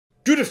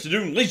Good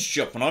afternoon, ladies and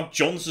gentlemen, I'm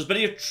John, this has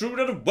been your true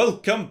and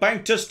welcome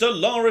back to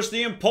Stellaris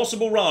The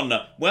Impossible Run,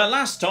 where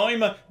last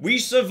time we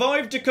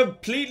survived a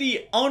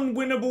completely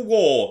unwinnable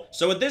war.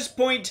 So at this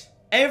point,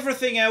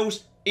 everything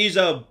else is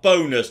a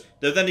bonus.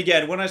 Though then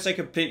again, when I say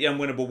completely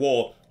unwinnable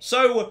war,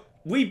 so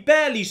we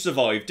barely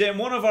survived it, and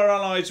one of our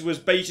allies was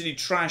basically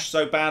trashed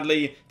so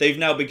badly, they've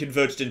now been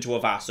converted into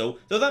a vassal.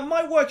 Though that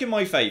might work in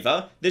my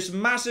favour. This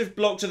massive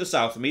block to the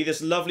south of me,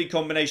 this lovely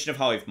combination of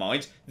hive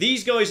minds,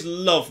 these guys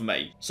love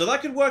me. So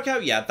that could work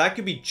out, yeah, that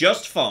could be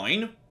just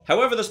fine.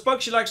 However, the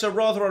Spuxulax are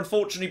rather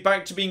unfortunately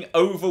back to being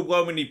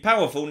overwhelmingly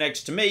powerful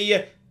next to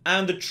me,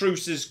 and the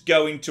truce is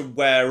going to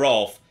wear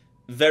off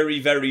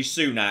very, very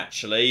soon,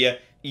 actually.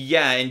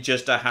 Yeah, in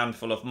just a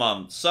handful of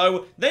months.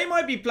 So, they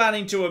might be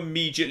planning to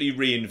immediately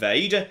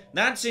reinvade.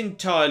 That's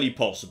entirely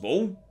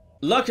possible.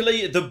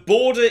 Luckily, the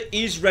border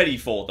is ready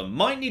for them.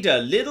 Might need a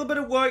little bit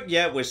of work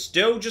yet. We're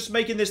still just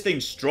making this thing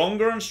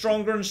stronger and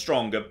stronger and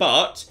stronger.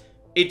 But,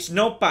 it's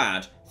not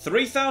bad.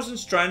 3,000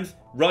 strength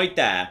right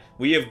there.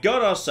 We have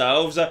got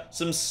ourselves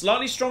some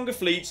slightly stronger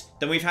fleets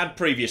than we've had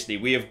previously.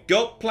 We have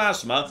got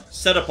plasma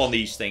set up on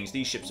these things.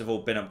 These ships have all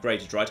been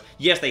upgraded, right?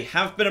 Yes, they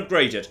have been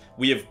upgraded.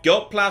 We have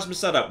got plasma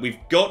set up. We've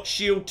got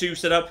shield 2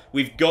 set up.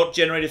 We've got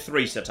generator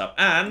 3 set up.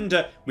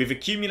 And we've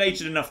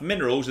accumulated enough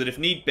minerals that if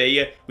need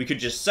be, we could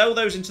just sell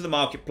those into the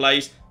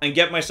marketplace and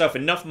get myself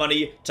enough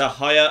money to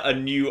hire a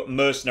new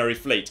mercenary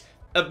fleet.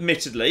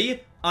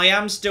 Admittedly, I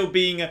am still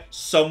being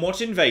somewhat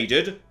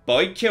invaded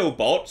by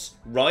killbots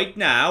right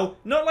now.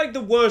 Not like the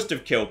worst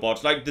of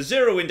killbots, like the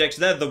Zero Index,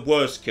 they're the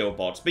worst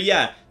killbots. But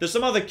yeah, there's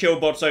some other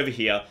killbots over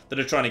here that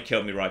are trying to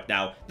kill me right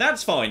now.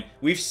 That's fine.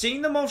 We've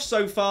seen them off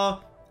so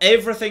far.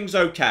 Everything's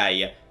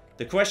okay.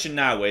 The question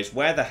now is,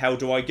 where the hell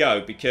do I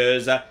go?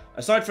 Because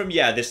aside from,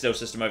 yeah, this little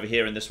system over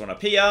here and this one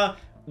up here,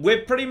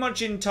 we're pretty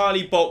much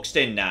entirely boxed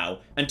in now.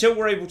 Until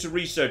we're able to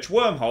research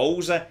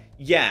wormholes,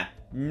 yeah,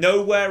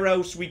 nowhere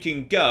else we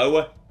can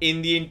go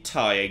in the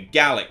entire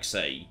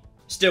galaxy.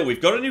 Still,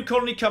 we've got a new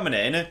colony coming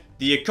in.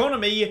 The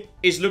economy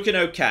is looking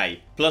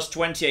okay. Plus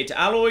 28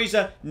 alloys,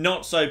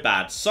 not so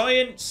bad.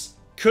 Science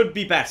could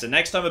be better.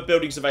 Next time a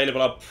building's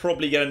available, I'll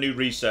probably get a new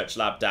research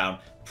lab down.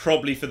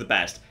 Probably for the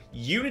best.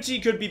 Unity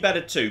could be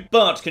better too,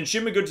 but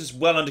consumer goods is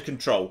well under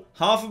control.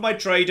 Half of my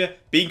trade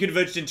being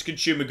converted into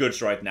consumer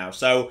goods right now,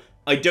 so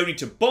I don't need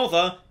to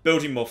bother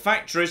building more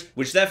factories,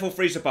 which therefore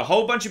frees up a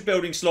whole bunch of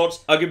building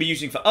slots I could be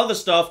using for other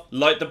stuff,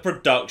 like the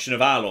production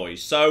of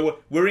alloys. So,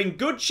 we're in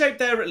good shape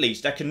there at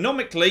least.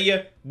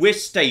 Economically, we're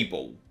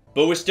stable.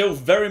 But we're still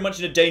very much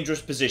in a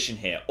dangerous position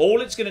here. All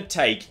it's going to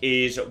take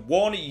is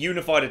one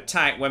unified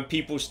attack when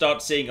people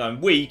start seeing I'm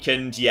weak,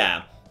 and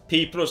yeah,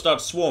 people will start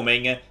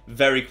swarming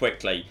very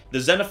quickly. The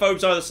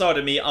xenophobes either side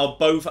of me are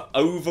both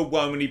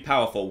overwhelmingly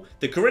powerful.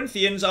 The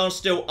Corinthians are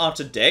still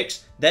utter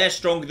dicks. They're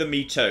stronger than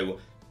me too.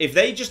 If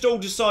they just all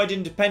decide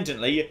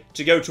independently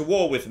to go to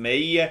war with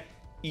me,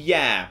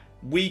 yeah,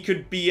 we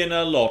could be in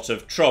a lot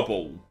of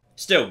trouble.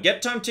 Still,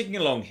 get time ticking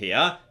along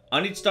here.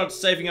 I need to start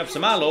saving up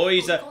some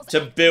alloys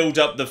to build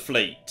up the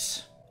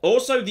fleet.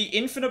 Also, the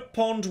Infinite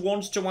Pond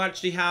wants to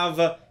actually have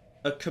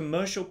a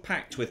commercial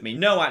pact with me.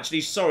 No,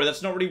 actually, sorry,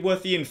 that's not really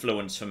worth the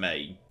influence for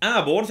me.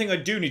 But one thing I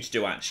do need to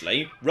do,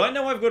 actually. Right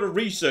now I've got a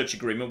research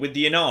agreement with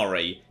the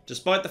Inari,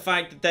 despite the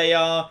fact that they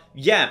are,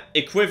 yeah,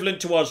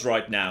 equivalent to us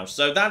right now.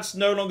 So that's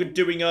no longer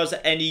doing us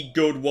any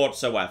good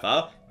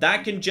whatsoever.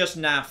 That can just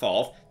naff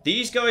off.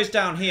 These guys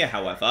down here,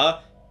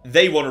 however,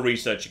 they want a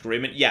research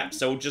agreement. Yeah,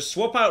 so we'll just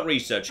swap out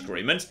research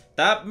agreements.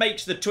 That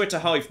makes the Twitter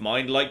hive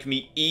mind like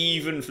me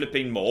even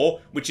flipping more,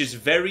 which is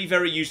very,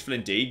 very useful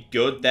indeed.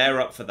 Good, they're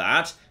up for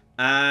that.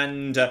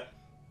 And,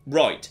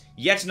 right,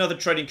 yet another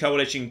trading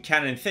coalition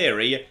can, in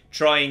theory,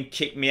 try and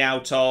kick me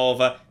out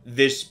of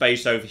this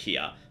space over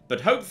here.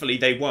 But hopefully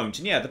they won't.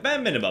 And yeah, the bare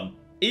minimum,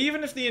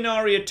 even if the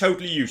Inari are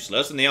totally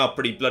useless, and they are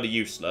pretty bloody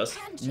useless,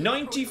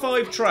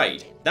 95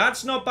 trade.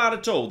 That's not bad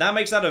at all. That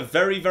makes that a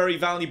very, very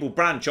valuable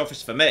branch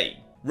office for me.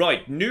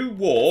 Right, new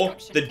war.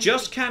 The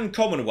Just Can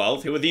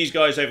Commonwealth, who are these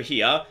guys over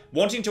here,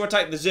 wanting to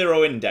attack the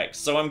Zero Index.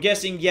 So I'm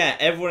guessing, yeah,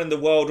 everyone in the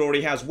world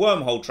already has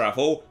wormhole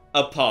travel,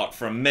 apart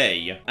from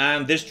me.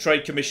 And this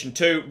trade commission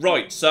too.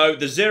 Right, so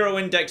the Zero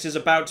Index is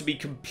about to be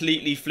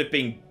completely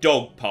flipping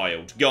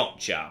dogpiled.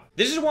 Gotcha.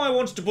 This is why I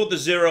wanted to put the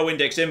Zero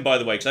Index in, by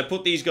the way, because I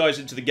put these guys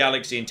into the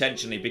galaxy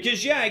intentionally.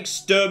 Because, yeah,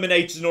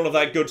 exterminators and all of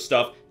that good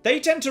stuff,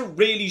 they tend to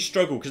really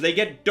struggle because they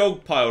get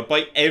dogpiled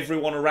by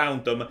everyone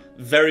around them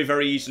very,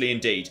 very easily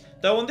indeed.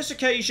 Though on this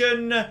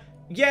occasion,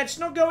 yeah, it's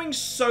not going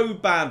so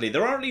badly.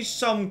 There are at least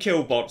some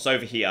killbots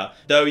over here.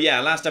 Though, yeah,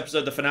 last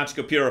episode the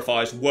Fanatical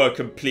Purifiers were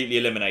completely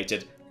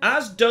eliminated.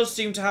 As does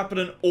seem to happen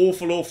an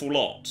awful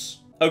lot.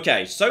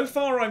 Okay, so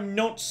far I'm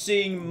not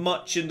seeing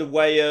much in the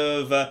way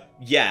of,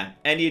 yeah,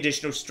 any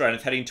additional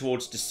strength heading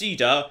towards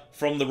Decida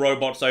from the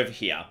robots over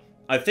here.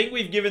 I think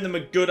we've given them a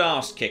good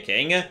ass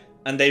kicking,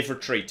 and they've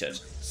retreated.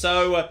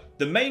 So,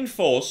 the main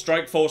force,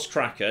 Strike Force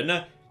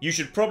Kraken, you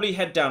should probably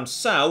head down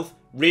south,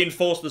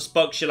 reinforce the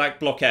Spuxulax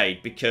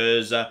blockade,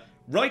 because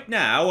right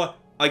now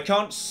I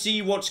can't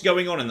see what's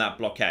going on in that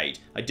blockade.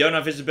 I don't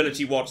have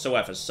visibility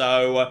whatsoever.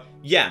 So,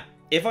 yeah.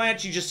 If I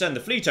actually just send the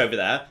fleet over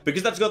there,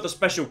 because that's got the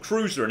special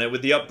cruiser in it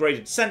with the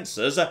upgraded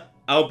sensors,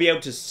 I'll be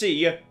able to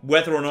see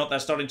whether or not they're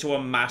starting to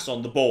amass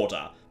on the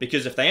border.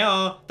 Because if they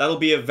are, that'll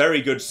be a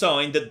very good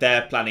sign that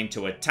they're planning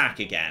to attack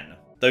again.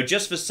 Though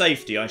just for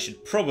safety, I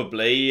should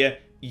probably,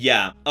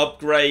 yeah,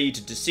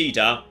 upgrade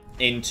Deceiver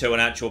into an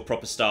actual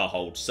proper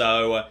Starhold.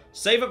 So,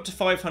 save up to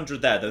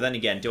 500 there, though then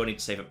again, do I need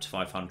to save up to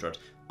 500?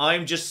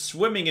 I'm just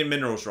swimming in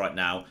minerals right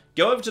now.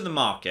 Go over to the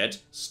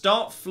market,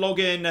 start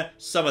flogging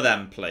some of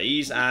them,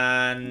 please,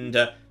 and,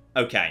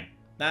 okay.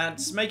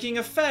 That's making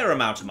a fair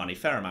amount of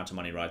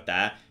money right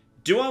there.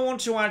 Do I want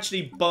to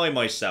actually buy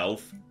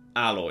myself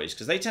alloys?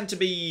 Because they tend to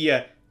be,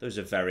 those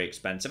are very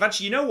expensive.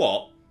 Actually, you know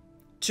what?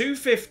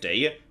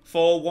 250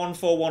 for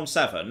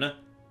 1417.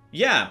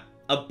 Yeah,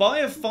 a buy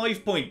of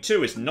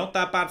 5.2 is not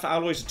that bad for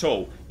alloys at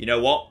all. You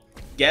know what?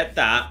 Get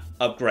that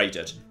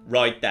upgraded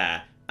right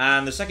there.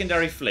 And the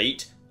secondary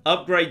fleet,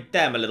 upgrade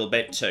them a little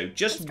bit too.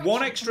 Just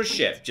one extra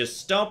ship. Just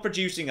start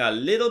producing a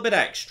little bit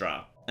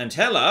extra. And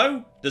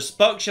hello, the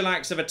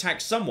Spukshalaks have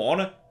attacked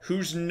someone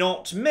who's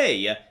not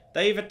me.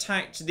 They've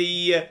attacked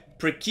the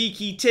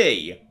Prakiki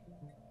T.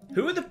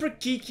 Who are the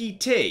Prakiki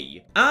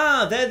T?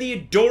 Ah, they're the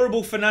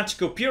adorable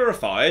fanatical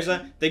purifiers.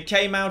 They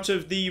came out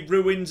of the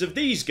ruins of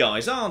these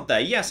guys, aren't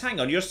they? Yes, hang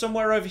on, you're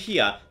somewhere over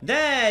here.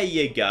 There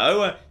you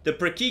go, the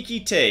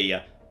Prakiki T.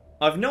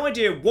 I've no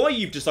idea why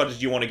you've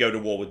decided you want to go to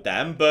war with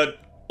them, but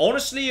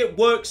honestly, it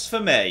works for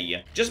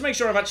me. Just make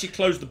sure I've actually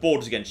closed the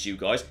borders against you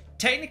guys.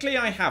 Technically,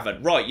 I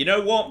haven't. Right, you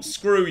know what?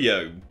 Screw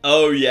you.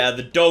 Oh yeah,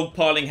 the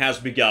dogpiling has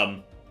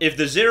begun. If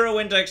the Zero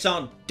Index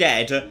aren't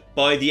dead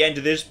by the end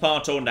of this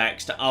part or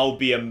next, I'll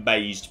be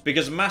amazed.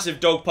 Because massive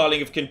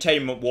dogpiling of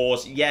containment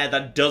wars, yeah,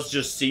 that does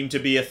just seem to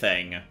be a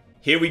thing.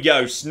 Here we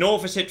go.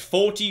 Snorf has hit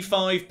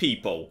 45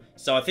 people.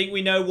 So I think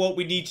we know what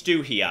we need to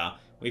do here.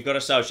 We've got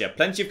ourselves, yeah,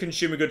 plenty of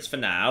consumer goods for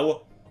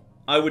now.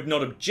 I would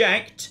not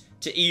object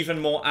to even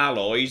more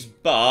alloys,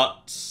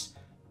 but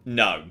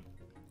no.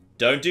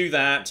 Don't do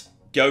that.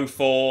 Go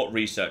for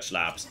research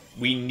labs.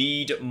 We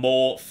need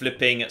more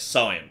flipping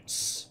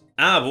science.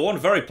 Ah, but one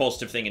very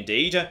positive thing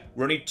indeed,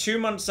 we're only 2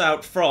 months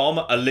out from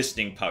a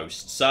listening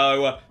post.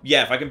 So,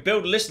 yeah, if I can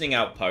build listening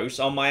outposts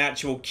on my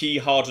actual key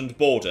hardened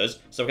borders,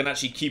 so I can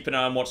actually keep an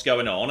eye on what's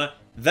going on,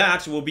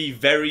 that will be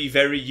very,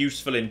 very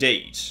useful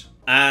indeed.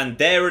 And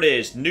there it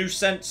is, new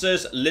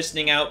sensors,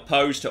 listening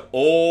outpost,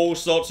 all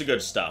sorts of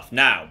good stuff.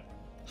 Now,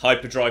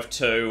 Hyperdrive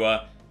 2,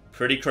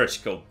 pretty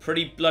critical,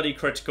 pretty bloody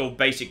critical.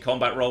 Basic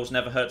combat rolls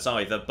never hurts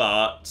either,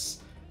 but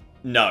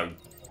no.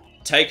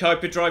 Take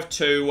Hyperdrive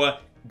 2,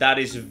 that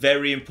is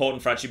very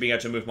important for actually being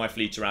able to move my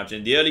fleet around.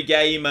 In the early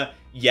game,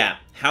 yeah,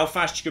 how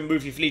fast you can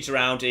move your fleet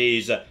around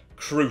is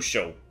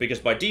crucial, because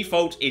by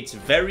default, it's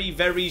very,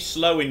 very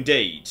slow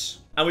indeed.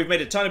 And we've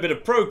made a tiny bit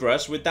of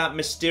progress with that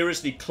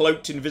mysteriously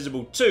cloaked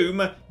invisible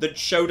tomb that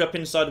showed up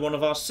inside one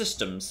of our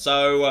systems.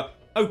 So,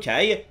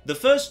 okay, the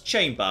first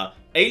chamber,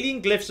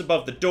 alien glyphs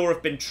above the door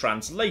have been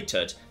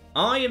translated.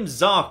 I am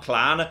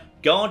Zarklan,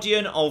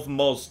 guardian of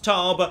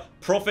Moztab,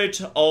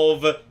 prophet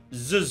of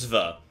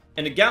Zuzva.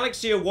 In a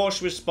galaxy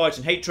awash with spite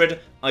and hatred,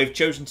 I've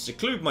chosen to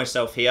seclude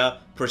myself here.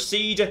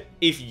 Proceed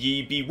if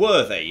ye be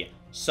worthy.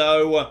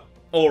 So,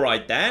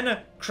 alright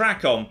then.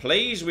 Crack on,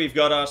 please. We've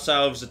got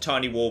ourselves a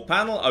tiny wall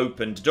panel,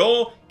 opened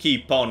door.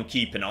 Keep on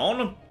keeping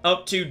on.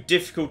 Up to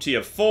difficulty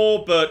of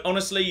 4, but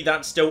honestly,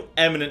 that's still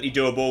eminently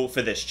doable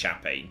for this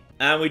chappie.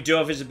 And we do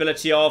have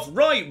visibility of,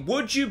 right,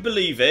 would you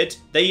believe it?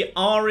 They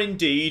are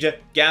indeed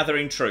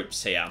gathering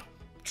troops here.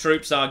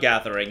 Troops are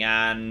gathering,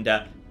 and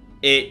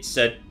it's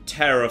a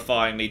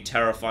terrifyingly,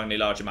 terrifyingly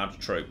large amount of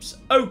troops.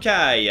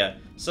 Okay,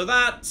 so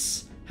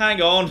that's,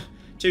 hang on,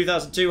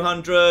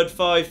 2,200,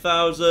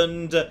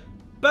 5,000,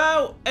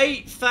 about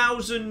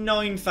 8,000,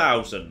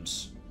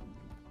 9,000.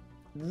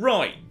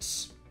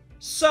 Right,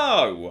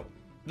 so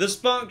the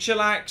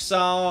Spukshalaks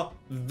are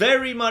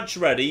very much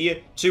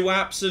ready to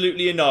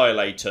absolutely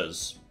annihilate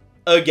us.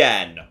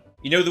 Again.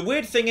 You know, the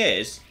weird thing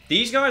is,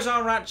 these guys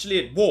are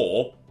actually at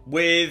war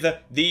with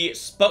the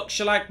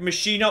Spukshalak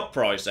machine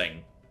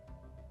uprising.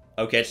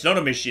 Okay, it's not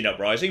a machine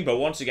uprising, but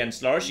once again,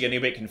 Stellaris, you're getting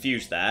a bit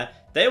confused there.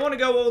 They want to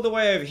go all the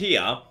way over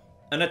here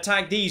and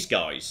attack these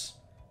guys.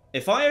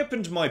 If I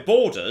opened my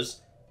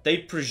borders,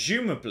 they'd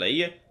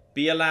presumably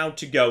be allowed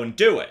to go and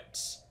do it.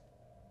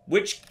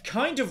 Which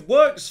kind of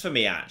works for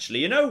me, actually.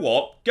 You know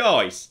what?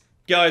 Guys.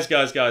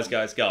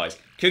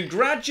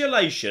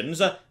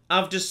 Congratulations,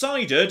 I've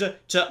decided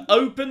to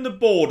open the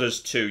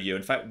borders to you.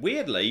 In fact,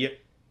 weirdly,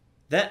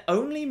 they're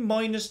only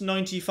minus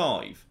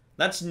 95.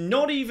 That's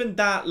not even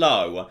that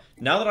low.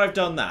 Now that I've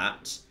done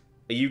that,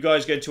 are you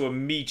guys going to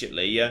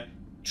immediately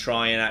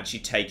try and actually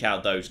take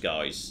out those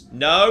guys?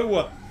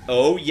 No?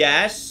 Oh,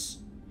 yes.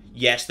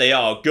 Yes, they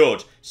are.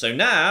 Good. So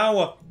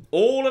now,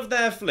 all of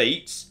their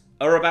fleets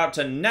are about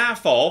to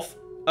naff off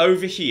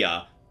over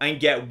here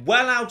and get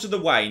well out of the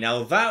way.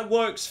 Now, that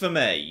works for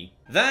me.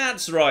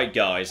 That's right,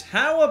 guys.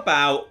 How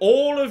about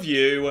all of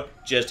you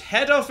just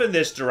head off in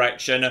this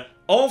direction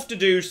off to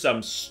do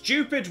some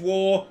stupid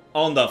war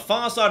on the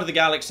far side of the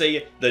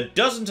galaxy that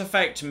doesn't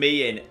affect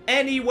me in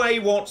any way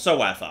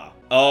whatsoever.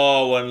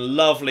 Oh, and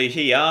lovely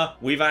here,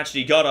 we've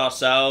actually got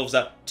ourselves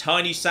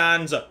Tiny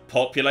Sands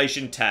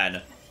population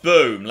 10.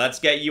 Boom, let's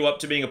get you up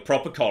to being a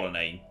proper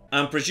colony.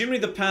 And presumably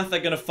the path they're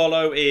going to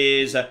follow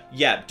is,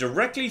 yeah,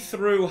 directly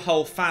through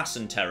Hull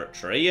Fasten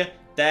territory.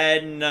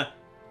 Then,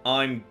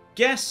 I'm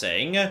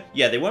guessing,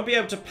 yeah, they won't be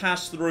able to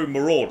pass through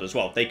Marauders.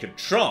 Well, they could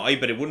try,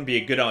 but it wouldn't be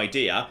a good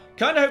idea.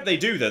 Kind of hope they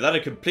do, though.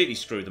 That'd completely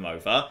screw them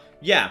over.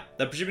 Yeah,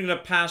 they're presumably going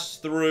to pass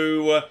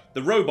through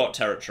the robot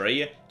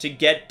territory to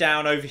get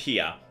down over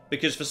here.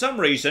 Because for some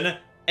reason,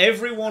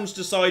 everyone's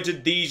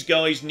decided these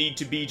guys need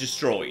to be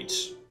destroyed.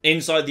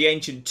 Inside the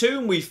ancient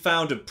tomb, we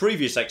found a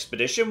previous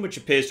expedition, which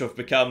appears to have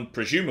become,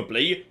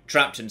 presumably,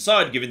 trapped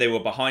inside, given they were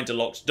behind a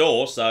locked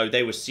door, so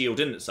they were sealed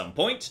in at some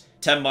point.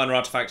 10 minor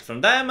artifacts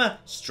from them.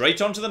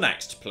 Straight on to the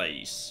next,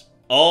 please.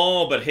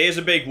 Oh, but here's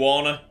a big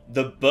one.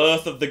 The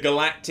birth of the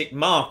Galactic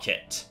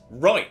Market.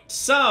 Right,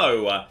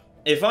 so,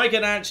 if I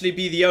could actually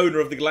be the owner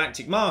of the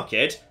Galactic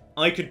Market,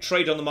 I could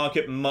trade on the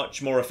market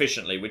much more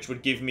efficiently, which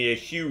would give me a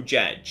huge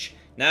edge.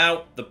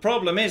 Now, the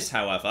problem is,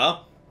 however,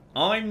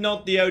 I'm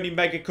not the only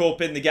Megacorp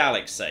in the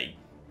galaxy.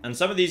 And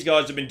some of these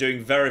guys have been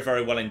doing very,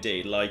 very well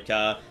indeed. Like,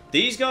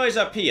 these guys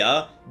up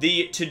here,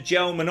 the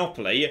Tagel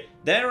Monopoly,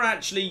 they're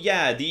actually,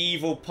 yeah, the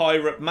evil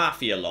pirate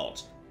mafia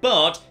lot.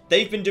 But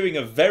they've been doing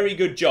a very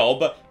good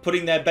job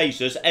putting their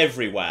bases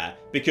everywhere.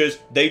 Because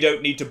they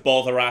don't need to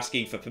bother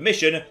asking for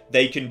permission,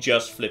 they can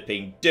just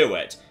flipping do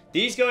it.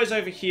 These guys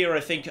over here,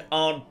 I think,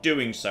 aren't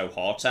doing so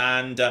hot.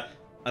 And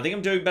I think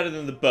I'm doing better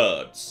than the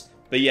birds.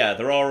 But yeah,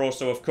 there are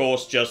also, of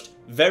course, just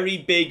very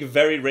big,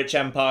 very rich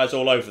empires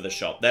all over the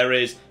shop. There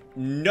is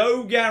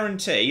no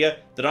guarantee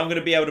that I'm going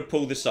to be able to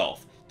pull this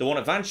off. The one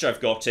advantage I've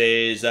got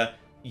is,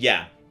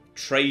 yeah,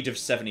 trade of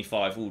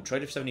 75. Ooh,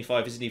 trade of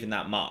 75 isn't even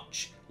that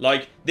much.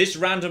 Like, this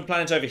random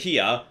planet over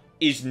here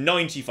is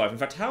 95. In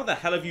fact, how the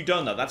hell have you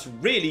done that? That's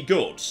really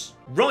good.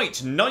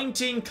 Right,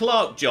 19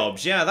 clerk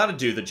jobs. Yeah, that'd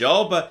do the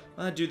job.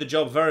 That'd do the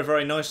job very,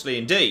 very nicely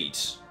indeed.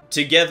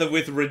 Together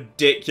with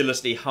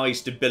ridiculously high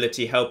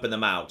stability helping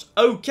them out.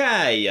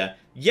 Okay,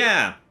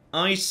 yeah,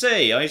 I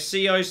see.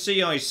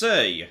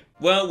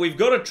 Well, we've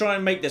got to try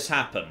and make this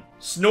happen.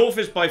 Snorf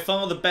is by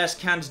far the best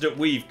candidate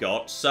we've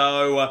got,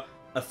 so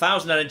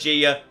 1,000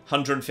 energy,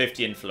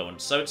 150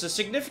 influence. So it's a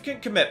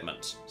significant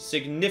commitment.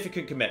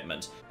 Significant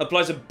commitment.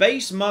 Applies a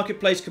base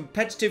marketplace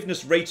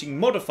competitiveness rating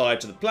modifier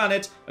to the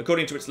planet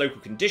according to its local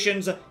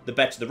conditions. The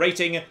better the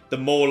rating, the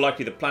more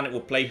likely the planet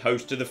will play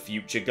host to the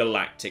future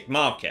galactic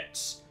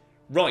markets.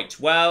 Right,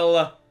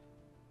 well,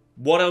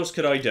 what else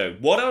could I do?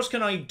 What else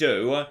can I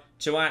do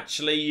to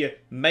actually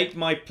make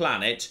my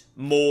planet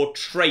more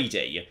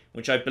tradey?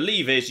 Which I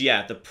believe is,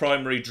 yeah, the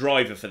primary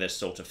driver for this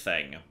sort of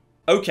thing.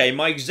 Okay,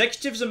 my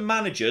executives and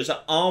managers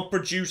are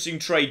producing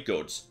trade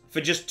goods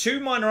for just 2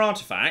 minor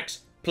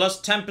artifacts,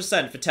 plus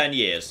 10% for 10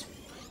 years.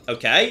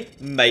 Okay,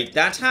 make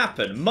that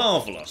happen.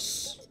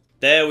 Marvellous.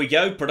 There we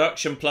go,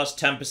 production plus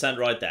 10%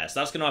 right there. So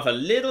that's going to have a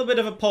little bit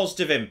of a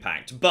positive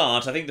impact.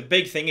 But I think the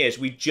big thing is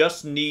we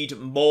just need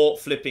more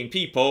flipping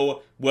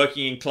people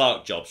working in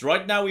clerk jobs.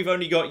 Right now we've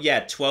only got,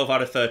 yeah, 12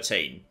 out of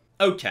 13.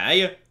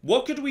 Okay,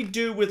 what could we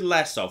do with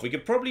less of? We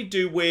could probably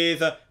do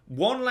with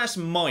 1 less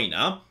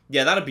miner.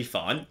 Yeah, that'd be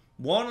fine.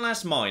 1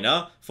 less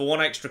miner for 1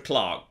 extra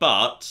clerk.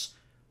 But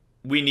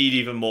we need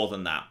even more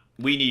than that.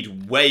 We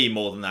need way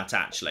more than that,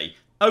 actually.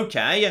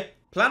 Okay,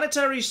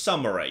 planetary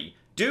summary.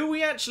 Do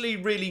we actually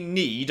really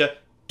need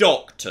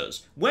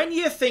doctors? When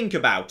you think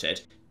about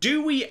it,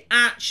 do we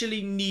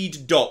actually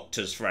need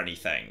doctors for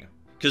anything?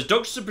 Because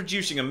doctors are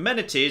producing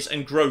amenities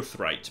and growth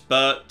rate,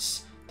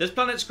 but this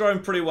planet's growing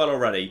pretty well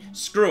already.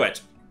 Screw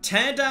it.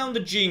 Tear down the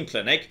gene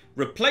clinic,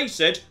 replace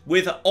it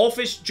with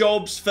office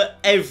jobs for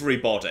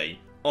everybody.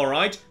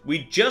 Alright, we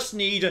just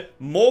need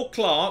more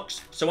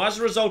clerks, so as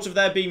a result of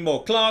there being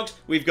more clerks,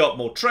 we've got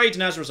more trade,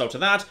 and as a result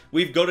of that,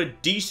 we've got a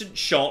decent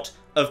shot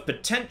of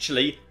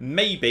potentially,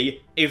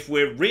 maybe, if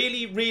we're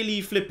really, really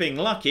flipping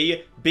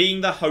lucky, being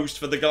the host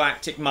for the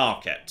Galactic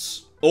Market.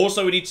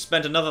 Also, we need to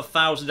spend another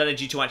 1,000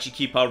 energy to actually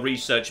keep our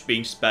research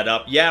being sped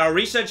up. Yeah, our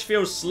research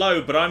feels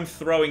slow, but I'm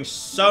throwing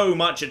so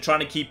much at trying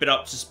to keep it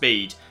up to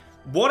speed.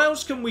 What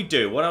else can we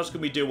do? What else can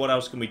we do? What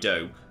else can we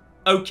do?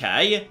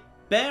 Okay,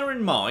 bear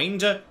in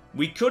mind,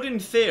 we could in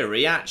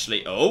theory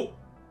actually... Oh,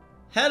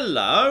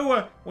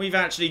 hello! We've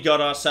actually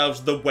got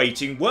ourselves the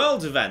Waiting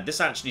World event.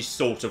 This actually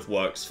sort of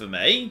works for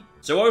me.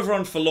 So over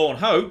on Forlorn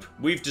Hope,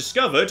 we've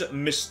discovered,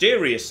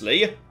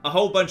 mysteriously, a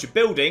whole bunch of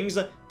buildings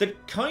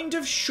that kind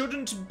of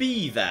shouldn't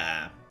be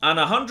there. And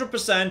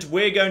 100%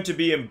 we're going to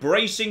be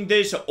embracing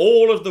this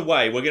all of the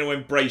way. We're going to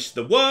embrace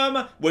the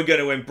worm, we're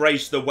going to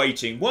embrace the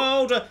Waiting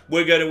World,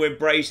 we're going to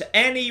embrace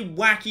any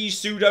wacky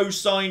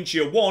pseudoscience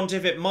you want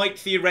if it might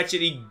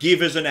theoretically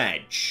give us an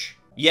edge.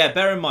 Yeah,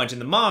 bear in mind, in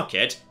the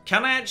market,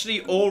 can I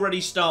actually already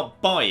start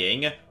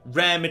buying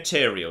rare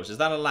materials? Is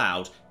that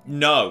allowed?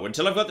 No.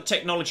 Until I've got the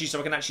technology so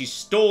I can actually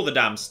store the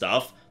damn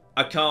stuff,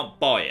 I can't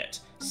buy it.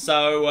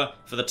 So,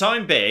 for the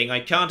time being, I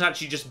can't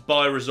actually just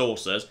buy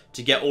resources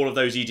to get all of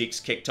those edicts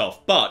kicked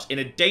off. But, in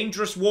a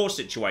dangerous war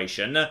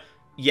situation,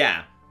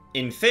 yeah,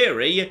 in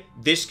theory,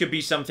 this could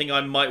be something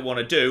I might want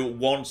to do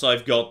once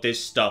I've got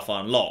this stuff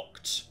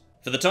unlocked.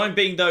 For the time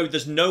being, though,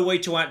 there's no way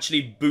to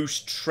actually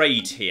boost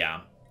trade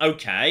here.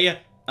 Okay,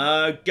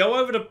 go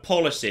over to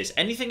policies.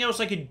 Anything else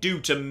I could do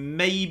to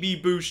maybe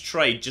boost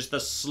trade just the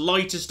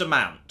slightest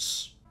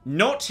amount?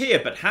 Not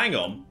here, but hang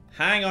on.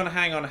 Hang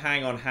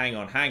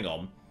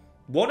on.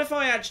 What if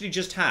I actually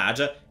just had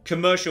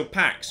commercial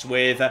pacts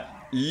with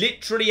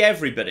literally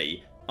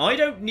everybody? I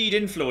don't need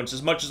influence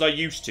as much as I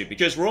used to,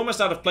 because we're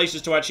almost out of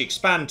places to actually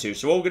expand to,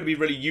 so all we're going to be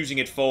really using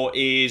it for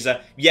is,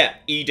 yeah,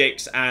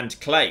 edicts and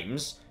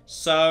claims.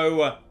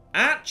 So,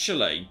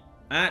 actually,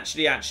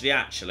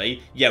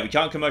 yeah, we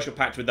can't commercial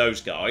pact with those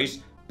guys,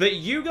 but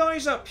you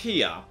guys up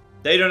here,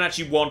 they don't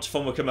actually want to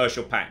form a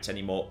commercial pact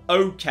anymore.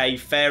 Okay,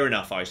 fair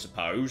enough, I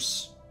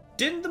suppose.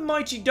 Didn't the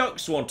Mighty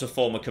Ducks want to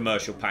form a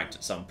commercial pact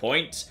at some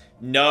point?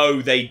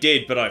 No, they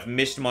did, but I've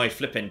missed my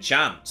flippin'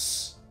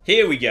 chance.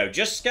 Here we go,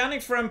 just scanning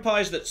for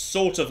empires that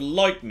sort of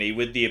like me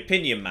with the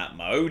opinion map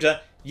mode.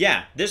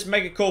 Yeah, this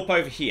Megacorp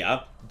over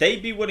here,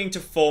 they'd be willing to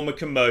form a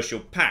commercial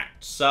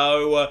pact.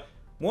 So,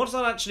 what's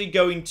that actually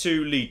going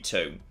to lead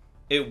to?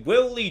 It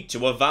will lead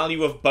to a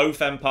value of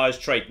both empires'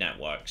 trade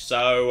networks.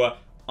 So,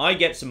 I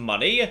get some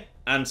money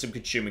and some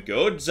consumer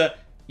goods.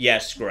 Yeah,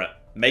 screw it.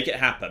 Make it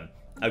happen.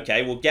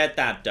 Okay, we'll get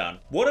that done.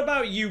 What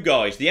about you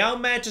guys? The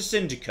Almeta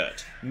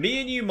Syndicate.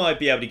 Me and you might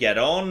be able to get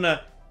on.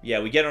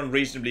 Yeah, we get on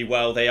reasonably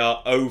well. They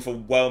are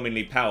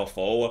overwhelmingly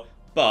powerful.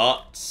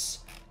 But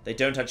they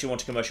don't actually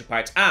want a commercial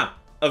pact. Ah,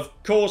 of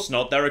course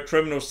not. They're a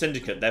criminal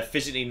syndicate. They're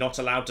physically not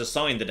allowed to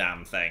sign the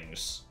damn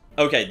things.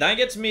 Okay, that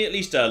gets me at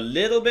least a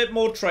little bit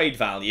more trade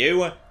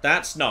value.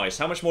 That's nice.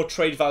 How much more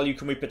trade value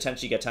can we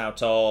potentially get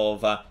out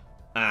of...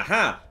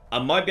 aha! I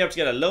might be able to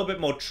get a little bit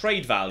more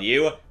trade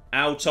value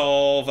out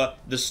of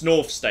the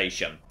Snorf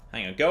Station.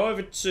 Hang on, go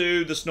over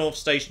to the Snorf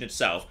Station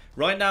itself.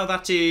 Right now,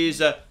 that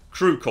is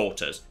crew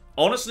quarters.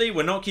 Honestly,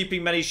 we're not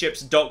keeping many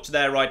ships docked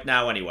there right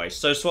now anyway,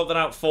 so swap that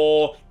out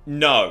for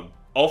no.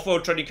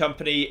 Off-World Trading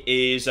Company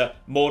is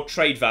more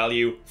trade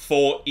value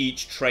for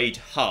each trade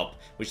hub,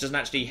 which doesn't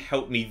actually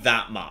help me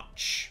that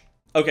much.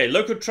 Okay,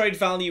 local trade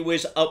value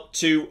is up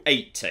to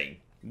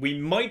 80. We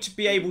might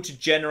be able to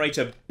generate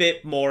a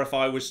bit more if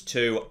I was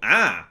to...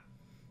 Ah!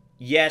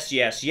 Yes,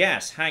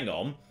 hang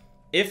on.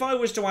 If I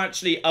was to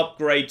actually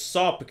upgrade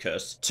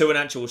Sarpicus to an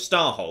actual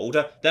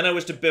Starhold, then I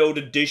was to build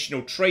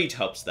additional trade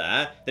hubs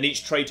there, then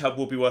each trade hub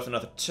will be worth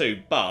another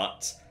 2,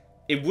 but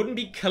it wouldn't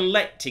be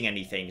collecting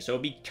anything, so it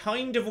would be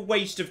kind of a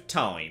waste of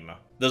time.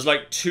 There's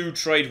like 2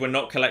 trade we're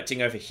not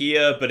collecting over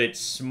here, but it's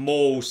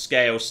small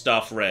scale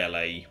stuff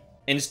really.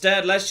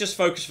 Instead, let's just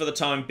focus for the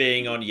time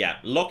being on, yeah,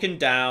 locking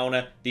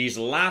down these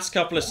last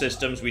couple of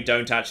systems we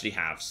don't actually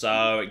have.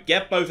 So,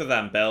 get both of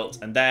them built,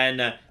 and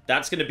then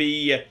that's going to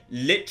be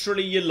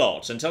literally your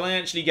lot until I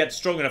actually get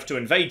strong enough to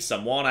invade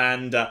someone,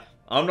 and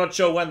I'm not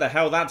sure when the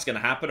hell that's going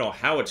to happen or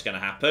how it's going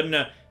to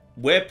happen.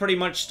 We're pretty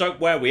much stuck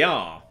where we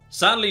are.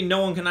 Sadly,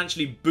 no one can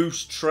actually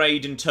boost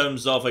trade in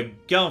terms of a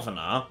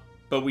governor,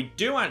 but we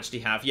do actually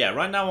have, yeah,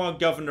 right now our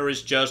governor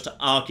is just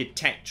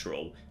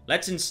architectural.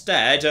 Let's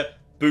instead...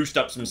 boost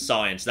up some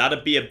science.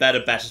 That'd be a better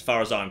bet as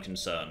far as I'm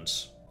concerned.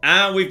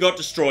 And we've got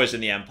destroyers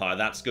in the Empire.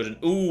 That's good. And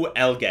ooh,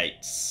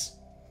 L-gates.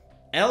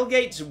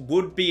 L-gates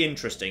would be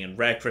interesting, and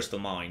rare crystal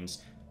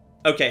mines.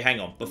 Okay, hang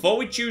on. Before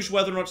we choose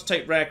whether or not to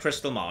take rare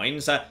crystal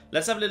mines,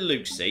 let's have a little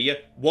look-see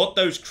what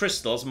those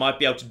crystals might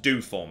be able to do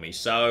for me.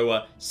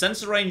 So,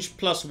 sensor range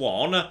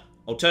 +1.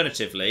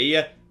 Alternatively,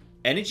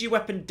 energy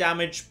weapon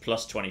damage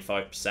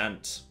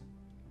 +25%.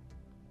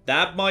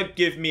 That might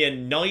give me a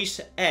nice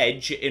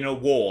edge in a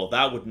war.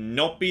 That would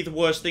not be the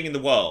worst thing in the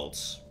world.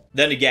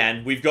 Then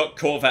again, we've got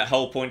Corvette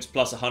hull points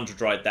 +100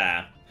 right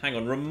there. Hang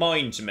on,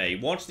 remind me,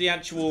 what's the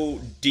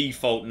actual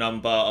default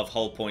number of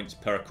hull points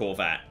per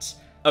Corvette?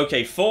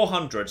 Okay,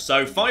 400,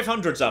 so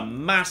 500's a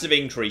massive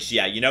increase.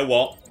 Yeah, you know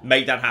what?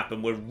 Make that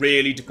happen. We're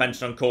really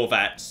dependent on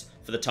Corvettes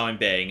for the time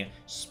being.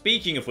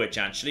 Speaking of which,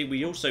 actually,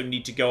 we also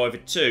need to go over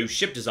to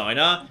Ship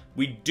Designer.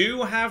 We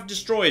do have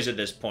destroyers at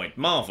this point.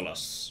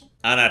 Marvellous.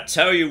 And I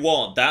tell you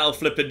what, that'll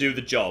flip and do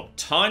the job.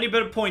 Tiny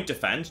bit of point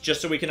defense,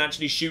 just so we can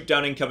actually shoot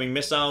down incoming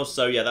missiles.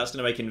 So yeah, that's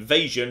going to make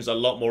invasions a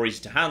lot more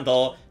easy to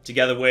handle,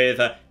 together with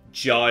a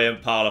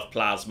giant pile of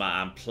plasma.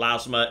 And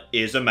plasma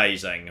is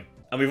amazing.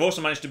 And we've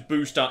also managed to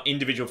boost our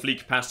individual fleet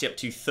capacity up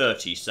to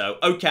 30. So,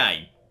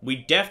 okay, we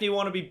definitely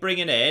want to be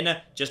bringing in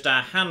just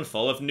a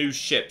handful of new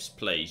ships,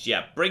 please.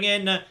 Yeah, bring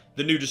in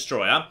the new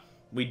destroyer.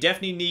 We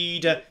definitely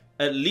need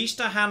at least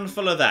a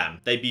handful of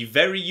them. They'd be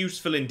very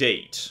useful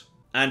indeed.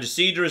 And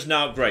Cedar is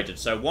now upgraded,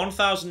 so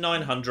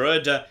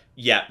 1,900,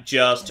 yeah,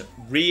 just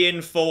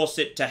reinforce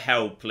it to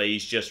hell,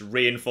 please. Just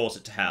reinforce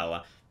it to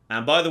hell.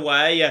 And by the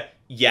way,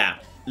 yeah,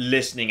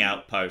 listening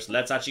outpost.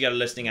 Let's actually get a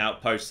listening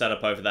outpost set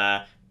up over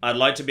there. I'd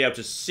like to be able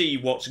to see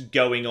what's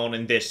going on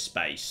in this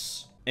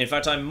space. In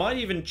fact, I might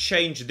even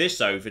change this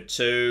over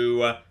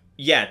to,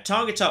 yeah,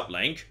 target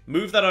uplink,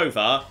 move that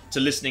over to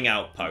listening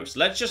outpost.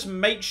 Let's just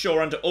make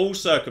sure under all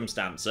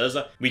circumstances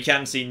we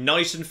can see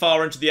nice and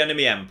far into the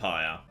enemy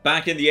empire.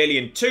 Back in the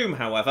alien tomb,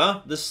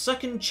 however, the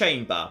second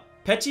chamber.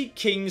 Petty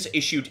kings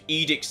issued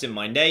edicts in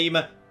my name,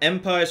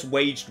 empires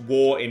waged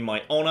war in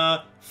my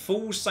honour,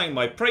 fools sang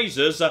my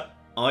praises,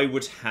 I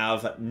would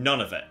have none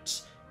of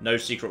it. No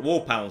secret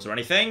wall panels or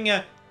anything,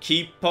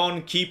 keep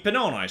on keeping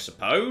on, I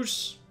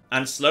suppose.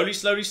 And slowly,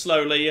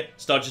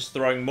 start just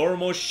throwing more and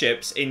more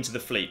ships into the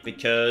fleet,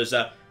 because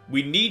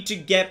we need to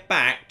get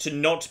back to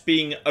not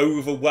being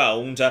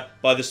overwhelmed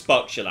by the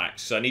Spuktulax.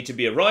 So I need to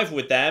be a rival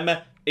with them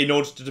in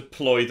order to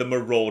deploy the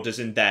Marauders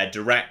in their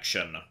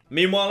direction.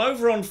 Meanwhile,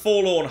 over on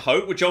Forlorn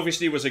Hope, which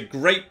obviously was a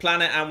great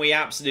planet and we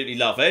absolutely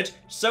love it,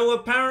 so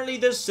apparently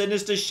there's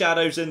sinister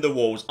shadows in the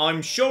walls.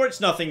 I'm sure it's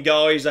nothing,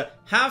 guys.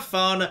 Have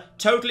fun,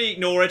 totally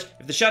ignore it.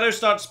 If the shadows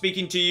start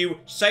speaking to you,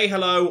 say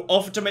hello,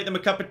 offer to make them a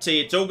cup of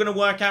tea. It's all going to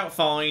work out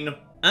fine.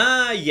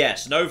 Ah,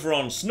 yes, and over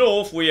on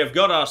Snorf, we have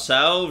got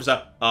ourselves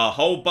a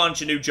whole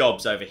bunch of new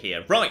jobs over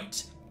here.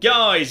 Right,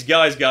 guys.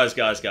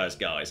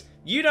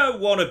 You don't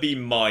want to be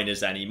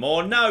miners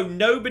anymore. No,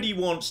 nobody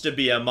wants to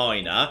be a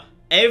miner.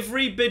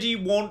 Everybody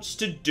wants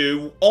to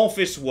do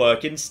office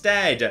work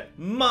instead.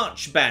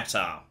 Much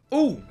better.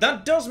 Ooh,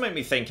 that does make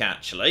me think,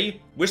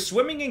 actually. We're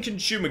swimming in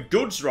consumer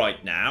goods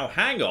right now.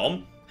 Hang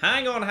on.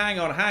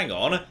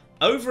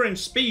 Over in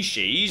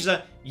species,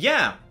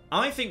 yeah,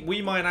 I think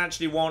we might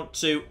actually want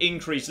to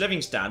increase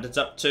living standards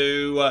up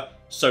to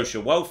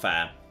social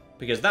welfare.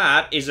 Because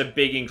that is a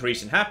big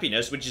increase in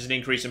happiness, which is an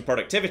increase in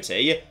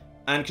productivity.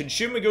 And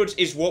consumer goods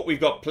is what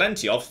we've got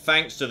plenty of,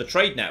 thanks to the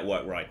trade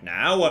network right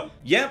now.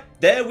 Yep,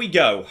 there we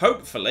go.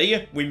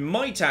 Hopefully, we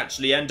might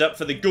actually end up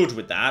for the good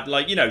with that.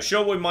 Like, you know,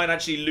 sure, we might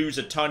actually lose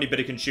a tiny bit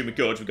of consumer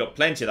goods. We've got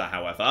plenty of that,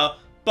 however.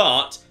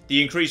 But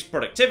the increased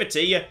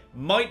productivity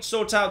might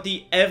sort out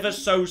the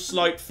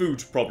ever-so-slight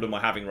food problem we're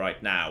having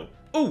right now.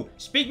 Ooh,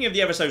 speaking of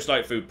the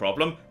ever-so-slight food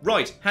problem,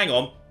 right, hang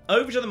on.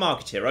 Over to the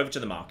market here, over to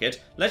the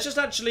market. Let's just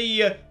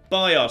actually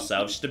buy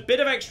ourselves just a bit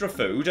of extra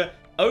food.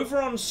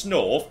 Over on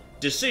Snorf,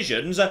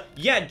 decisions,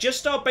 yeah, just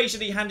start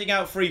basically handing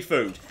out free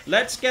food.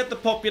 Let's get the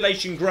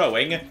population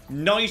growing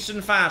nice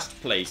and fast,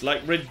 please.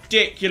 Like,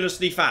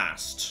 ridiculously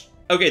fast.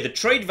 Okay, the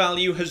trade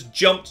value has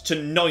jumped to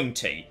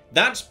 90.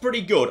 That's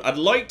pretty good. I'd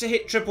like to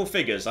hit triple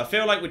figures. I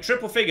feel like with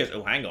triple figures...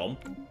 Oh, hang on.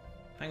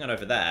 Hang on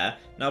over there.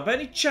 Now, by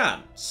any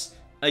chance...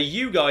 Are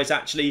you guys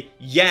actually...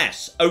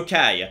 Yes,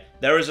 okay.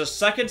 There is a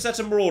second set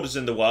of Marauders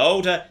in the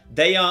world.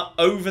 They are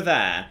over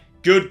there.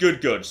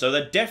 Good. So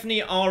there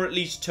definitely are at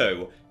least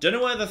two. Don't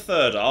know where the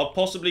third are.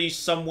 Possibly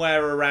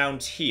somewhere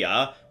around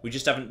here. We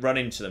just haven't run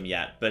into them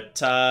yet.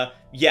 But,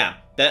 yeah.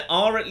 There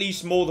are at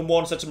least more than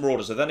one set of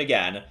Marauders. So then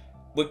again...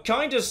 We're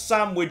kind of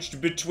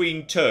sandwiched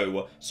between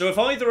two, so if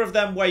either of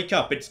them wake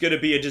up, it's going to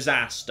be a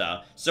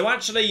disaster. So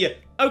actually,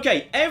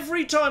 okay,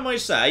 every time I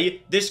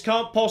say, this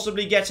can't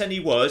possibly get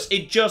any worse,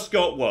 it just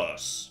got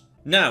worse.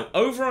 Now,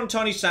 over on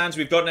Tiny Sands,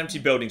 we've got an empty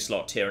building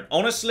slot here, and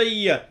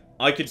honestly,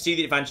 I could see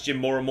the advantage in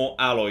more and more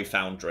alloy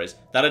foundries.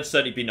 That'd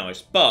certainly be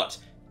nice, but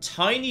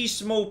tiny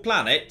small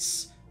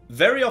planets...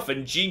 Very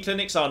often, gene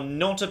clinics are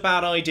not a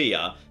bad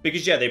idea,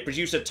 because yeah, they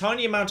produce a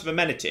tiny amount of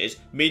amenities,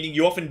 meaning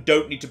you often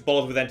don't need to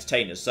bother with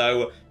entertainers.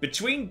 So,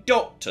 between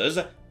doctors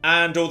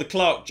and all the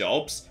clerk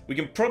jobs, we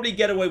can probably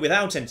get away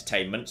without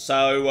entertainment,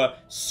 so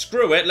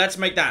screw it, let's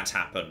make that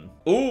happen.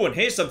 Ooh, and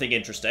here's something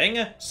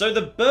interesting. So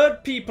the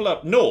bird people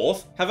up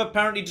north have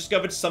apparently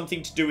discovered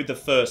something to do with the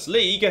First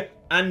League,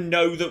 and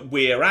know that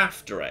we're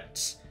after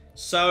it.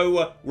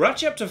 So, we're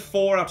actually up to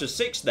 4 out of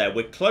 6 there.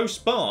 We're close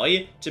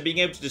by to being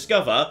able to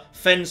discover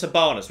Fens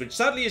Habanus, which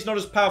sadly is not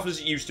as powerful as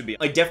it used to be.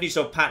 I definitely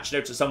saw patch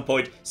notes at some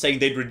point saying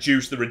they'd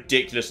reduce the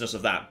ridiculousness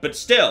of that. But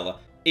still,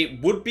 it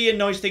would be a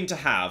nice thing to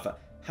have.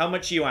 How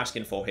much are you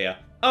asking for here?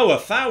 Oh,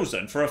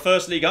 1,000 for a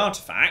First League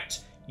artifact?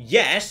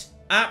 Yes,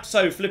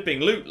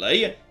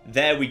 abso-flipping-lutely.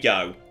 There we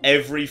go.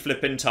 Every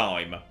flipping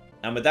time.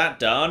 And with that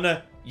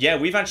done, yeah,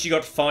 we've actually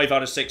got 5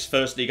 out of 6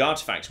 First League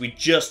artifacts. We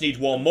just need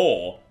one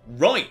more.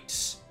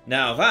 Right.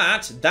 Now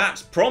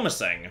that's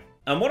promising.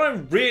 And what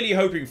I'm really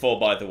hoping for,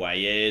 by the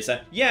way, is,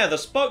 yeah, the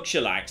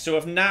Spuktulax, who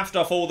have naffed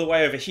off all the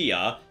way over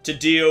here to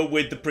deal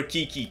with the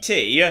Prakiki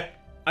T.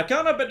 I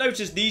can't help but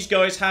notice these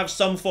guys have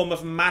some form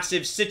of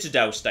massive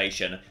citadel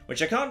station,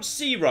 which I can't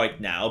see right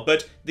now,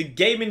 but the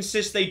game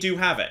insists they do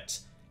have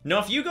it. Now,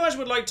 if you guys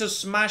would like to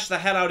smash the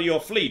hell out of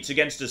your fleets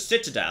against a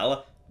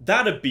citadel,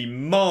 that'd be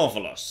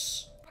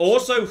marvellous.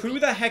 Also, who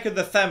the heck are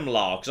the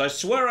Themlar? Because I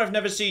swear I've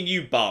never seen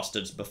you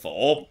bastards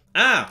before.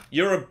 Ah,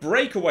 you're a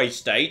breakaway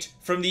state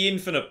from the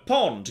Infinite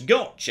Pond.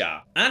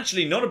 Gotcha.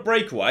 Actually, not a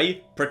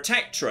breakaway.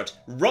 Protectorate.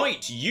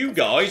 Right, you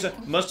guys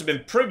must have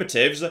been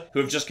primitives who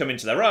have just come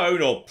into their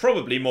own, or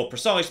probably more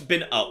precise,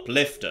 been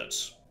uplifted.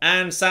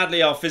 And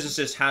sadly, our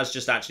physicist has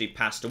just actually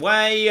passed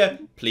away.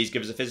 Please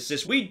give us a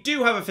physicist. We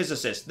do have a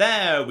physicist.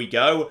 There we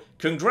go.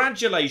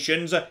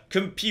 Congratulations,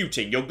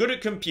 computing. You're good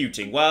at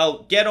computing.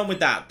 Well, get on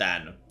with that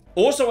then.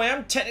 Also, I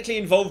am technically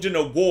involved in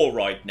a war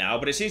right now,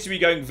 but it seems to be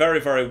going very,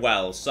 very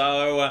well.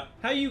 So,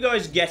 how are you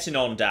guys getting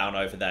on down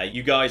over there?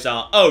 You guys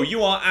are... Oh,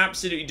 you are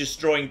absolutely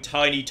destroying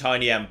tiny,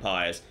 tiny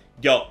empires.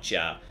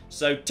 Gotcha.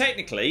 So,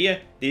 technically,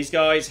 these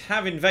guys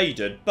have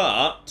invaded,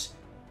 but...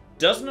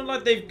 doesn't look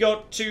like they've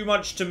got too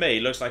much to me.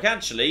 Looks like,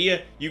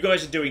 actually, you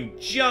guys are doing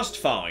just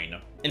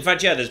fine. In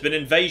fact, yeah, there's been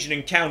invasion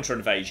and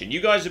counter-invasion.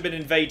 You guys have been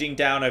invading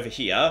down over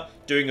here,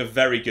 doing a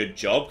very good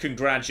job.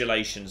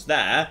 Congratulations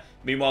there.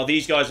 Meanwhile,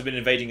 these guys have been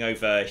invading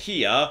over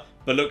here,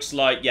 but looks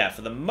like, yeah,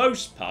 for the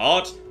most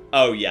part,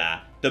 oh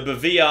yeah, the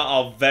Bavia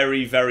are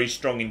very, very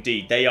strong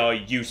indeed. They are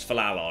useful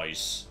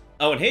allies.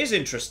 Oh, and here's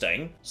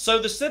interesting. So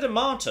the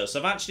Sidamatus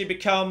have actually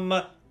become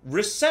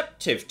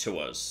receptive to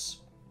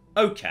us.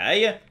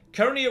 Okay,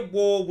 currently at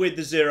war with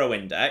the Zero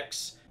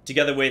Index,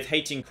 together with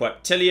hating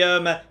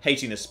Queptilium,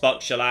 hating the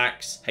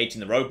Spuxalax,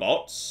 hating the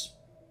robots.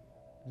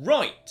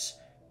 Right,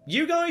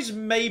 you guys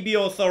may be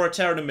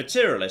authoritarian and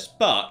materialist,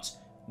 but...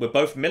 we're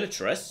both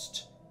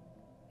militarist.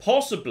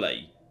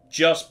 Possibly,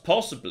 just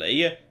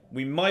possibly,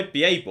 we might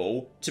be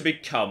able to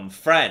become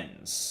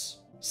friends.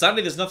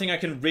 Sadly, there's nothing I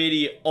can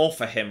really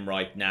offer him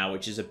right now,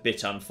 which is a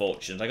bit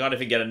unfortunate. I can't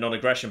even get a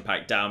non-aggression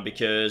pact down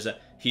because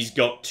he's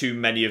got too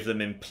many of them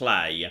in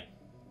play.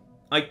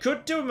 I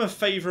could do him a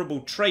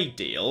favourable trade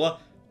deal.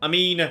 I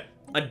mean,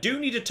 I do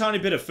need a tiny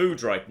bit of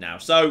food right now,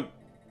 so...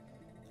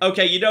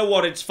 okay, you know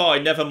what? It's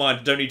fine. Never mind.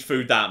 I don't need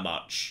food that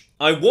much.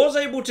 I was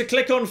able to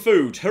click on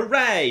food.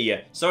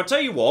 Hooray! So I'll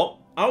tell you what.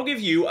 I'll give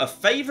you a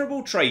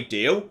favourable trade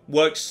deal.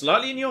 Works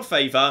slightly in your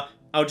favour.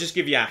 I'll just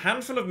give you a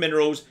handful of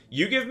minerals.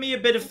 You give me a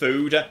bit of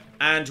food.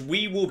 And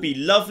we will be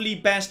lovely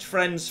best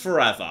friends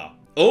forever.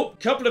 Oh,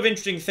 couple of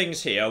interesting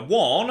things here.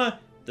 One,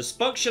 the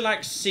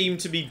Spuxalax seem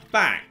to be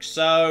back.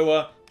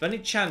 So, any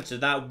chance of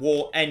that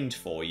war end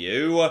for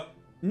you?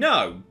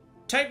 No.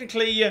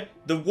 Technically,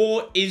 the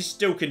war is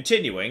still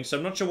continuing, so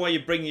I'm not sure why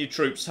you're bringing your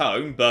troops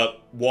home,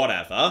 but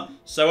whatever.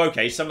 So,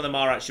 okay, some of them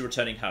are actually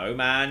returning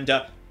home, and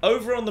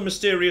over on the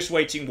mysterious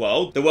waiting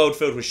world, the world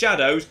filled with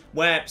shadows,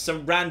 where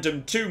some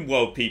random tomb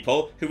world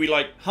people, who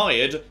we,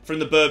 hired from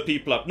the bird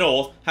people up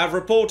north, have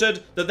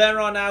reported that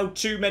there are now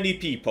too many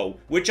people,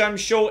 which I'm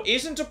sure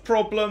isn't a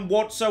problem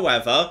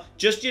whatsoever.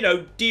 Just, you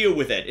know, deal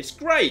with it. It's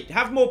great.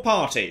 Have more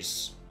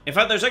parties. In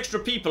fact, those extra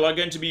people are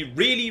going to be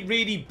really,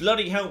 really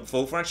bloody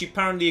helpful for actually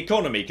powering the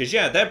economy. Because,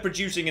 yeah, they're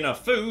producing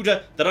enough food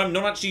that I'm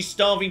not actually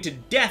starving to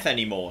death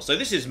anymore. So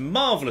this is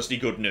marvellously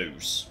good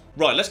news.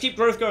 Right, let's keep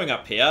growth going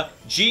up here.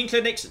 Gene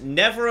clinics,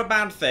 never a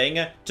bad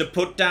thing to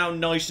put down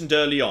nice and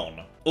early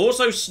on.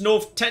 Also,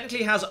 Snorf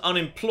technically has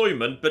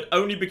unemployment, but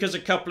only because a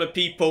couple of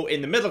people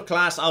in the middle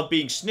class are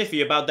being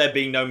sniffy about there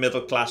being no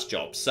middle class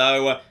jobs.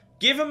 So,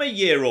 give them a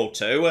year or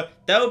two.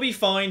 They'll be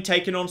fine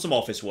taking on some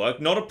office work,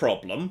 not a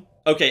problem.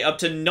 Okay, up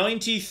to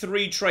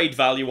 93 trade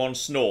value on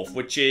Snorf,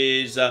 which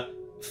is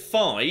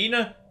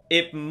fine.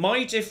 It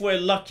might, if we're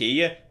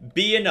lucky,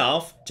 be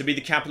enough to be the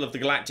capital of the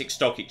Galactic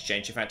Stock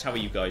Exchange. In fact, how are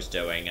you guys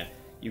doing?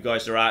 You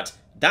guys are at...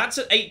 that's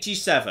at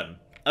 87.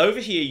 Over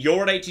here,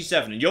 you're at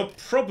 87, and you're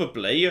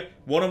probably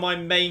one of my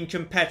main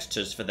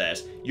competitors for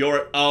this. You're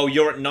at... oh,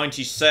 you're at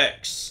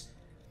 96.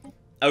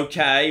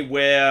 Okay,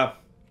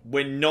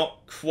 we're not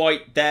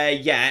quite there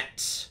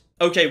yet.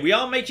 Okay, we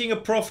are making a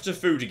profit of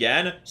food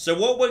again, so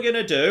what we're going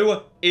to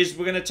do is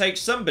we're going to take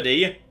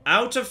somebody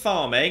out of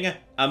farming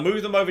and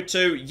move them over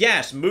to,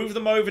 yes, move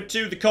them over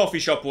to the coffee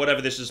shop or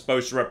whatever this is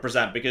supposed to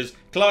represent, because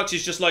clerks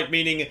is just like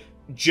meaning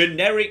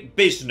generic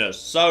business,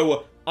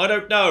 so, I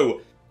don't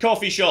know,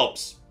 coffee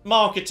shops,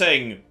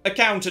 marketing,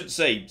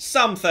 accountancy,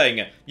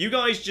 something. You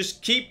guys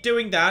just keep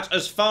doing that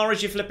as far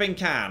as you flipping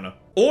can.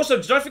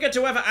 Also, did I forget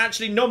to ever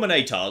actually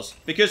nominate us?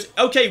 Because,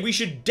 okay, we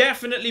should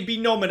definitely be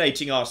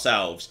nominating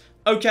ourselves.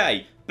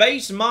 Okay,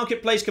 base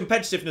marketplace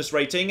competitiveness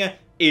rating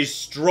is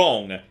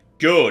strong.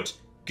 Good.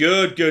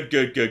 Good.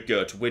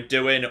 We're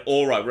doing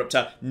alright. We're up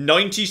to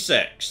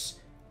 96.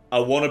 I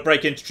want to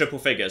break into triple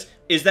figures.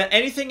 Is there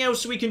anything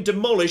else we can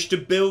demolish to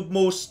build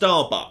more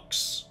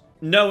Starbucks?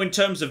 No, in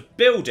terms of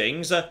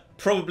buildings,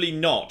 probably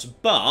not.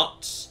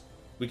 But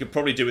we could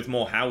probably do with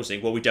more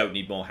housing. Well, we don't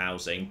need more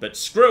housing, but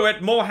screw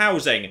it, more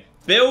housing.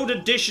 Build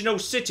additional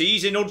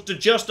cities in order to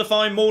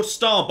justify more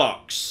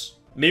Starbucks.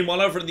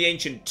 Meanwhile, over in the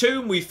ancient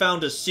tomb, we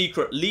found a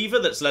secret lever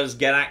that's let us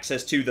get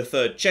access to the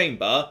third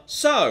chamber.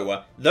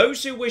 So,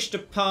 those who wish to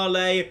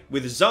parley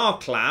with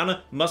Zarklan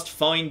must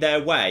find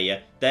their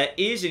way. There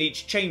is in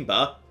each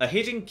chamber a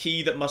hidden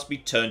key that must be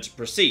turned to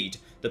proceed.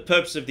 The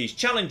purpose of these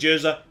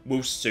challenges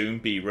will soon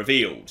be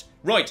revealed.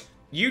 Right,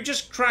 you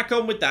just crack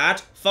on with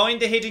that,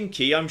 find the hidden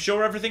key, I'm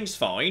sure everything's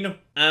fine.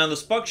 And the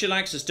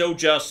Spuxalax are still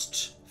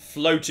just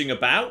floating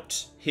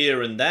about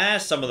here and there.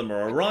 Some of them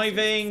are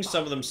arriving,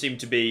 some of them seem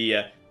to be...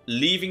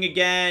 leaving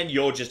again,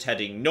 you're just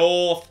heading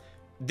north.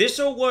 This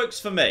all works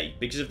for me,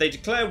 because if they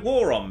declare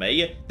war on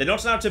me, they're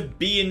not allowed to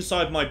be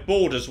inside my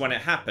borders when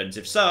it happens.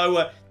 If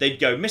so, they'd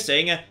go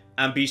missing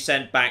and be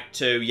sent back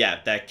to, yeah,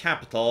 their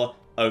capital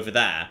over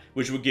there,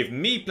 which would give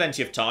me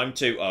plenty of time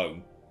to, oh,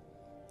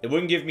 It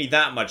wouldn't give me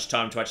that much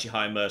time to actually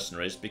hire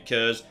mercenaries,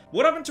 because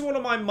what happened to all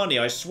of my money?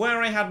 I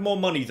swear I had more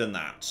money than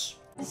that.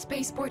 The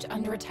spaceport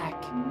under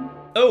attack.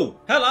 Oh,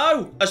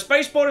 hello! A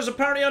spaceport is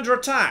apparently under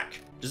attack.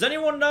 Does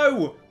anyone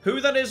know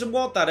who that is and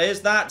what that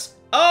is? That's...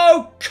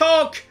 Oh,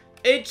 cock!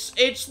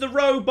 It's the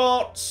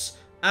robots!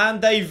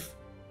 And they've...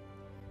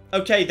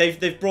 Okay,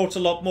 they've brought a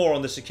lot more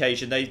on this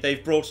occasion.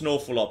 They've brought an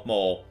awful lot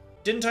more.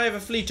 Didn't I have a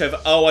fleet over...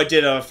 Oh, I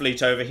did have a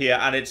fleet over here,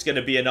 and it's going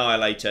to be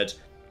annihilated.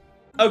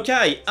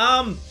 Okay,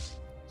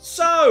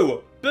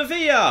 so,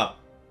 Bavia,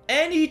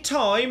 any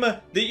time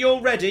that you're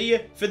ready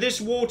for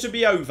this war to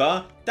be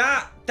over,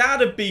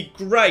 that'd be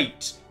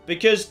great.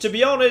 Because, to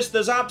be honest,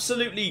 there's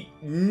absolutely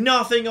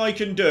nothing I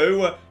can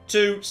do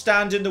to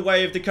stand in the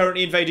way of the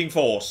currently invading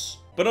force.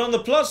 But on the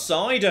plus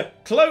side,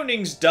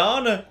 cloning's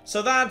done,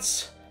 so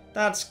that's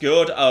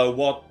good. Oh,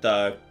 what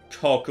the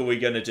cock are we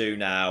going to do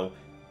now?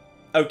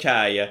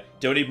 Okay,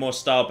 do I need more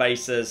star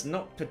bases?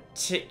 Not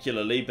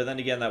particularly, but then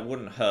again, that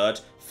wouldn't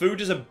hurt. Food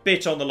is a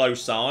bit on the low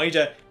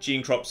side.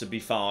 Gene crops would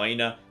be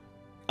fine.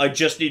 I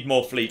just need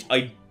more fleet.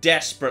 I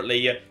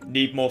desperately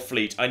need more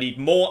fleet. I need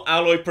more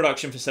alloy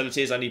production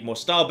facilities. I need more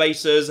star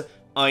bases.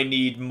 I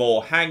need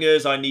more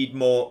hangars. I need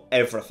more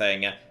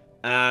everything.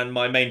 And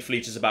my main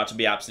fleet is about to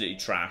be absolutely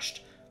trashed.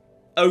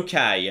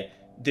 Okay,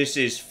 this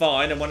is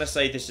fine. And when I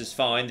say this is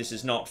fine, this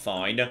is not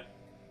fine.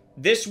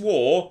 This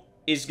war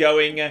is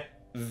going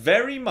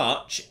very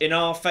much in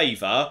our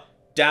favour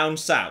down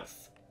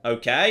south.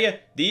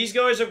 Okay, these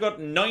guys have got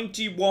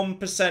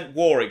 91%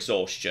 war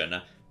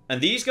exhaustion.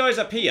 And these guys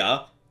up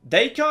here,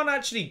 they can't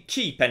actually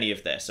keep any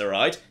of this,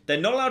 alright?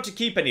 They're not allowed to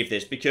keep any of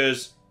this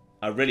because...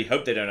 I really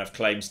hope they don't have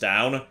claims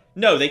down.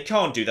 No, they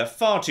can't do. They're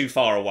far too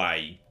far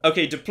away.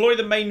 Okay, deploy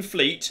the main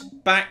fleet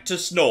back to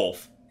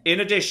Snorf.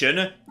 In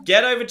addition,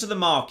 get over to the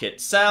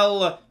market.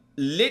 Sell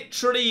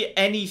literally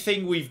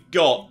anything we've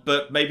got,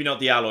 but maybe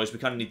not the alloys. We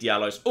kind of need the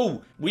alloys.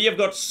 Oh, we have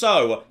got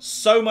so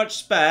much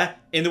spare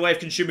in the way of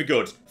consumer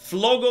goods.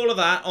 Flog all of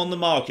that on the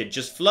market.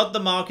 Just flood the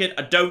market.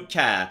 I don't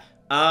care.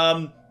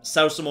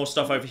 Sell some more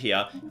stuff over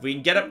here. If we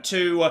can get up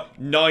to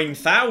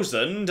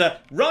 9,000.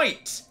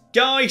 Right,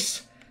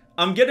 guys,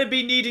 I'm going to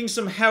be needing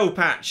some help,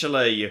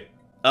 actually.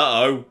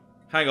 Uh-oh.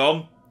 Hang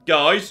on.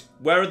 Guys,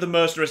 where are the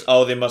mercenaries?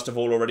 Oh, they must have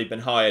all already been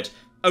hired.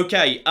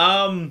 Okay,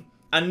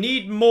 I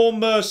need more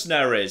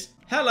mercenaries.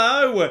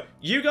 Hello,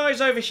 you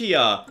guys over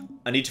here.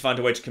 I need to find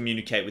a way to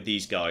communicate with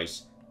these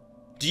guys.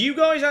 Do you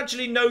guys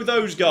actually know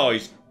those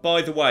guys?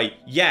 By the way,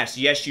 yes,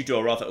 you do,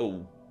 or rather,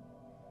 oh,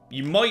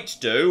 you might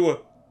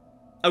do.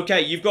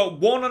 Okay, you've got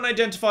one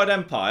unidentified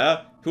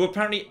empire, who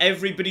apparently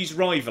everybody's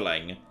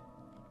rivaling.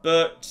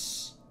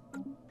 But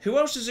who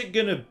else is it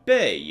gonna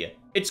be?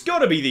 It's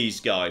gotta be these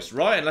guys,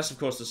 right? Unless, of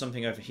course, there's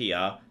something over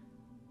here.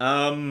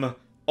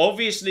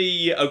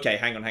 Obviously, okay,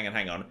 hang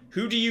on.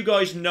 Who do you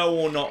guys know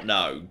or not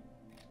know?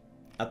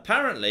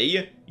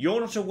 Apparently, you're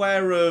not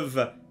aware of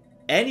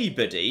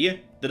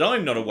anybody that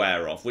I'm not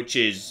aware of, which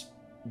is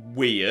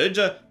weird.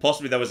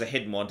 Possibly there was a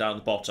hidden one down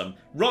the bottom.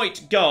 Right,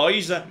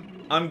 guys,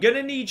 I'm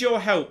gonna need your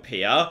help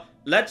here.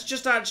 Let's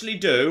just actually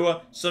do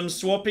some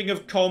swapping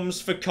of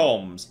comms for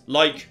comms.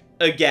 Like,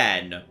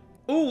 again.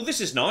 Ooh,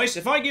 this is nice.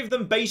 If I give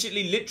them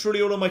basically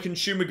literally all of my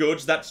consumer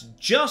goods, that's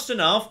just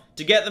enough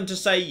to get them to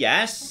say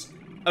yes.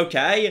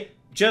 Okay,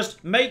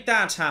 just make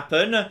that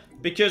happen,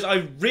 because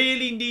I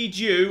really need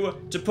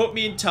you to put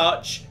me in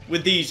touch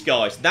with these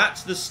guys.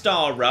 That's the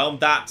Star Realm.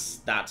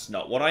 That's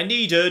not what I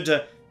needed.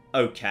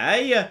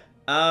 Okay,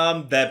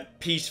 they're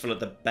peaceful at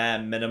the bare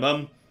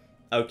minimum.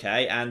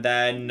 Okay, and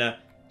then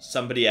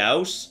somebody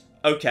else.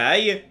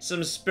 Okay,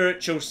 some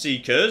spiritual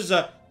seekers.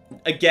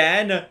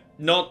 Again,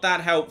 not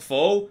that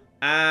helpful.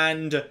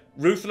 And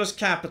ruthless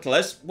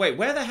capitalists. Wait,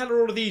 where the hell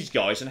are all of these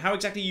guys, and how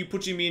exactly are you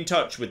putting me in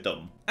touch with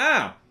them?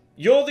 Ah,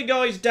 you're the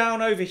guys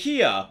down over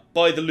here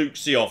by the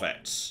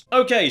Luxiovets.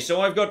 Okay, so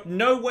I've got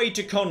no way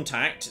to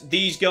contact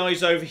these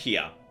guys over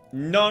here.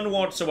 None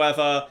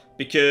whatsoever,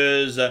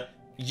 because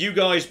you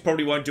guys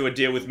probably won't do a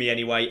deal with me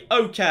anyway.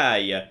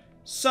 Okay,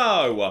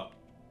 so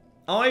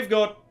I've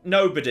got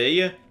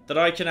nobody that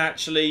I can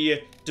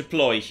actually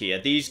deploy here.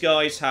 These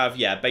guys have,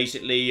 yeah,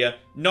 basically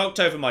knocked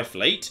over my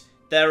fleet.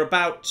 They're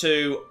about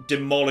to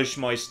demolish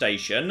my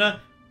station.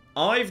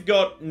 I've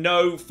got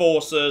no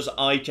forces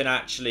I can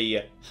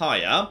actually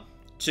hire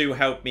to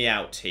help me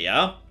out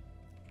here.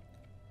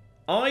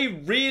 I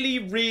really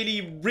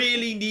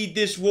need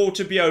this war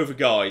to be over,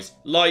 guys.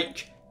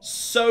 Like,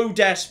 so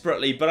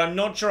desperately, but I'm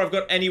not sure I've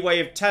got any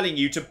way of telling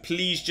you to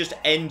please just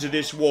end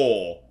this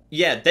war.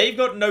 Yeah, they've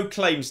got no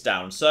claims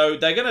down, so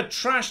they're gonna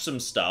trash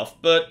some stuff,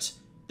 but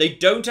they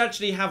don't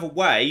actually have a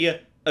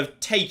way of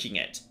taking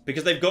it,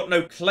 because they've got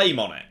no claim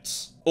on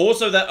it.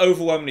 Also, they're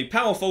overwhelmingly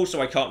powerful,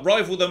 so I can't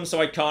rival them, so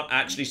I can't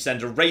actually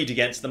send a raid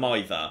against them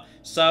either.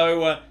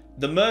 So,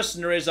 the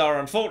mercenaries are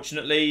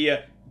unfortunately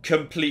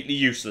completely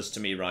useless to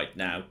me right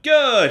now.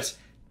 Good!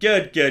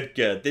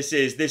 Good. This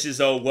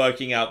is all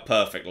working out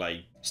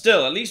perfectly.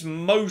 Still, at least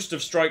most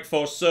of Strike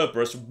Force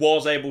Cerberus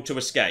was able to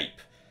escape.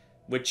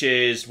 Which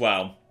is,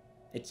 well,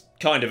 It's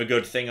kind of a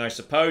good thing, I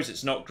suppose.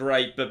 It's not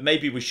great, but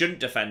maybe we shouldn't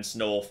defend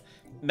Snorf.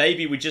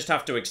 Maybe we just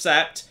have to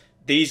accept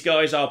these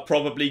guys are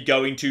probably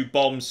going to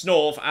bomb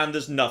Snorf, and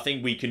there's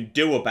nothing we can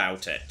do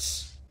about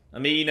it. I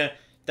mean,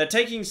 they're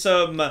taking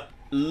some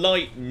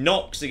light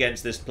knocks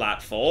against this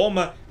platform.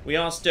 We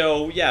are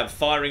still, yeah,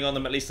 firing on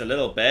them at least a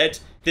little bit.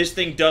 This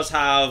thing does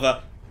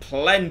have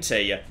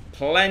plenty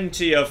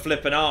of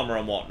flippin' armor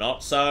and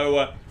whatnot,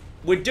 so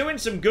we're doing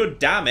some good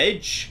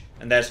damage.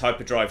 And there's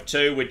Hyperdrive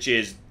 2, which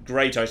is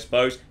great, I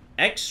suppose.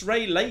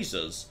 X-ray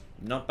lasers.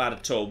 Not bad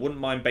at all. Wouldn't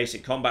mind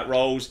basic combat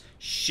rolls.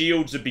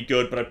 Shields would be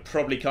good, but I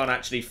probably can't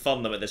actually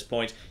fund them at this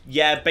point.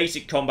 Yeah,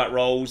 basic combat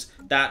rolls.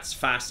 That's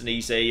fast and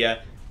easy.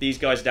 These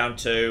guys are down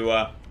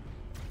to...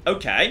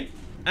 okay.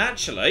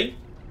 Actually,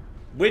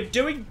 we're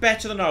doing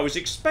better than I was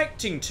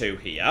expecting to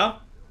here.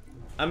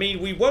 I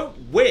mean, we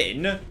won't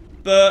win,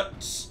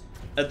 but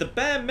at the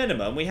bare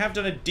minimum, we have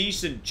done a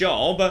decent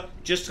job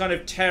just kind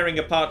of tearing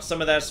apart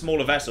some of their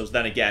smaller vessels.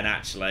 Then again,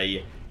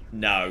 actually,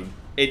 no.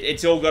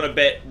 It's all got a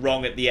bit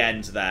wrong at the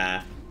end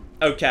there.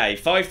 Okay,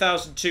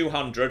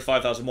 5,200,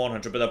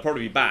 5,100, but they'll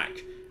probably be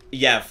back.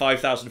 Yeah,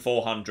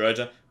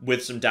 5,400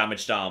 with some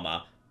damaged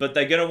armor. But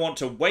they're going to want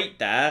to wait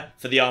there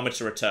for the armor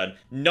to return.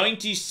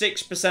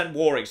 96%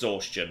 war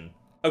exhaustion.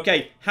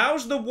 Okay,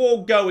 how's the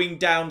war going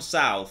down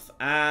south?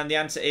 And the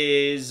answer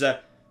is...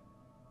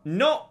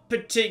 not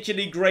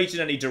particularly great in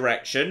any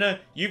direction.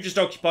 You've just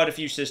occupied a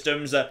few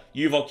systems.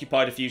 You've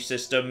occupied a few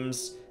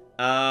systems.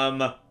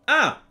 And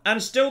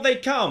still they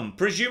come.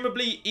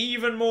 Presumably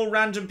even more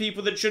random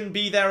people that shouldn't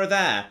be there are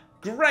there.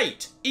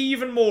 Great!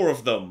 Even more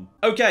of them.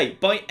 Okay,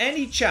 by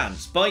any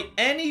chance, by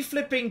any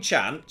flipping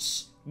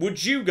chance,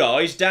 would you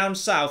guys down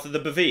south of the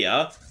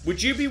Bavia,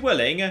 would you be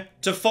willing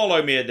to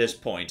follow me at this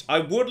point? I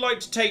would like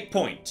to take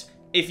point.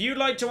 If you'd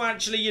like to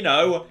actually, you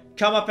know,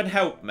 come up and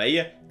help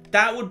me,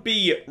 that would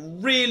be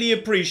really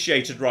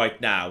appreciated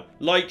right now.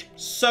 Like,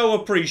 so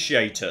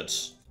appreciated.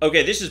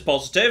 Okay, this is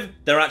positive.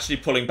 They're actually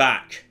pulling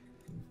back.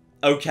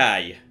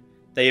 Okay.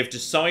 They have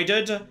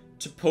decided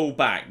to pull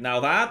back. Now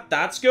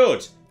that's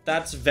good.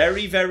 That's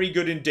very, very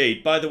good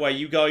indeed. By the way,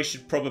 you guys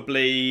should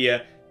probably,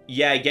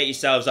 yeah, get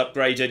yourselves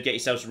upgraded, get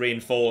yourselves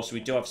reinforced.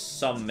 We do have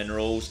some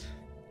minerals.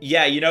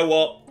 Yeah, you know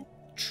what?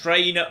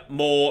 Train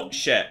more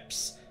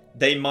ships.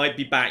 They might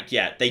be back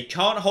yet. They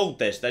can't hold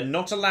this. They're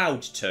not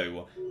allowed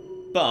to.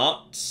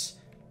 But,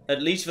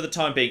 at least for the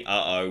time being...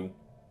 uh-oh.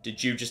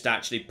 Did you just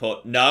actually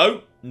put...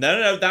 No.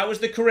 No, that was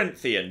the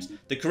Corinthians.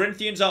 The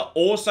Corinthians are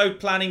also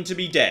planning to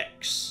be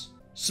dicks.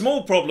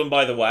 Small problem,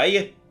 by the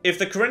way. If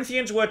the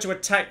Corinthians were to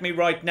attack me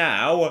right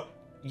now...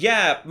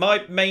 yeah,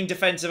 my main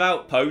defensive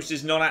outpost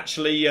is not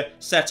actually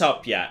set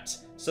up yet.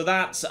 So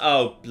that's...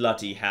 oh,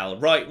 bloody hell.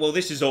 Right, well,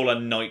 this is all a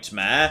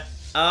nightmare.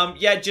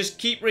 Yeah, just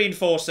keep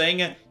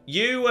reinforcing.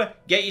 You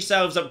get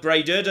yourselves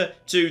upgraded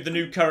to the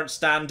new current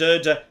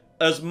standard...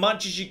 as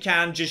much as you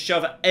can, just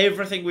shove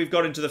everything we've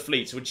got into the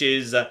fleets, which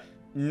is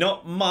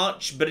not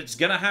much, but it's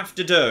gonna have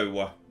to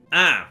do.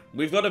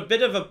 We've got a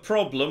bit of a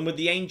problem with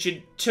the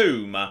ancient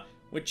tomb,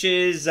 which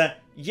is,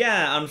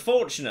 yeah,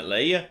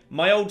 unfortunately,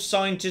 my old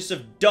scientists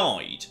have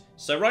died.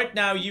 So right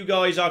now, you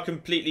guys are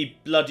completely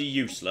bloody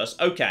useless.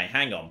 Okay,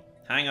 hang on.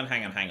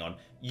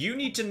 You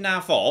need to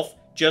naff off,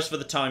 just for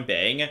the time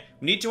being.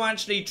 We need to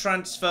actually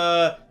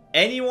transfer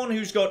anyone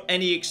who's got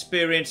any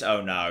experience.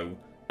 Oh, no.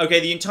 Okay,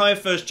 the entire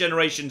first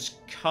generation's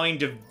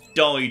kind of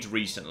died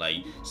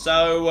recently.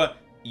 So,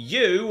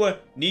 you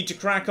need to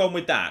crack on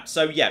with that.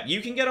 So, yeah, you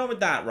can get on with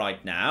that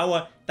right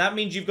now. That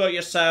means you've got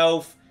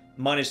yourself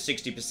minus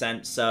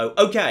 60%. So,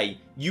 okay,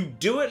 you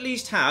do at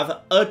least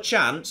have a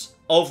chance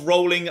of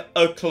rolling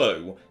a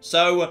clue.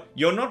 So,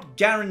 you're not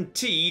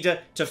guaranteed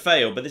to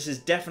fail, but this is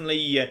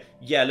definitely,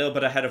 yeah, a little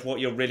bit ahead of what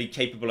you're really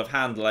capable of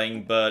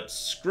handling, but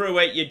screw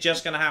it, you're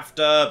just gonna have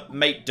to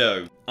make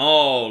do.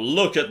 Oh,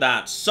 look at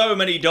that. So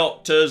many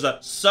doctors,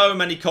 so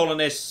many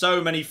colonists,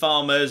 so many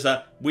farmers.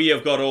 We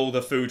have got all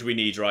the food we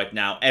need right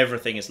now.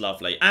 Everything is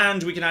lovely.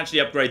 And we can actually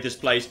upgrade this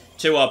place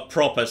to a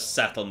proper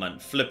settlement.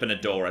 Flippin'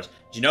 adore it.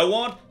 Do you know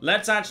what?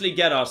 Let's actually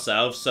get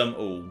ourselves some...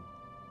 ooh.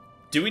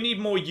 Do we need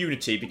more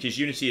unity? Because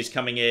unity is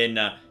coming in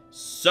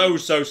so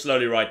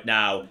slowly right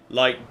now.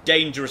 Like,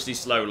 dangerously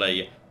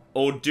slowly.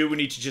 Or do we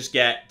need to just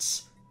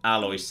get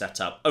alloys set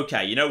up?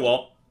 Okay, you know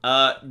what?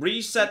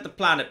 Reset the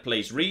planet,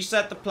 please.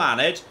 Reset the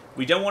planet.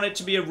 We don't want it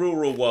to be a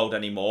rural world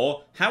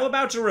anymore. How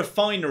about a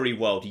refinery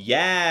world?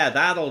 Yeah,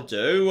 that'll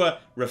do.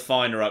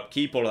 Refiner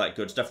upkeep, all of that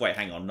good stuff. Wait,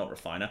 hang on, not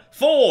refiner.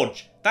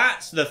 Forge!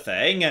 That's the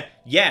thing.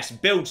 Yes,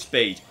 build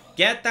speed.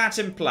 Get that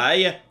in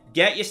play.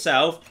 Get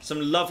yourself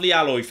some lovely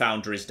alloy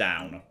foundries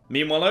down.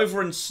 Meanwhile,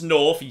 over in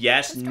Snorf,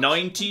 yes,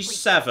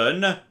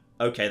 97.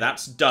 Okay,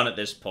 that's done at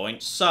this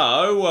point.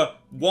 So,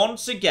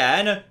 once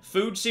again,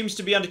 food seems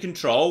to be under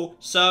control.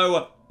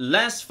 So,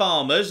 less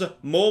farmers,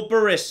 more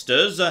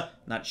baristas.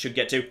 That should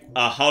get to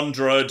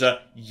 100.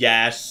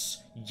 Yes.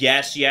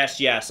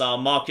 Our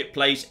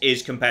marketplace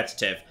is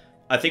competitive.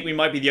 I think we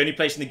might be the only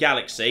place in the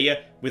galaxy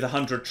with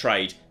 100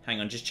 trade. Hang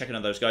on, just checking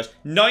on those guys.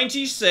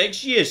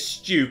 96, you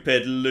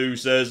stupid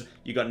losers.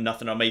 You got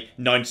nothing on me.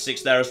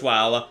 96 there as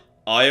well.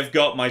 I have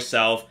got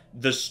myself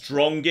the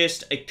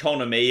strongest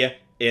economy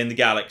in the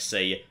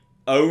galaxy.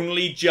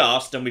 Only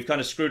just, and we've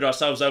kind of screwed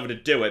ourselves over to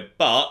do it,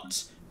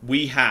 but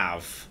we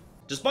have.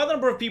 Despite the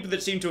number of people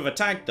that seem to have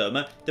attacked them,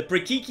 the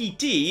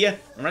Prekiki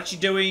are actually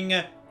doing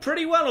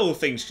pretty well, all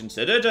things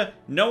considered.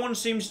 No one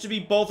seems to be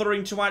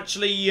bothering to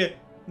actually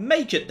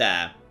make it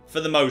there, for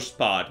the most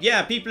part.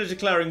 Yeah, people are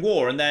declaring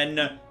war and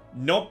then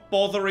not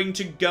bothering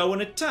to go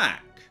and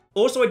attack.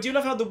 Also, I do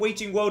love how the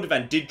Waiting World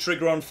event did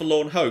trigger on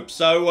Forlorn Hope,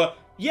 so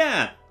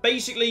yeah,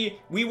 basically,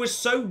 we were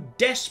so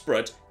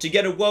desperate to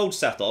get a world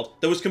settled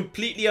that was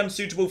completely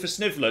unsuitable for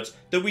Snivelets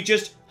that we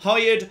just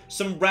hired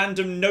some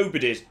random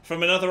nobodies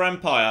from another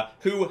empire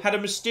who had a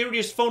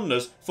mysterious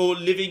fondness for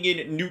living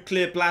in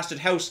nuclear-blasted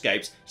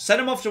hellscapes, sent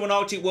them off to an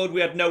Arctic world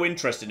we had no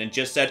interest in, and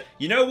just said,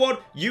 you know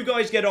what, you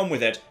guys get on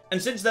with it.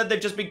 And since then, they've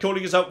just been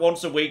calling us up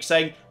once a week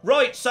saying,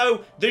 right,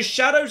 so there's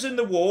shadows in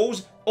the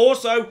walls.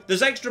 Also,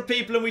 there's extra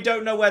people and we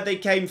don't know where they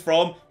came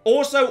from.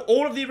 Also,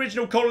 all of the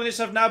original colonists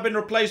have now been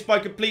replaced by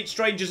complete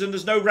strangers and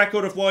there's no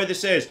record of why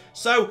this is.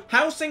 So,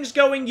 how's things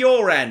going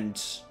your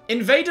end?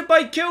 Invaded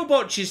by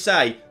killbots, you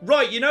say?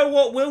 Right, you know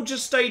what? We'll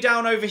just stay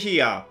down over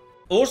here.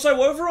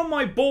 Also, over on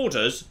my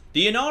borders,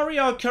 the Inari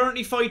are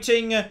currently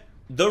fighting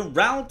the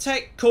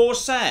Raltec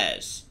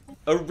Corsairs.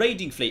 A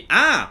raiding fleet.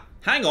 Ah!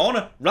 Hang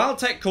on,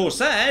 Raltec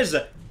Corsairs?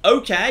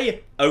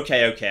 Okay.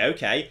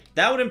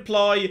 That would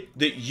imply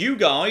that you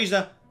guys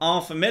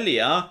are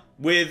familiar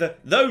with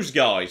those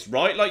guys,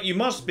 right? Like, you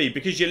must be,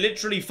 because you're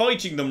literally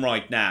fighting them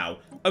right now.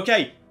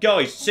 Okay,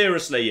 guys,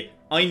 seriously,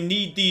 I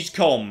need these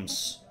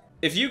comms.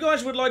 If you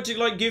guys would like to,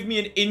 like, give me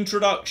an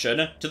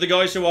introduction to the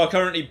guys who are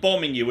currently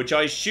bombing you, which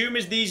I assume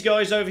is these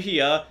guys over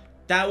here,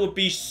 that would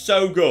be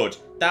so good.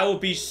 That would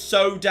be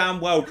so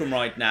damn welcome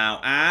right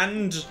now.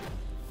 And...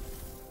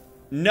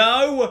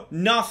 no,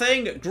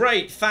 nothing.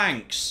 Great,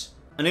 thanks.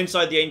 And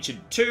inside the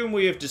ancient tomb,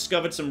 we have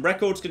discovered some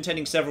records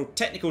containing several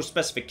technical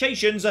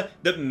specifications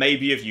that may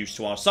be of use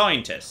to our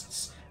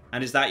scientists.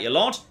 And is that your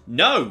lot?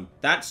 No,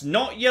 that's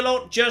not your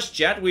lot just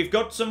yet. We've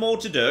got some more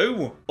to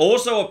do.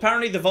 Also,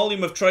 apparently the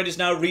volume of trade has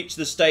now reached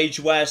the stage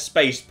where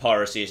space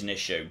piracy is an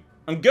issue.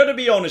 I'm gonna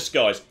be honest,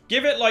 guys.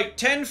 Give it like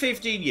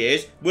 10-15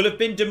 years, we'll have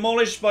been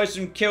demolished by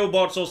some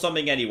killbots or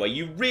something anyway.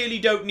 You really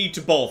don't need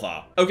to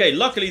bother. Okay,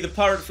 luckily the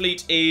pirate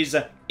fleet is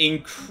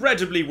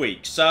incredibly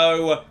weak.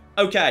 So,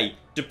 okay,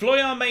 deploy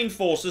our main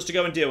forces to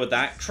go and deal with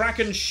that.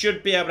 Kraken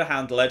should be able to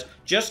handle it.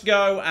 Just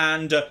go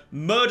and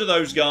murder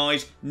those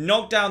guys,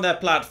 knock down their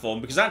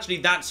platform, because actually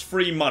that's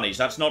free money,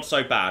 so that's not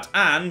so bad.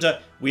 And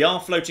we are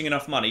floating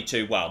enough money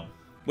to, well...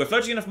 we're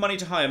floating enough money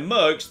to hire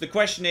mercs. The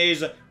question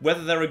is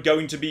whether there are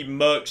going to be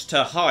mercs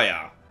to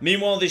hire.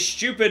 Meanwhile, this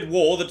stupid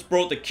war that's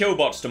brought the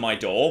killbots to my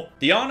door,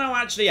 they are now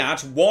actually at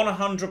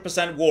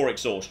 100% war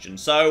exhaustion,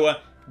 so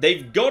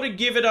they've got to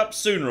give it up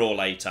sooner or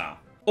later.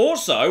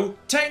 Also,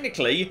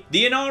 technically,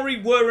 the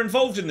Inari were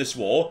involved in this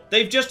war.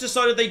 They've just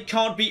decided they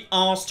can't be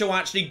asked to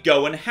actually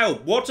go and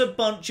help. What a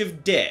bunch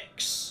of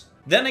dicks.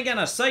 Then again,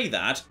 I say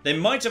that, they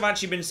might have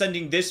actually been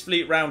sending this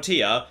fleet round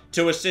here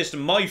to assist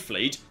my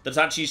fleet that's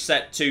actually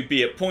set to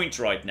be at point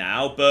right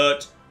now,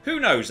 but who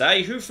knows,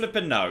 eh? Who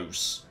flippin'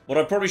 knows? What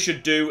I probably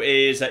should do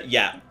is,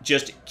 yeah,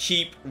 just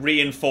keep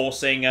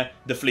reinforcing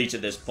the fleet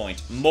at this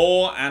point.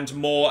 More and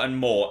more and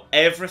more.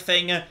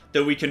 Everything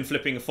that we can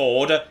flipping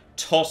afford,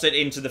 toss it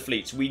into the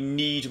fleets. We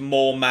need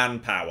more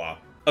manpower.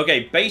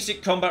 Okay,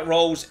 basic combat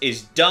roles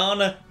is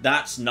done.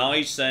 That's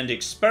nice. And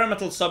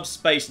experimental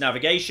subspace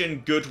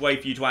navigation. Good way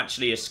for you to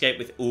actually escape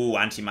with... ooh,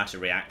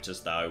 antimatter reactors,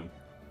 though.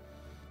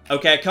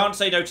 Okay, I can't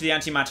say no to the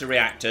antimatter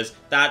reactors.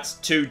 That's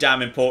too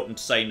damn important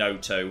to say no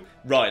to.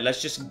 Right,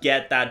 let's just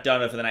get that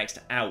done over the next,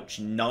 ouch,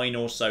 9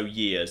 or so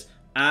years.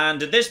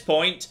 And at this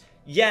point,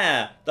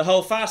 yeah, the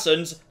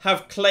Hulfassans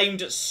have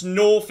claimed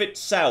Snorf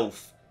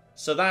itself.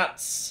 So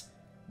that's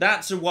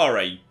a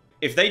worry.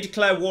 If they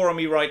declare war on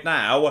me right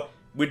now...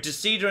 with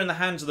Deceider in the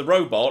hands of the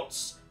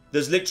robots,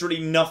 there's literally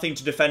nothing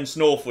to defend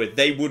Snorf with.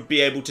 They would be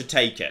able to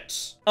take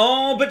it.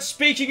 Oh, but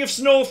speaking of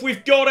Snorf,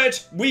 we've got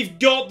it! We've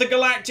got the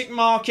Galactic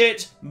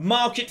Market.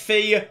 Market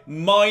fee,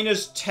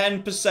 minus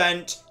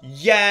 10%.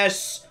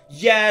 Yes!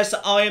 Yes,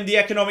 I am the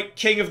economic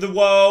king of the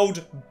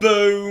world.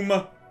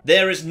 Boom!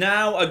 There is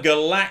now a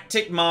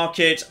galactic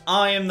market.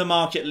 I am the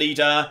market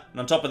leader. And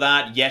on top of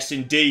that, yes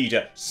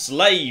indeed,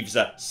 slaves.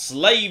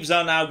 Slaves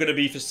are now going to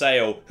be for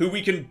sale, who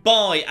we can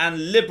buy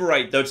and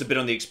liberate, though it's a bit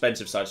on the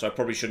expensive side, so I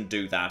probably shouldn't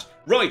do that.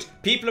 Right,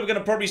 people are going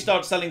to probably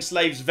start selling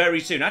slaves very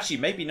soon. Actually,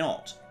 maybe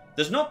not.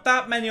 There's not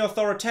that many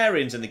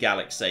authoritarians in the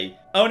galaxy.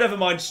 Oh, never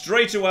mind.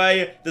 Straight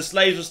away, the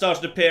slaves have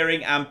started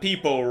appearing, and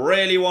people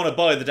really want to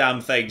buy the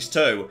damn things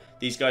too.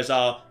 These guys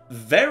are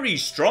very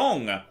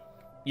strong.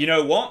 You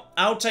know what?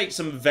 I'll take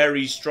some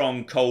very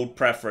strong cold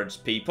preference,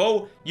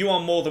 people. You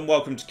are more than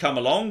welcome to come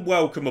along.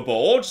 Welcome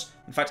aboard.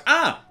 In fact,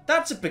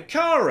 that's a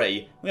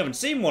Picari. We haven't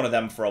seen one of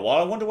them for a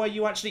while. I wonder where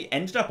you actually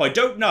ended up. I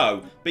don't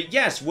know. But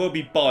yes, we'll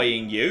be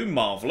buying you.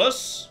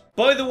 Marvellous.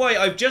 By the way,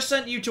 I've just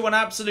sent you to an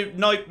absolute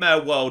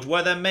nightmare world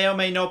where there may or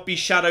may not be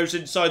shadows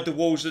inside the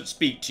walls that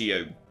speak to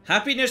you.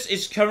 Happiness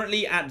is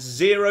currently at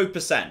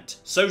 0%.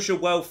 Social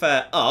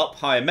welfare up,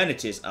 high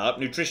amenities up,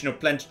 nutritional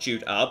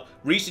plenitude up,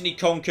 recently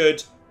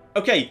conquered.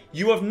 Okay,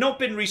 you have not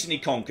been recently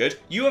conquered.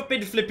 You have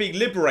been flipping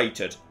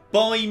liberated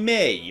by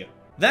me.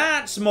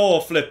 That's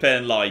more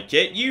flipping like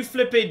it. You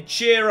flipping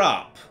cheer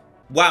up.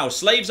 Wow,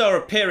 slaves are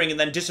appearing and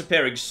then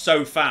disappearing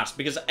so fast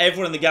because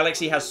everyone in the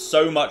galaxy has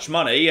so much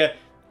money.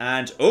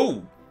 And,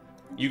 oh,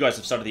 you guys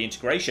have started the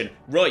integration.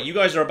 Right, you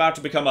guys are about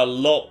to become a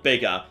lot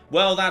bigger.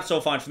 Well, that's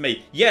all fine for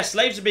me. Yes,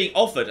 slaves are being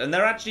offered, and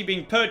they're actually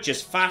being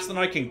purchased faster than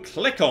I can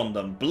click on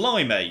them.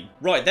 Blimey.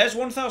 Right, there's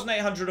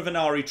 1,800 of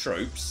Inari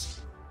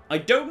troops. I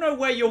don't know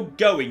where you're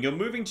going. You're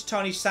moving to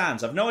Tiny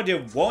Sands. I've no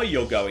idea why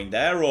you're going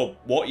there or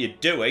what you're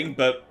doing,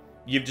 but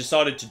you've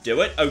decided to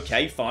do it.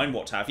 Okay, fine,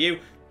 what have you.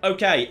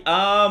 Okay,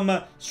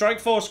 Strike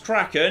Force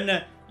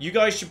Kraken, you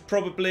guys should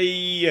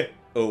probably...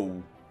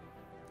 Oh...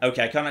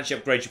 Okay, I can't actually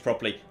upgrade you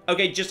properly.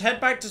 Okay, just head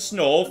back to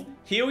Snorf.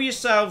 Heal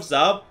yourselves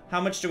up.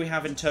 How much do we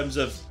have in terms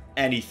of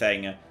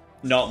anything?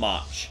 Not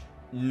much.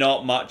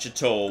 Not much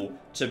at all.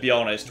 To be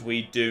honest,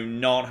 we do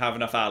not have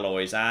enough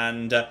alloys.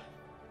 And I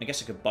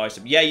guess I could buy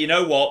some. Yeah, you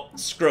know what?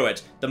 Screw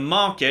it. The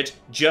market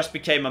just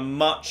became a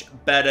much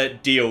better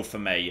deal for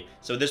me.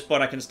 So at this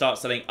point, I can start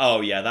selling.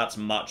 Oh, yeah, that's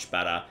much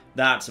better.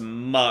 That's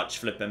much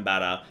flipping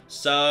better.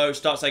 So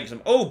start selling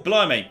some. Oh,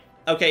 blimey.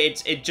 Okay,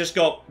 it just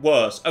got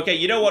worse. Okay,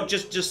 you know what?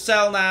 Just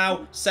sell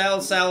now.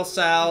 Sell, sell,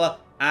 sell.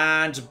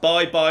 And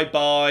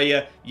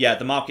buy. Yeah,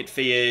 the market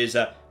fee is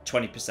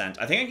 20%.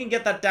 I think I can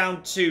get that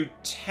down to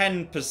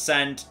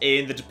 10%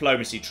 in the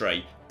diplomacy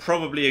tree.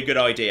 Probably a good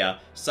idea.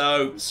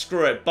 So,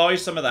 screw it. Buy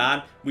some of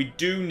that. We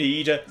do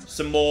need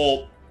some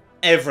more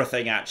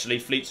everything, actually.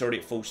 Fleet's already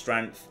at full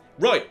strength.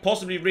 Right,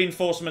 possibly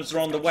reinforcements are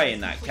on the way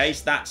in that case.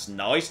 That's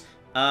nice.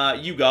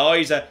 You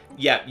guys,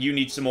 yeah, you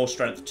need some more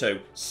strength too.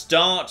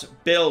 Start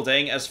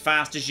building as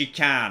fast as you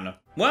can.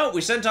 Well,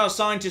 we sent our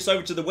scientists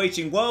over to the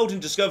waiting world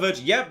and discovered,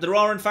 yep, there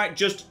are in fact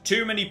just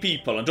too many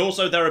people. And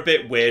also they're a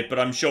bit weird, but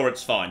I'm sure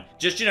it's fine.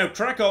 Just, you know,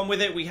 crack on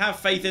with it. We have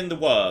faith in the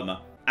worm.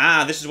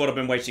 Ah, this is what I've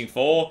been waiting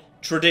for.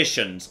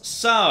 Traditions.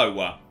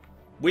 So,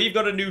 we've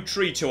got a new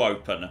tree to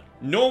open.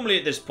 Normally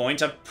at this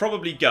point, I'd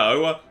probably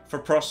go for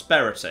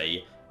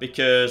prosperity,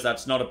 because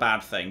that's not a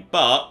bad thing.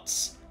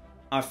 But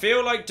I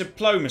feel like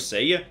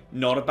diplomacy,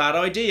 not a bad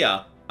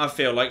idea. I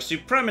feel like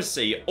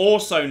supremacy,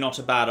 also not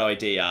a bad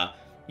idea.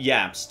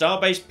 Yeah,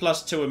 Starbase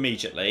 +2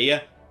 immediately,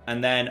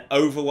 and then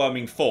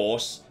overwhelming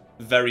force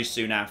very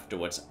soon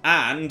afterwards.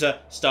 And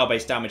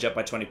Starbase damage up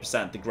by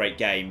 20%, the great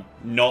game.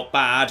 Not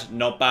bad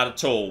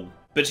at all.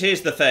 But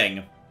here's the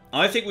thing.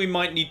 I think we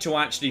might need to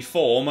actually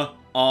form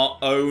our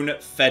own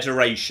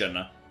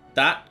federation.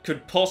 That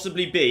could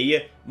possibly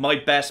be my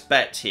best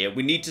bet here.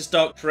 We need to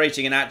start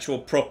creating an actual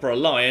proper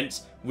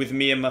alliance with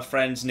me and my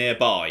friends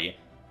nearby.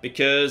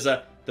 Because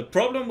the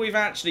problem we've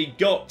actually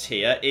got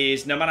here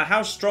is no matter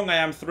how strong I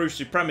am through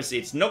supremacy,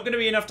 it's not going to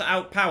be enough to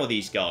outpower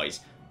these guys.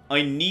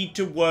 I need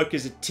to work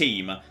as a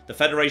team. The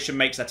Federation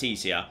makes that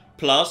easier.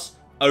 Plus,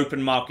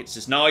 open markets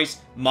is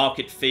nice.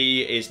 Market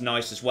fee is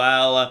nice as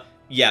well.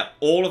 Yeah,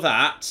 all of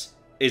that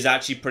is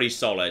actually pretty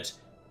solid.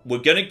 We're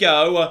going to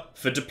go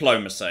for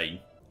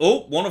diplomacy.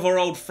 Oh, one of our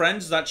old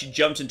friends has actually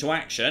jumped into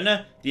action.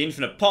 The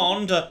Infinite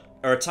Pond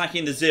are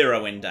attacking the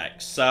Zero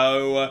Index.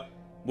 So,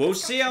 we'll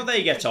see how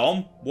they get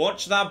on.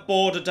 Watch that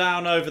border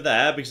down over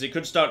there, because it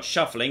could start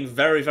shuffling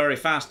very, very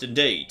fast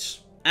indeed.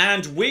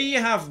 And we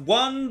have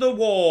won the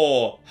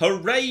war!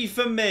 Hooray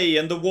for me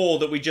and the war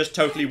that we just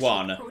totally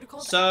won.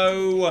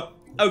 So,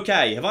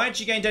 okay, have I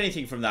actually gained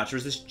anything from that, or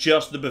is this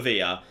just the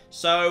Bavia?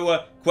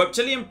 So,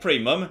 Queptilian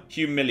Primum,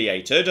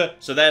 humiliated,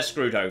 so they're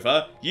screwed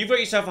over. You've got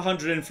yourself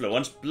 100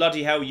 influence,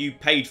 bloody hell, you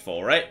paid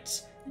for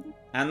it.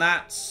 And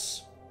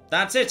that's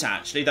it,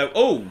 actually, though.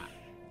 Oh!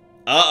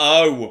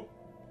 Uh-oh!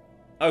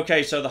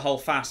 Okay, so the whole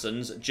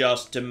Fassons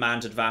just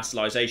demanded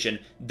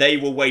vassalization. They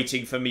were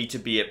waiting for me to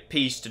be at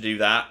peace to do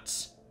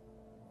that.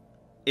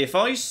 If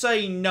I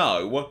say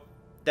no,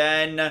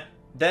 then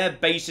they're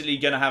basically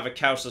going to have a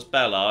Casus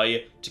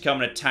Belli to come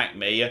and attack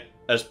me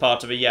as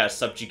part of a, yeah,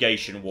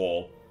 subjugation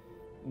war.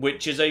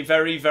 Which is a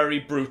very, very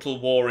brutal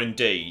war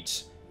indeed.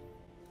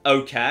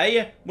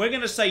 Okay, we're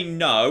going to say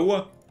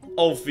no,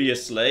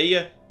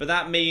 obviously. But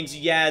that means,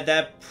 yeah,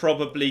 they're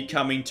probably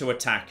coming to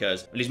attack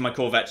us. At least my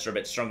Corvettes are a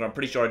bit stronger. I'm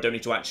pretty sure I don't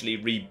need to actually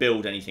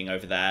rebuild anything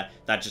over there.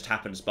 That just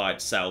happens by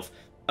itself.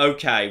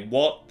 Okay,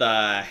 what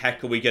the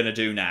heck are we going to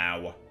do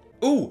now?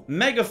 Ooh,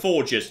 Mega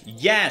Forges.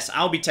 Yes,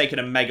 I'll be taking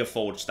a Mega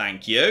Forge,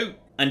 thank you.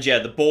 And yeah,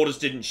 the borders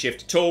didn't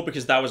shift at all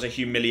because that was a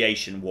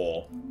humiliation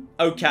war.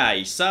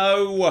 Okay,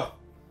 so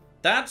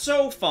that's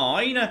all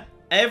fine.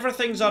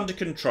 Everything's under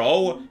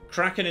control.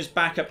 Kraken is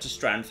back up to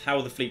strength. How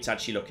are the fleets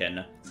actually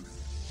looking?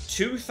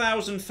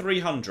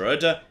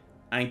 2,300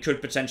 and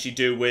could potentially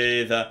do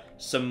with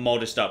some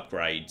modest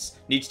upgrades.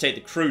 Need to take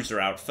the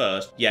cruiser out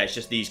first. Yeah, it's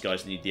just these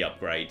guys that need the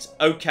upgrades.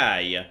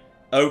 Okay.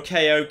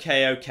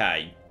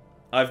 Okay.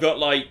 I've got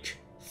like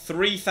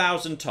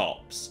 3,000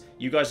 tops.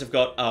 You guys have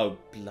got... Oh,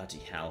 bloody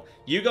hell.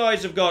 You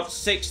guys have got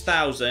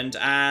 6,000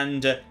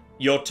 and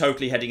you're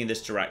totally heading in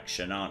this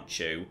direction, aren't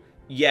you?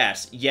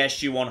 Yes,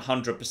 you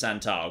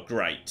 100% are.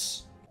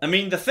 Great. I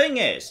mean, the thing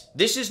is,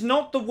 this is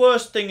not the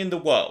worst thing in the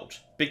world,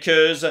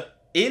 because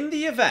in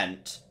the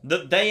event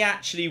that they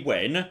actually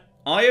win,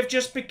 I have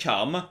just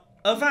become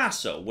a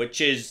vassal, which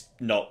is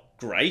not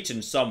great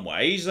in some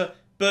ways,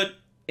 but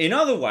in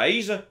other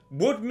ways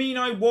would mean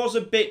I was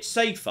a bit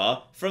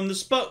safer from the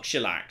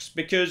Spuxulax,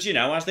 because, you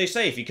know, as they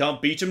say, if you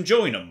can't beat them,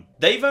 join them.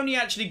 They've only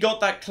actually got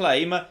that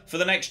claim for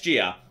the next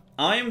year.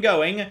 I am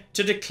going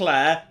to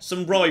declare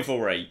some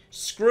rivalry.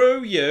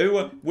 Screw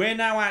you, we're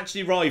now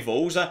actually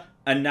rivals,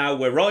 and now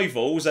we're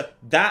rivals.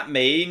 That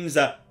means,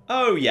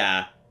 oh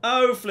yeah,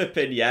 oh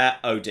flippin' yeah,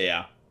 oh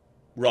dear.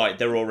 Right,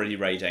 they're already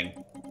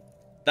raiding.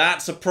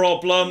 That's a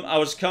problem. I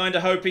was kind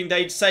of hoping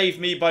they'd save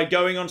me by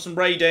going on some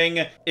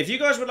raiding. If you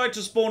guys would like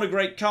to spawn a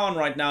Great Khan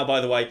right now,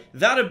 by the way,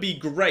 that'd be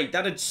great.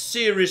 That'd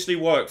seriously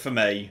work for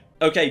me.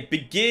 Okay,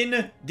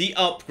 begin the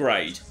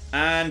upgrade.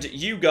 And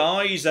you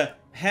guys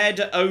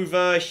head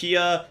over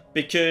here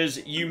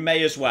because you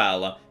may as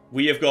well.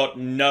 We have got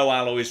no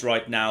alloys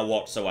right now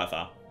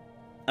whatsoever.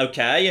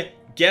 Okay,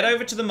 get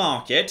over to the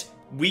market.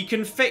 We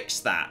can fix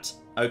that.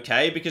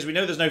 Okay, because we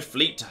know there's no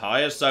fleet to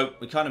hire, so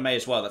we kind of may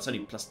as well. That's only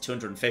plus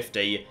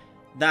 250.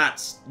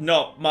 That's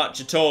not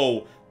much at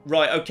all.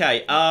 Right,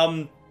 okay.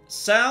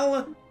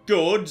 Sell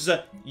goods.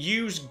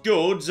 Use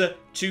goods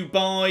to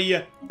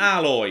buy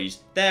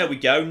alloys. There we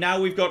go.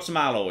 Now we've got some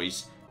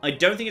alloys. I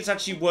don't think it's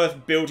actually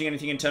worth building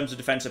anything in terms of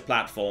defensive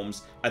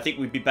platforms. I think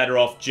we'd be better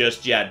off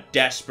just, yeah,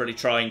 desperately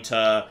trying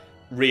to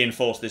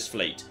reinforce this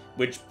fleet,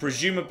 which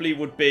presumably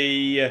would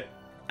be...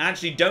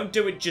 Actually, don't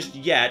do it just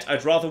yet.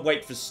 I'd rather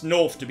wait for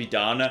Snorf to be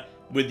done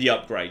with the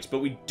upgrades. But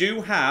we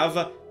do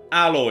have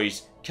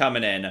alloys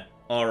coming in.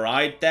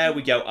 Alright, there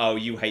we go. Oh,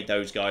 you hate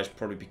those guys,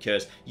 probably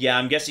because... Yeah,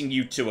 I'm guessing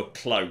you two are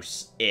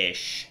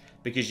close-ish.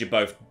 Because you're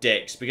both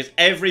dicks. Because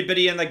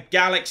everybody in the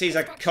galaxy is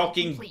a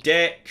cocking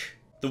dick.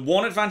 The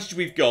one advantage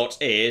we've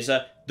got is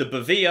the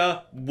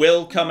Bavia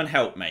will come and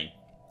help me.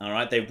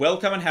 Alright, they will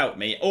come and help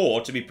me, or,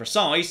 to be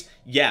precise,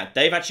 yeah,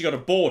 they've actually got a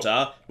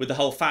border with the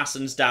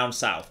Hulfassans down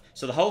south.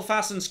 So the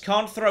Hulfassans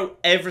can't throw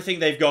everything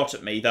they've got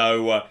at me,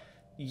 though.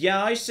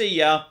 Yeah, I see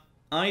ya.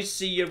 I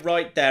see you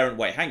right there. And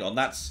wait, hang on,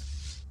 that's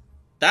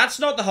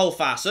not the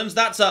Hulfassans,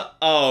 that's a...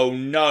 Oh,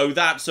 no,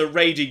 that's a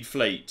raiding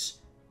fleet.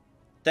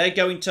 They're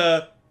going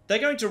to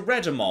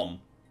Redamon.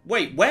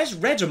 Wait, where's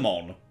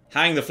Redamon?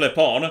 Hang the flip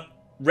on.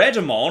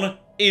 Redamon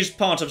is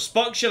part of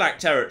Spuxulax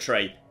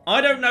territory. I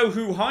don't know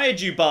who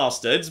hired you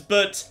bastards,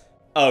 but...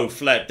 Oh,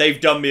 flip. They've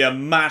done me a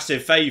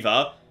massive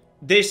favour.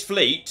 This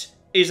fleet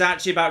is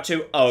actually about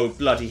to... Oh,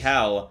 bloody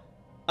hell.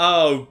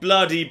 Oh,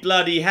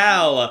 bloody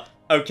hell.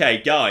 Okay,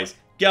 guys.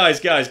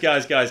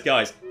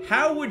 Guys.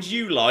 How would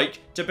you like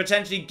to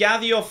potentially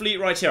gather your fleet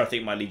right here? I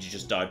think my leader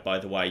just died, by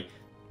the way.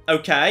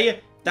 Okay,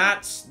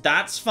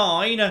 that's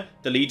fine.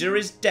 The leader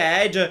is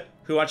dead.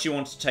 Who actually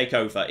wants to take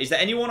over? Is there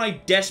anyone I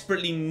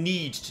desperately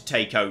need to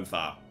take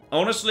over?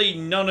 Honestly,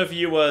 none of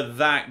you are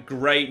that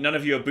great. None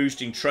of you are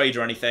boosting trade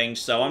or anything,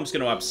 so I'm just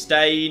going to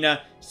abstain.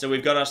 So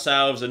we've got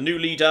ourselves a new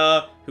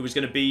leader who is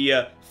going to be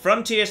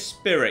Frontier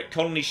Spirit.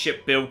 Colony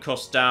ship build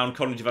cost down,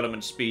 colony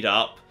development speed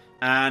up,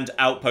 and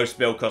outpost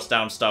build cost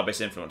down,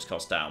 starbase influence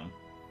cost down.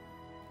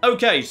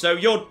 Okay, so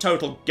you're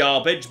total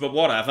garbage, but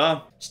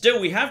whatever. Still,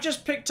 we have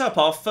just picked up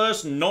our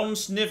first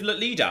non-Snivlet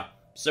leader.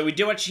 So we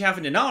do actually have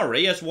an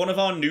Inari as one of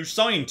our new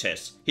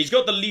scientists. He's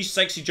got the least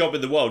sexy job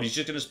in the world. He's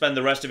just going to spend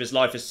the rest of his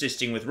life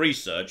assisting with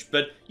research.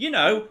 But, you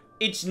know,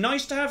 it's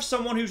nice to have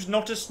someone who's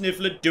not a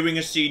Snivler doing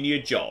a senior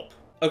job.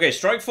 Okay,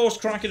 Strike Force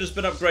Kraken has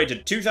been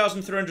upgraded.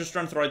 2,300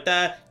 strength right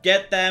there.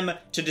 Get them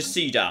to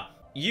Decida.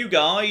 You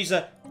guys,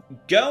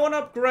 go and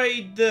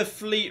upgrade the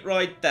fleet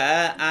right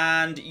there.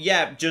 And,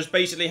 yeah, just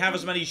basically have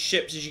as many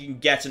ships as you can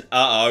get. And,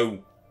 uh-oh.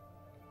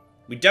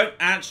 We don't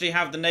actually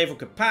have the naval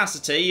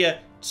capacity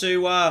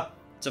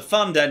to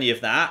fund any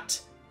of that.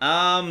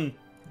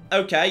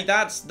 Okay,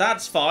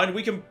 that's fine.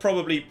 We can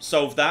probably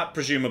solve that,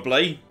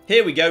 presumably.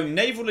 Here we go.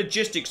 Naval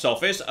Logistics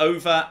Office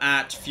over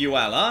at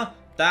Fuella.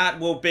 That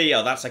will be...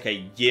 Oh, that's like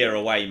a year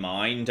away,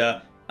 mind.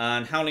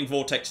 And Howling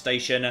Vortex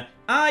Station.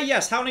 Ah,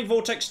 yes, Howling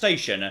Vortex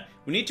Station.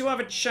 We need to have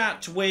a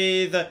chat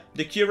with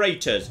the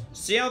curators.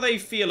 See how they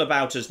feel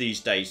about us these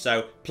days.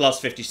 So, plus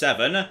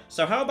 57.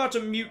 So how about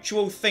a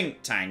mutual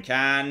think tank?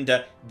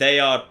 And they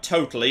are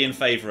totally in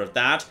favour of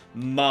that.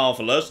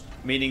 Marvellous.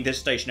 Meaning this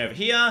station over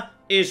here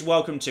is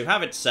welcome to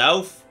have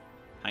itself...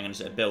 Hang on, is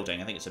it a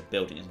building? I think it's a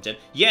building, isn't it?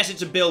 Yes,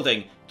 it's a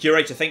building.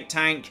 Curator think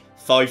tank,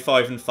 5,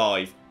 5, and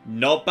 5.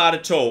 Not bad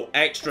at all.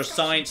 Extra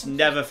science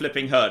never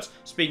flipping hurts.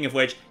 Speaking of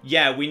which,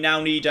 yeah, we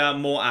now need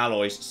more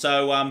alloys.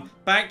 So,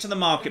 back to the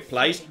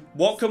marketplace.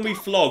 What can we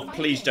flog?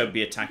 Please don't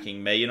be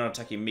attacking me. You're not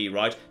attacking me,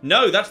 right?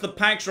 No, that's the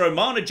Pax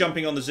Romana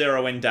jumping on the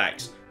 0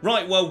 index.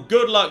 Right, well,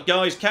 good luck,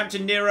 guys.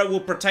 Captain Nero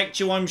will protect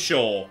you, I'm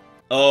sure.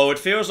 Oh, it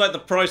feels like the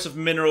price of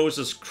minerals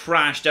has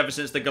crashed ever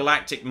since the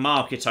Galactic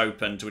Market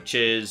opened, which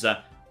is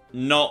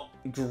not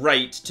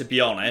great, to be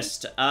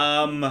honest.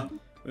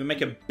 We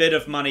make a bit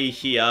of money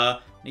here.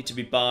 Need to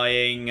be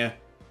buying...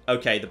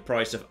 Okay, the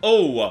price of...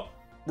 Oh!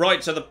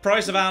 Right, so the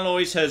price of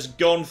alloys has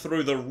gone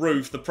through the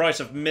roof. The price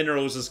of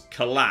minerals has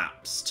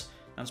collapsed.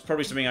 That's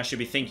probably something I should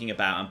be thinking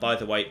about. And by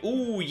the way,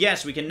 ooh,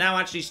 yes, we can now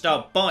actually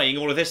start buying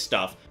all of this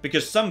stuff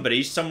because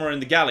somebody somewhere in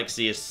the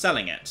galaxy is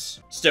selling it.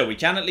 Still, we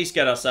can at least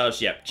get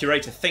ourselves,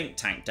 curate a think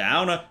tank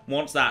down.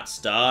 Once that's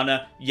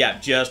done,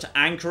 just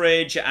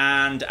anchorage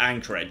and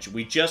anchorage.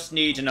 We just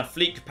need enough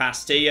fleet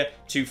capacity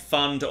to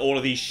fund all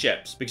of these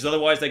ships because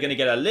otherwise they're going to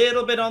get a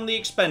little bit on the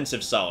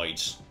expensive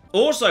side.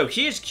 Also,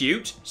 here's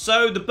cute.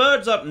 So, the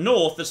birds up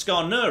north, the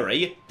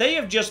Skarnuri, they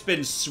have just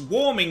been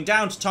swarming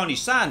down to Tiny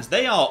Sands.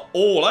 They are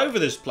all over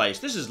this place.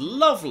 This is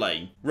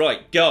lovely.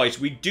 Right, guys,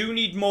 we do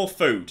need more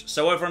food.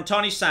 So, over on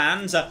Tiny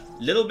Sands, a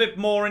little bit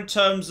more in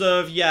terms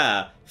of,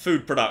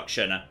 food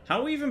production.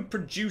 How are we even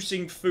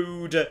producing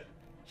food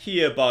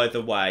here, by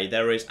the way?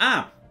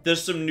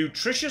 There's some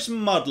nutritious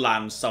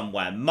mudland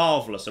somewhere.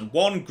 Marvellous. And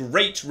one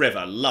great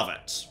river. Love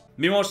it.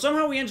 Meanwhile,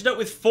 somehow we ended up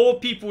with 4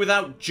 people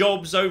without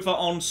jobs over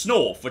on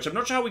Snorf, which I'm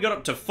not sure how we got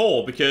up to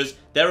 4, because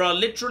there are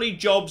literally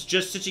jobs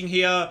just sitting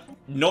here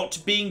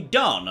not being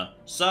done.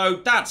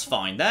 So that's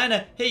fine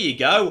then. Here you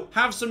go.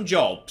 Have some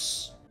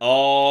jobs.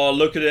 Oh,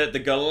 look at it. The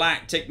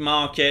Galactic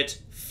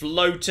Market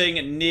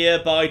floating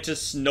nearby to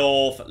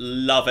Snorf.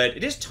 Love it.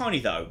 It is tiny,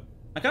 though.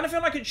 I kind of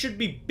feel like it should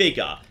be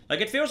bigger.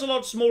 Like, it feels a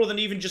lot smaller than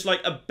even just, like,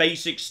 a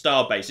basic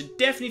star base. It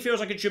definitely feels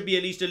like it should be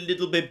at least a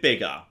little bit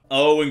bigger.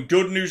 Oh, and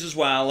good news as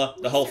well.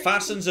 The whole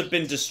Fassans have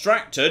been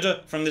distracted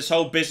from this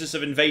whole business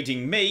of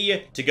invading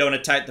me to go and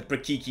attack the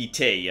Prakiki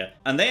T.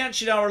 And they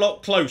actually are a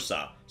lot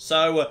closer.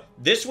 So,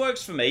 this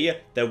works for me.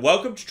 They're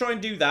welcome to try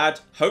and do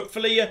that.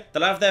 Hopefully,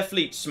 they'll have their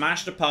fleet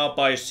smashed apart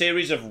by a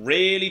series of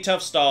really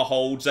tough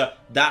starholds.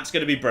 That's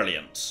going to be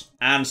brilliant.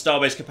 And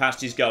starbase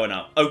capacity is going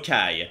up.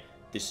 Okay.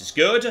 This is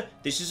good.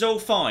 This is all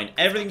fine.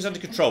 Everything's under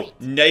control.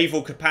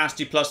 Naval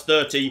capacity plus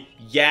 30.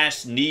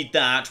 Yes, need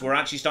that. We're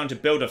actually starting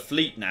to build a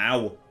fleet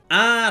now.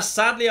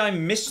 Sadly I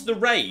missed the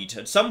raid.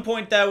 At some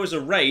point there was a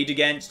raid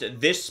against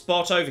this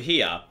spot over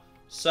here.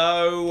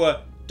 So,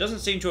 doesn't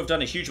seem to have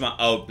done a huge amount.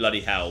 Oh, bloody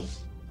hell.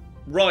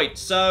 Right,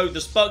 so the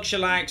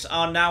Spugshalax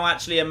are now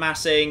actually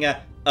amassing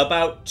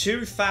about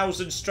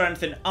 2,000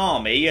 strength in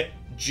army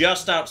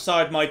just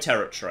outside my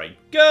territory.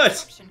 Good!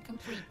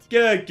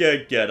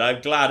 Good.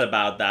 I'm glad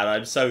about that.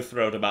 I'm so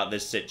thrilled about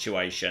this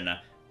situation. Are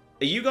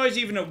you guys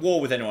even at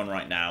war with anyone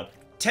right now?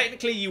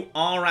 Technically, you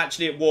are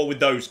actually at war with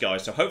those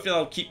guys, so hopefully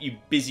that'll keep you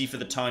busy for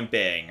the time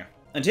being.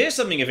 And here's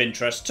something of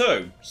interest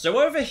too. So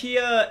over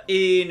here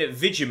in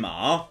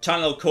Vigimar,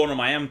 tiny little corner of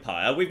my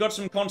empire, we've got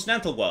some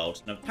continental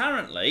worlds. And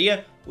apparently,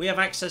 we have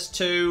access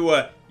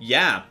to,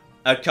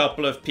 a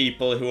couple of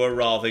people who are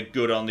rather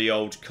good on the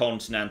old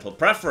continental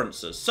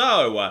preferences.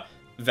 So,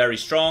 very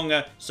strong,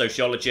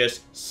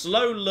 sociologists,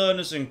 slow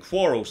learners and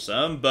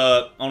quarrelsome,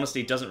 but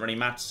honestly doesn't really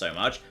matter so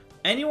much.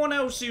 Anyone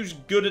else who's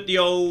good at the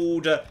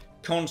old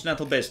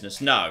continental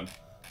business? No.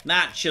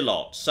 That's your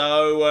lot.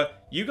 So,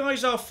 you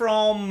guys are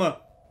from...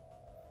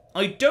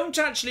 I don't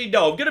actually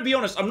know. I'm going to be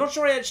honest, I'm not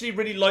sure I actually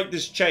really like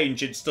this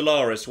change in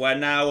Stellaris, where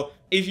now,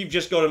 if you've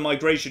just got a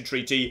migration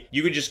treaty,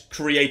 you can just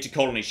create a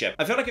colony ship.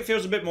 I feel like it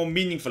feels a bit more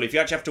meaningful if you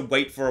actually have to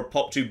wait for a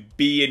pop to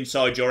be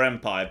inside your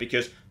empire,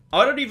 because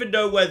I don't even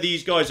know where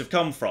these guys have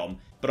come from,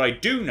 but I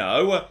do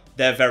know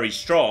they're very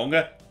strong,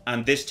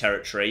 and this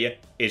territory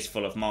is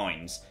full of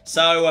mines.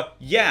 So,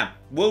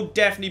 we'll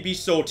definitely be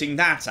sorting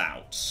that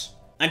out.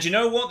 And you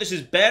know what? This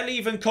is barely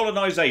even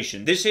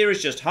colonization. This here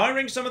is just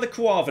hiring some of the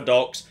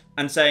Quavadocs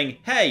and saying,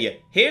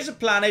 hey, here's a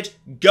planet,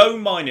 go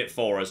mine it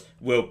for us.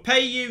 We'll pay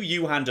you,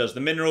 you hand us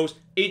the minerals.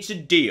 It's a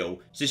deal.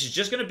 So this is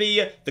just going to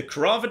be the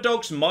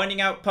Quavadocs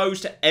mining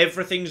outpost.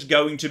 Everything's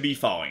going to be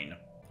fine.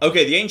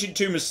 Okay, the ancient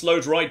tomb has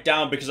slowed right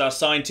down because our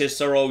scientists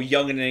are all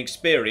young and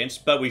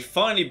inexperienced, but we've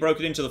finally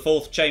broken into the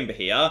 4th chamber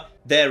here.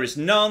 There is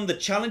none. The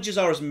challenges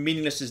are as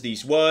meaningless as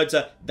these words.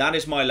 That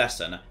is my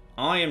lesson.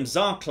 I am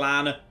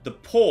Zarklan, the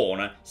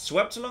pawn,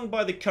 swept along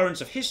by the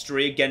currents of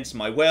history against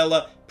my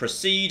will.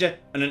 Proceed,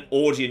 and an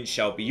audience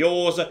shall be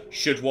yours,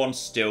 should one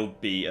still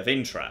be of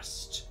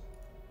interest.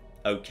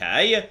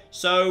 Okay,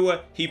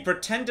 so he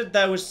pretended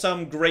there was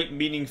some great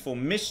meaningful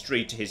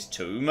mystery to his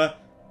tomb,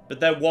 but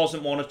there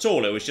wasn't one at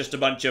all. It was just a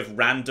bunch of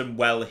random,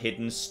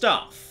 well-hidden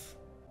stuff.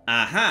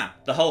 Aha,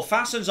 the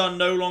Hulfassans are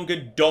no longer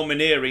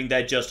domineering,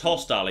 they're just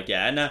hostile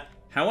again.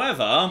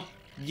 However...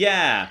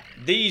 yeah,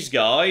 these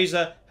guys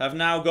have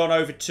now gone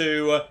over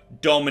to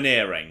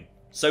domineering.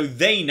 So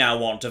they now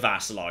want to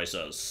vassalize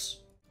us.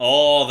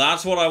 Oh,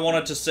 that's what I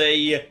wanted to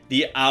see.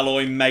 The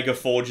alloy mega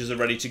forges are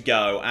ready to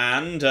go.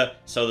 And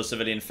so the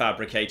civilian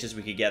fabricators,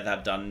 we could get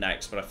that done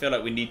next. But I feel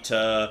like we need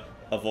to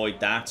avoid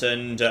that.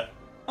 And,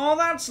 oh,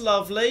 that's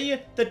lovely.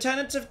 The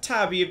tenants of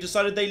Tabby have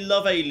decided they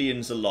love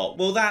aliens a lot.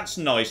 Well, that's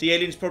nice. The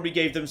aliens probably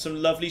gave them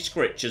some lovely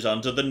scritches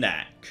under the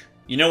neck.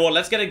 You know what,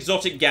 let's get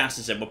exotic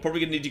gases in. We're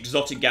probably going to need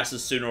exotic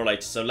gases sooner or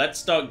later, so let's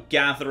start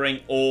gathering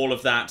all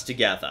of that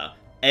together.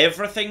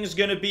 Everything's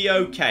going to be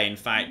okay, in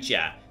fact,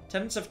 yeah.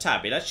 Tenants of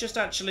Tabby, let's just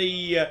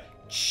actually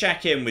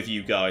check in with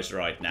you guys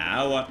right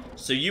now.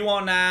 So you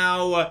are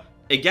now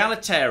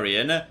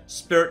egalitarian,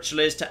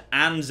 spiritualist,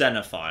 and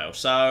xenophile.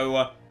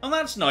 So Oh,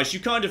 that's nice.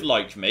 You kind of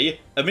like me.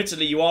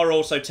 Admittedly, you are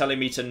also telling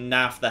me to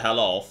naff the hell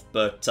off,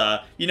 but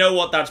you know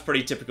what? That's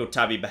pretty typical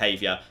tabby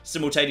behaviour.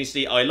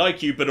 Simultaneously, I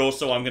like you, but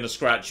also I'm going to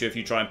scratch you if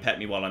you try and pet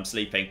me while I'm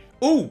sleeping.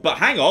 Ooh, but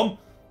hang on.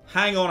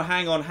 Hang on.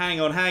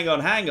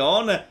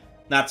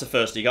 That's a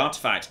First League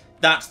artifact.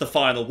 That's the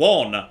final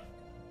one.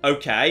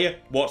 Okay,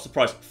 what's the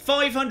price?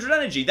 500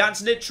 energy.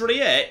 That's literally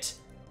it.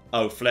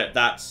 Oh, flip.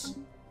 That's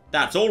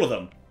all of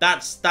them.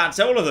 That's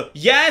all of them.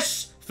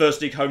 Yes!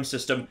 First League home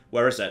system.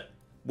 Where is it?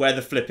 Where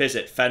the flip is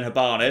it?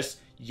 Fanfare.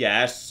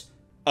 Yes.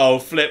 Oh,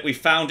 flip, we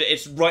found it.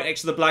 It's right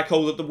next to the black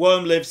hole that the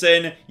worm lives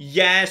in.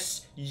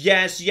 Yes.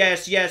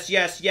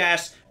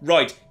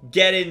 Right,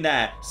 get in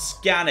there.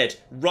 Scan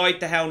it. Right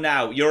the hell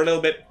now. You're a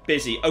little bit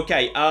busy.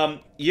 Okay,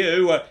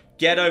 you,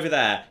 get over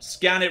there.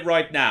 Scan it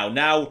right now.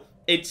 Now,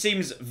 it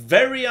seems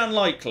very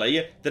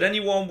unlikely that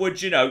anyone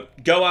would, you know,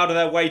 go out of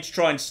their way to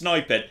try and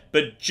snipe it.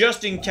 But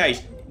just in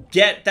case,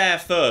 get there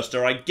first,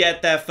 alright?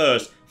 Get there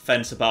first.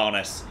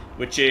 Fanfare.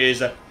 Which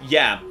is,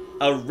 yeah,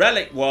 a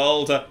relic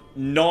world,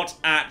 not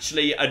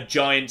actually a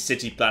giant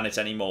city planet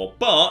anymore.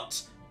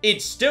 But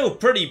it's still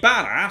pretty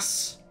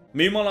badass.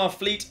 Meanwhile, our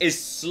fleet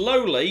is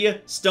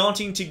slowly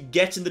starting to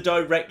get in the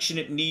direction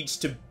it needs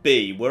to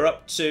be. We're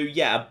up to,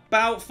 yeah,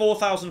 about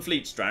 4,000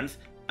 fleet strength.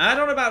 Add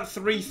on about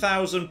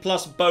 3,000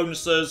 plus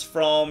bonuses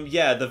from,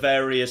 yeah, the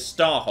various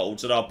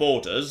starholds at our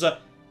borders.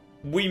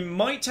 We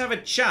might have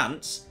a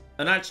chance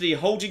at actually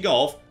holding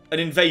off an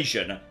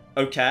invasion,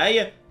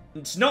 okay?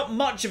 It's not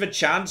much of a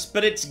chance,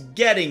 but it's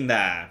getting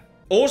there.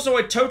 Also,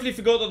 I totally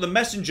forgot that the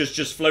messenger's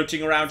just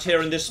floating around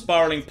here in this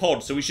spiralling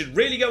pod, so we should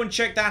really go and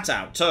check that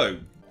out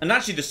too. And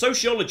actually, the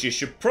sociologists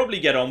should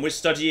probably get on with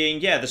studying,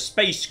 yeah, the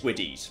space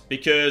squiddies.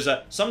 Because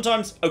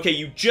sometimes, okay,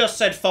 you just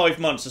said 5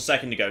 months a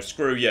second ago,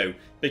 screw you.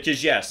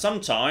 Because, yeah,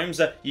 sometimes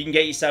you can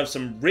get yourself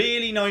some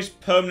really nice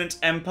permanent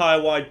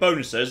empire-wide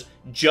bonuses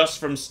just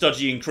from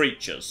studying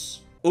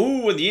creatures.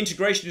 Ooh, and the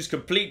integration is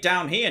complete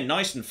down here,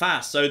 nice and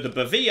fast. So the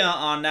Bavia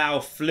are now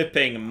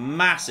flipping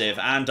massive,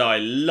 and I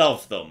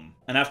love them.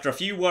 And after a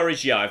few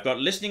worries, yeah, I've got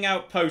listening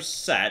outposts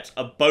set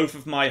at both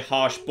of my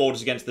harsh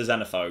borders against the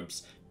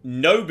xenophobes.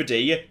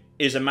 Nobody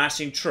is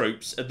amassing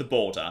troops at the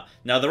border.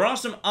 Now, there are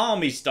some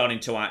armies starting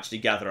to actually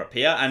gather up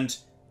here, and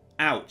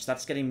ouch,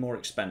 that's getting more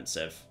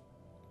expensive.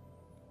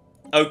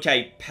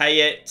 Okay,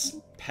 pay it.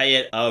 Pay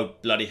it. Oh,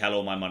 bloody hell,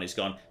 all my money's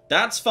gone.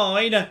 That's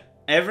fine.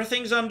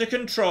 Everything's under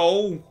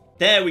control.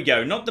 There we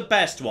go. Not the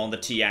best one, the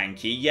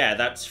T-Yankee. Yeah,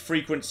 that's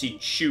frequency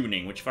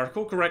tuning, which if I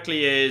recall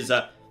correctly is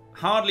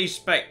hardly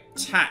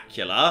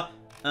spectacular.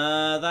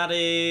 That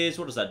is...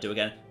 what does that do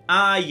again?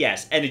 Ah,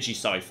 yes, energy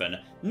siphon.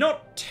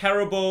 Not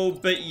terrible,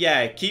 but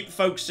yeah, keep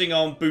focusing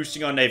on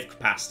boosting our naval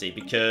capacity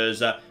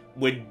because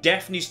we're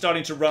definitely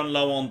starting to run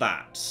low on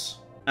that.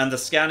 And the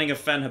scanning of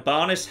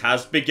Fanfare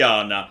has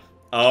begun.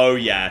 Oh,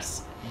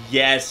 yes.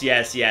 Yes.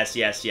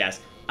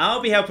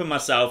 I'll be helping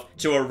myself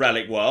to a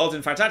relic world.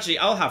 In fact, actually,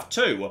 I'll have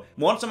 2.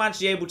 Once I'm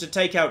actually able to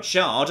take out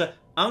Shard,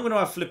 I'm going to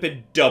have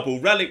flipping double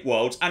relic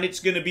worlds, and it's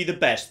going to be the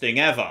best thing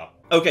ever.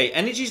 Okay,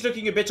 energy's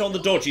looking a bit on the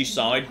dodgy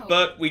side,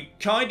 but we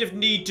kind of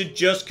need to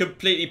just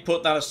completely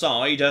put that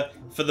aside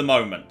for the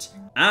moment.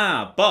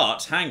 Ah,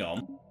 but, hang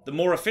on. The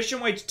more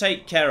efficient way to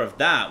take care of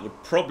that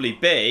would probably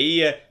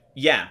be,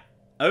 yeah,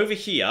 over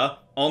here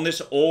on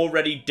this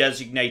already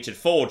designated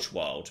Forge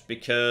world,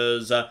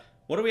 because...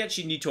 what do we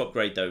actually need to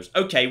upgrade those?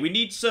 Okay, we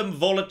need some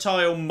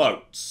volatile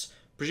motes.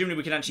 Presumably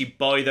we can actually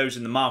buy those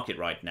in the market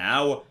right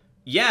now.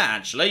 Yeah,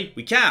 actually,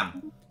 we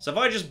can. So if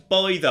I just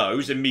buy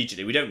those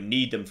immediately, we don't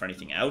need them for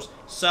anything else.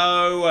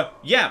 So,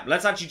 yeah,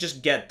 let's actually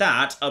just get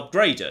that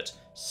upgraded.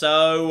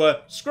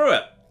 So, screw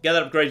it. Get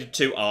that upgraded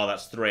to... oh,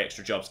 that's 3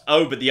 extra jobs.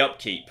 Oh, but the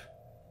upkeep.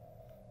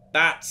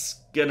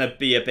 That's gonna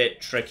be a bit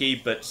tricky,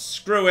 but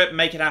screw it.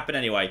 Make it happen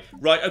anyway.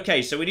 Right,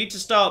 okay, so we need to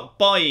start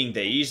buying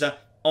these...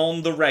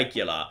 on the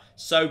regular.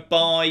 So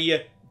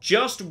buy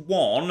just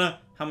 1.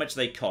 How much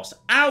do they cost?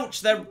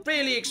 Ouch, they're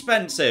really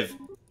expensive.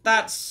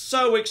 That's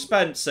so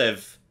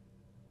expensive.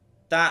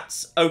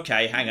 That's...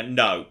 okay, hang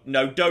on.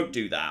 No, don't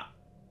do that.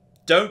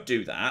 Don't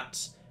do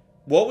that.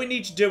 What we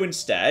need to do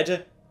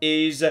instead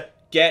is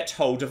get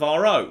hold of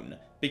our own.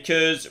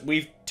 Because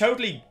we've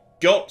totally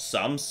got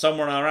some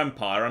somewhere in our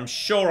empire. I'm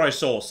sure I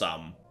saw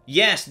some.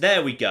 Yes,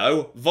 there we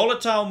go.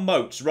 Volatile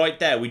motes right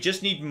there. We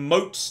just need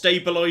mote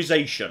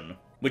stabilization.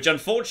 Which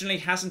unfortunately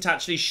hasn't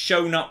actually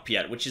shown up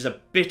yet, which is a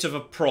bit of a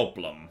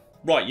problem.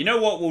 Right, you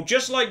know what? We'll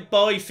just like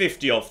buy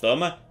 50 of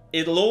them.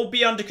 It'll all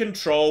be under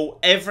control.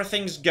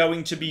 Everything's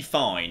going to be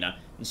fine.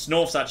 And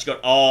Snorf's actually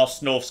got... oh,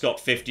 Snorf's got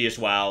 50 as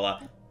well.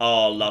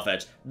 Oh, love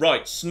it.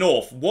 Right,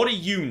 Snorf, what do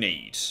you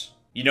need?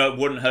 You know, it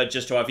wouldn't hurt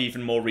just to have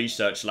even more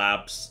research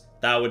labs.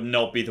 That would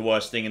not be the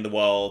worst thing in the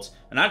world.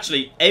 And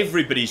actually,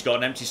 everybody's got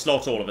an empty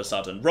slot all of a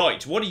sudden.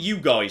 Right, what do you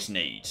guys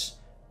need?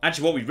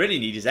 Actually, what we really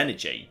need is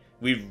energy.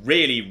 We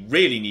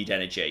really need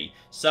energy.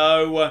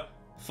 So,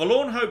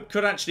 Forlorn Hope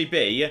could actually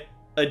be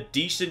a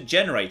decent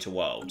generator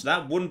world.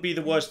 That wouldn't be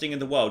the worst thing in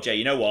the world. Yeah,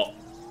 you know what?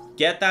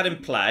 Get that in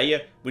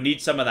play. We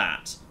need some of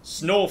that.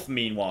 Snorf,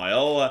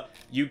 meanwhile,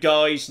 you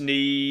guys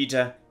need...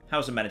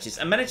 How's amenities?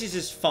 Amenities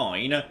is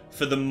fine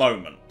for the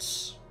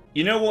moment.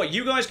 You know what?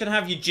 You guys can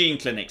have your gene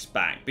clinics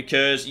back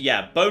because,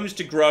 yeah, bonus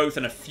to growth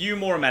and a few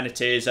more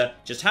amenities.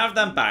 Just have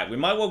them back. We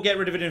might well get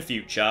rid of it in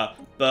future,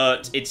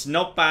 but it's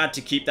not bad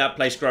to keep that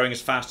place growing as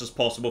fast as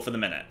possible for the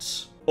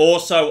minute.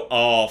 Also,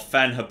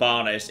 Fen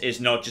Habarnis is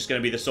not just going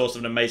to be the source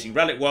of an amazing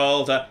relic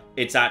world.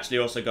 It's actually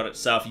also got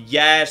itself,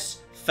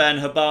 yes, Fen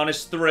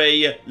Habarnis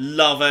 3.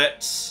 Love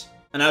it.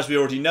 And as we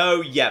already know,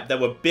 yep, there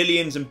were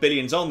billions and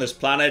billions on this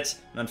planet,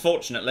 and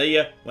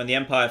unfortunately, when the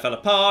Empire fell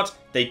apart,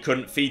 they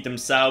couldn't feed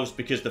themselves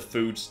because the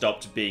food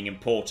stopped being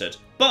imported.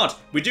 But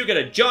we do get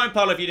a giant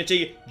pile of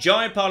unity,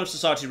 giant pile of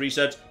society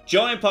research,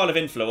 giant pile of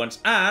influence,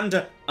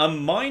 and a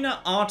minor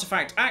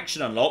artifact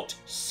action unlocked,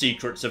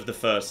 Secrets of the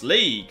First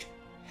League.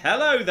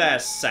 Hello there,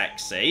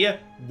 sexy.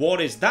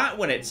 What is that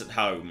when it's at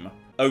home?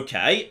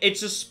 Okay,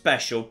 it's a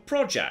special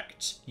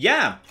project.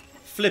 Yeah.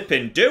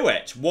 Flippin' do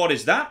it. What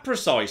is that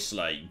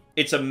precisely?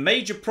 It's a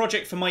major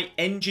project for my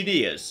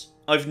engineers.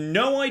 I've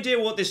no idea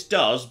what this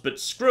does, but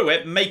screw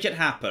it, make it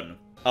happen.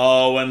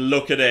 Oh, and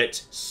look at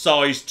it.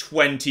 Size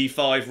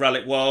 25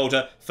 relic world,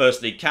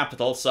 First League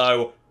capital,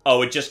 so...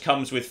 Oh, it just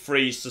comes with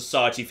free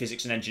society,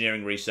 physics and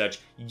engineering research.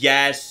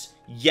 Yes,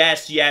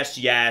 yes, yes,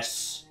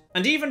 yes.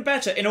 And even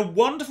better, in a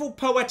wonderful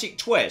poetic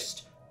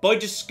twist, by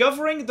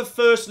discovering the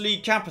First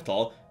League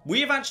capital,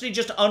 we have actually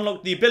just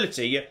unlocked the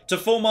ability to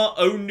form our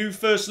own new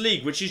First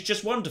League, which is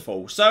just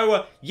wonderful.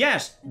 So,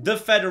 yes, the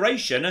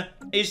Federation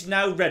is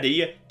now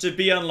ready to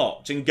be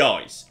unlocked. And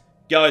guys,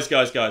 I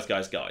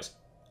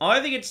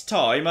think it's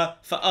time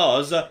for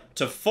us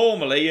to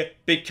formally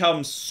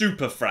become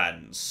super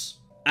friends.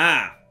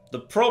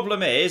 The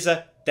problem is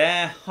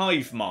they're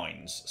hive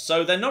minds,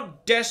 so they're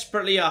not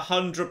desperately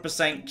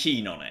 100%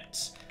 keen on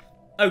it.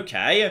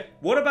 Okay,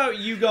 what about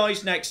you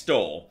guys next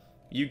door?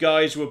 You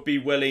guys would be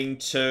willing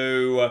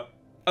to...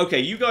 Okay,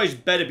 you guys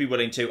better be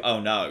willing to... Oh,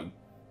 no.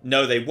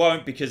 No, they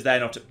won't because they're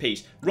not at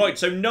peace. Right,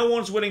 so no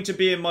one's willing to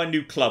be in my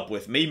new club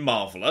with me.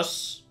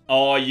 Marvellous.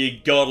 Oh, you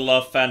gotta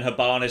love Fen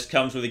Habarnis.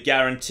 Comes with a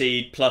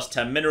guaranteed plus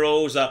 10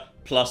 minerals,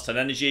 plus 10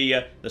 energy.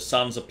 The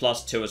sun's a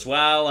plus 2 as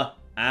well.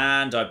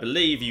 And I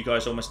believe you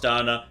guys are almost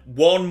done.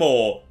 One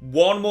more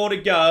to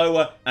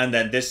go. And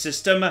then this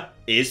system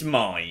is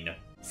mine.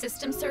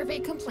 System survey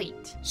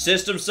complete.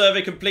 System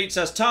survey complete,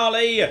 says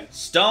Tali.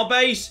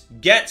 Starbase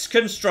gets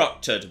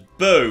constructed.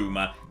 Boom.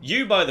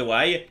 You, by the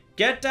way,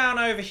 get down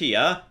over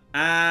here.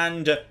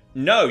 And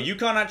no, you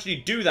can't actually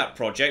do that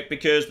project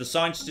because the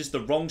scientist is the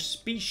wrong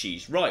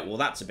species. Right, well,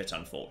 that's a bit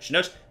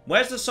unfortunate.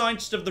 Where's the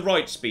scientist of the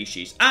right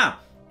species?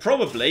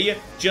 Probably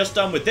just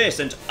done with this.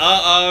 And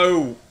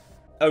uh-oh.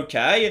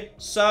 Okay,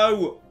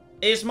 so...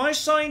 Is my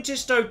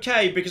scientist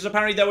okay? Because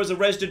apparently there was a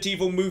Resident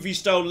Evil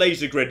movie-style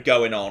laser grid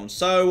going on.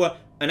 So,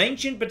 an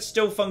ancient but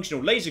still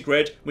functional laser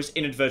grid was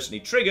inadvertently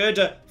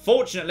triggered.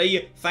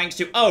 Fortunately, thanks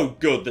to... Oh,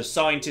 good. The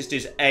scientist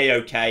is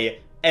A-okay.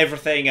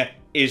 Everything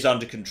is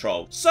under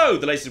control. So,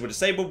 the lasers were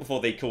disabled before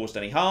they caused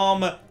any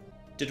harm.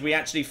 Did we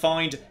actually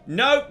find...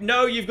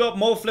 No, you've got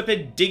more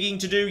flippin' digging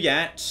to do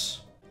yet.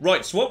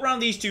 Right, swap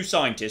around these two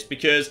scientists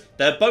because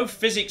they're both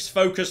physics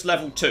focus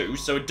level 2,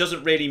 so it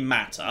doesn't really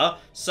matter.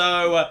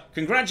 So,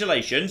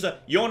 congratulations,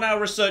 you're now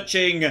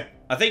researching,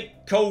 I think,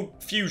 cold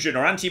fusion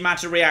or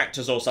antimatter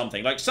reactors or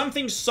something. Like,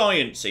 something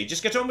sciencey.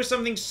 Just get on with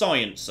something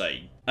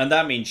sciencey. And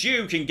that means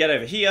you can get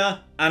over here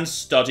and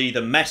study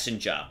the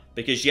messenger.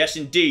 Because yes,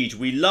 indeed,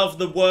 we love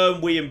the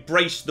worm, we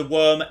embrace the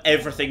worm,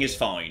 everything is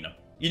fine.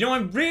 You know,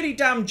 I'm really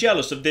damn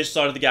jealous of this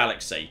side of the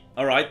galaxy.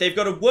 Alright, they've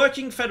got a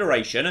working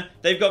federation,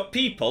 they've got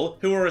people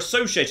who are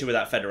associated with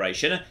that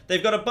federation,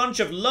 they've got a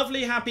bunch of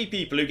lovely, happy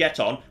people who get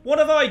on. What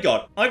have I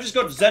got? I've just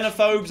got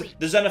xenophobes,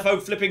 the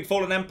xenophobe flipping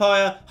fallen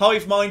empire,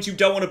 hive minds who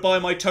don't want to buy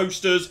my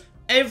toasters.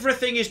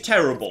 Everything is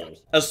terrible.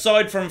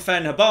 Aside from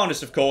Fen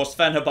Habarnis, of course,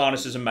 Fen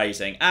Habarnis is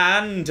amazing.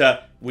 And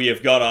we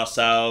have got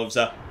ourselves...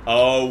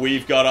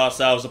 we've got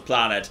ourselves a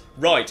planet.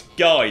 Right,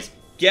 guys,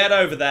 get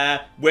over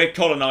there. We're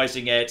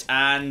colonizing it,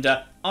 and...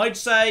 I'd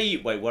say...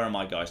 Wait, where are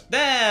my guys?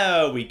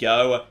 There we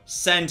go.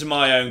 Send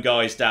my own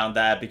guys down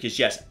there because,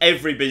 yes,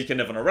 everybody can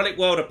live on a relic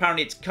world.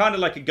 Apparently, it's kind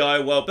of like a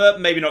Gaia world,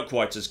 but maybe not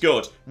quite as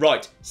good.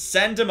 Right,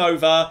 send them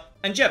over.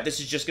 And, yep,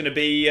 this is just going to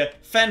be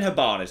Fen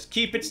Habarnis.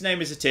 Keep its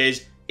name as it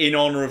is in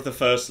honor of the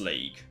First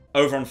League.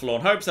 Over on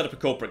Forlorn Hope, set up a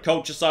corporate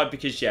culture side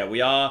because, yeah,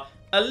 we are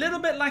a little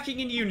bit lacking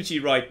in unity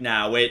right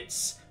now.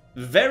 It's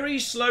very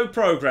slow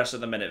progress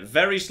at the minute.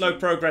 Very slow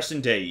progress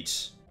indeed.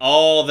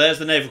 Oh, there's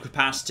the naval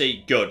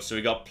capacity. Good. So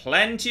we got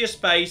plenty of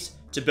space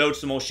to build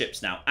some more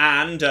ships now.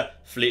 And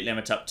fleet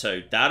limit up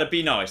too. That'd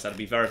be nice. That'd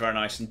be very, very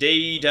nice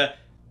indeed.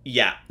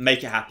 Yeah,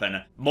 make it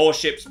happen. More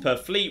ships per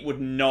fleet would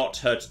not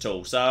hurt at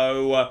all.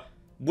 So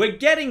we're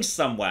getting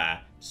somewhere.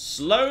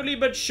 Slowly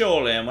but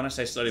surely. And when I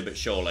say slowly but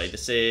surely,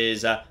 this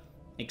is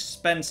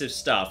expensive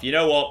stuff. You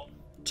know what?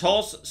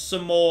 Toss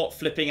some more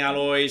flipping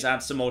alloys.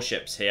 Add some more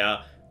ships here.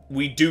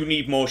 We do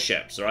need more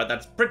ships, alright?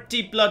 That's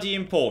pretty bloody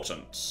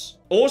important.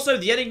 Also,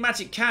 the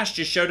enigmatic cache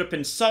just showed up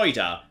in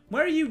Cider.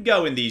 Where are you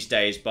going these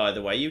days, by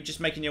the way? You just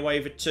making your way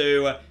over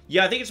to...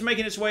 yeah, I think it's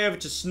making its way over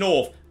to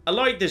Snorf. I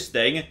like this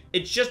thing.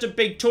 It's just a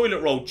big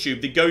toilet roll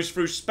tube that goes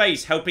through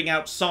space, helping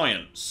out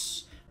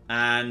science.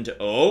 And,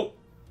 oh,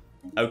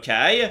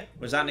 okay.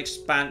 Was that an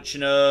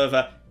expansion of...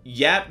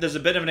 yep, there's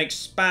a bit of an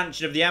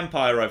expansion of the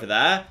Empire over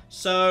there.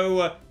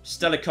 So,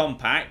 Stellar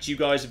Compact, you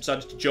guys have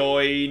decided to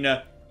join...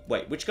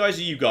 wait, which guys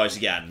are you guys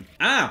again?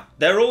 Ah,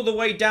 they're all the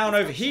way down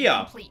over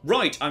here.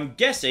 Right, I'm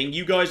guessing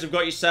you guys have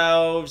got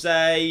yourselves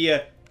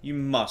a... you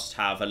must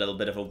have a little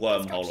bit of a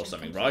wormhole or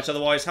something, right?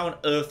 Otherwise, how on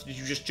earth did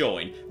you just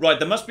join? Right,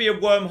 there must be a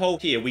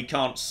wormhole here we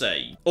can't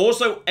see.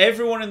 Also,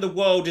 everyone in the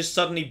world is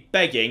suddenly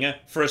begging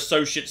for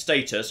associate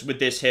status with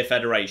this here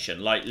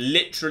Federation. Like,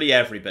 literally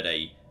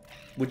everybody.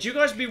 Would you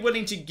guys be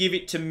willing to give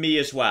it to me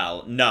as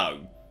well?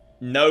 No.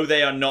 No,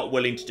 they are not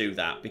willing to do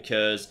that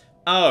because...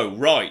 oh,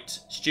 right.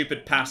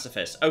 Stupid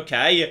pacifist.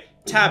 Okay.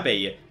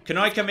 Tabby, can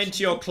I come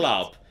into your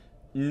club?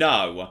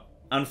 No.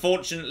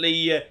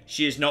 Unfortunately,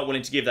 she is not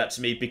willing to give that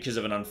to me because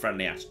of an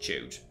unfriendly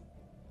attitude.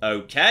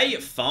 Okay,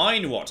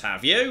 fine, what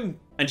have you?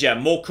 And yeah,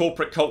 more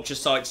corporate culture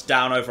sites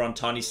down over on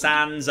Tiny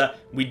Sands.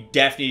 We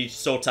definitely need to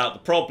sort out the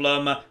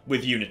problem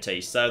with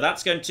Unity. So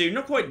that's going to,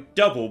 not quite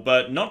double,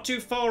 but not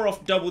too far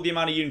off double the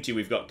amount of Unity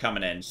we've got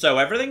coming in. So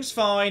everything's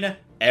fine.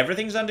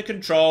 Everything's under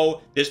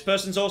control. This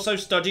person's also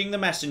studying the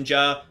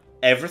messenger.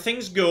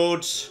 Everything's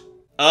good.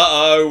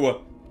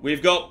 Uh-oh.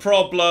 We've got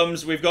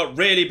problems. We've got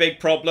really big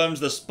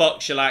problems. The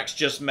Spukshilax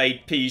just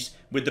made peace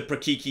with the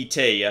Prakiki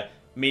T,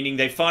 meaning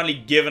they've finally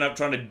given up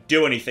trying to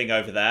do anything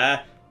over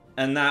there.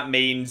 And that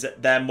means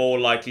they're more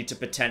likely to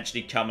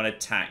potentially come and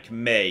attack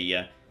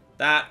me.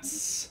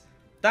 That's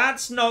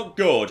not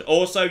good.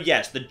 Also,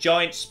 yes, the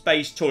giant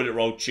space toilet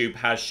roll tube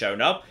has shown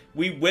up.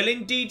 We will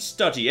indeed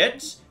study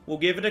it. We'll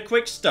give it a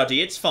quick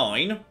study. It's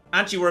fine.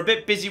 Actually, we're a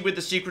bit busy with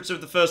the secrets of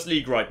the First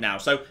League right now,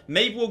 so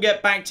maybe we'll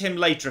get back to him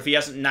later if he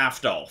hasn't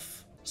naffed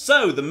off.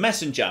 So, the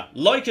messenger.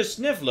 Like a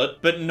snifflet,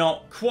 but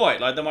not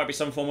quite. Like there might be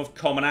some form of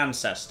common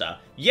ancestor.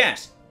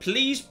 Yes,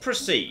 please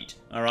proceed.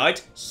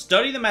 Alright?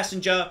 Study the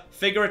messenger.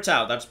 Figure it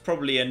out. That's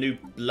probably a new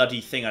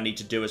bloody thing I need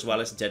to do as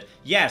well, isn't it?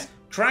 Yes,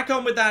 crack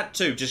on with that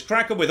too. Just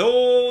crack on with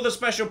all the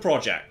special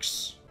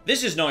projects.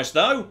 This is nice,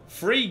 though.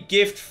 Free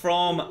gift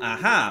from...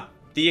 aha!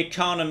 The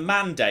Arcana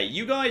Mandate.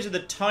 You guys are the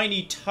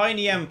tiny,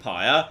 tiny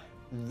empire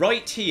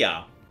right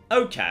here.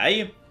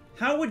 Okay.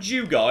 How would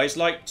you guys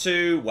like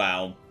to...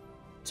 well,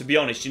 to be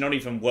honest, you're not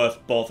even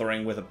worth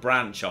bothering with a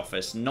branch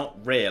office. Not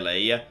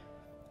really.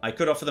 I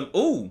could offer them...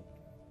 ooh.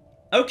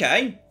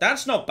 Okay.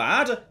 That's not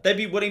bad. They'd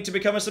be willing to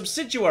become a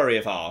subsidiary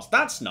of ours.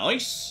 That's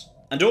nice.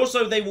 And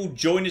also, they will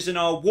join us in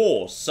our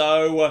war.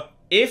 So,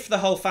 if the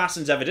Hull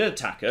Fassins ever did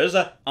attack us,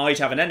 I'd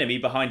have an enemy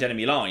behind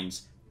enemy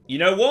lines. You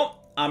know what?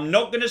 I'm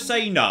not going to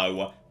say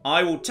no.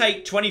 I will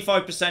take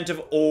 25% of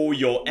all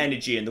your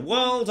energy in the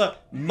world.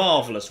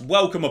 Marvellous.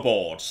 Welcome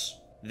aboard.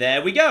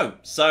 There we go.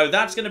 So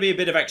that's going to be a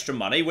bit of extra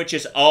money, which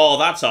is... oh,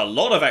 that's a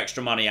lot of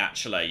extra money,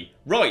 actually.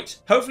 Right.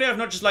 Hopefully I've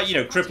not just, like, you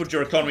know, crippled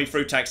your economy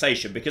through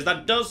taxation, because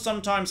that does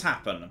sometimes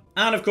happen.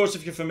 And, of course,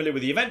 if you're familiar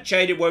with the event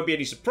chain, it won't be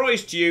any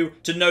surprise to you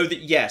to know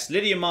that, yes,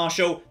 Lydia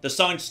Marshall, the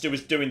scientist who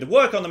was doing the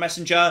work on the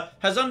messenger,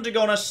 has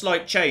undergone a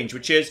slight change,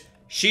 which is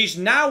she's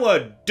now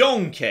a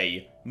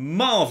donkey.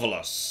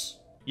 Marvellous.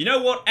 You know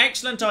what?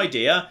 Excellent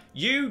idea.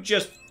 You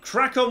just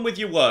crack on with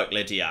your work,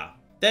 Lydia.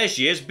 There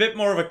she is. Bit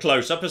more of a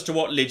close-up as to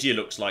what Lydia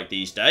looks like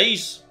these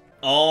days.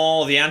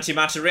 Oh, the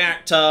antimatter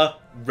reactor.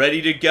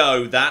 Ready to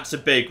go. That's a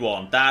big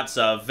one. That's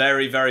a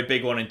very, very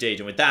big one indeed.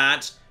 And with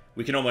that,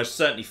 we can almost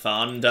certainly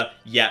fund...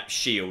 yep,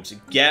 shields.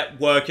 Get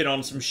working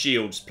on some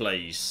shields,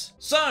 please.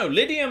 So,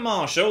 Lydia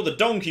Marshall, the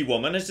donkey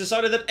woman, has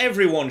decided that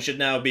everyone should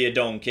now be a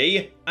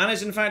donkey, and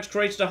has in fact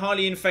created a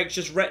highly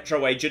infectious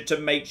retro agent to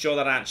make sure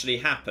that actually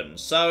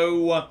happens.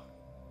 So,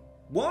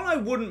 while I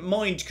wouldn't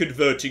mind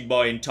converting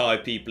my entire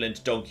people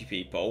into donkey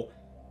people,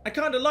 I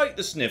kind of like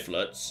the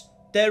snifflets.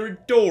 They're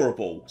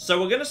adorable. So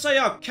we're going to say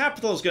our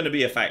capital's going to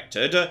be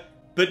affected,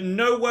 but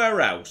nowhere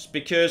else,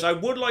 because I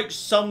would like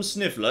some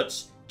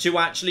snifflets to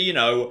actually, you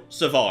know,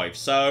 survive.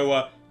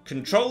 So,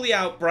 control the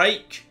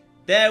outbreak.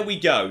 There we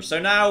go. So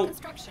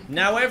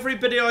now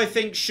everybody, I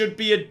think, should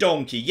be a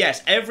donkey.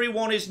 Yes,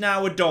 everyone is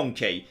now a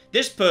donkey.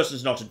 This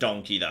person's not a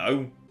donkey,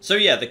 though. So,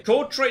 yeah, the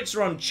core traits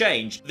are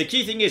unchanged. The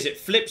key thing is it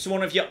flips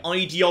one of your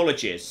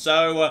ideologies.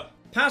 So,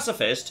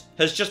 pacifist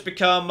has just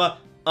become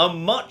a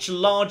much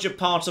larger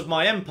part of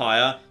my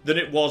empire than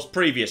it was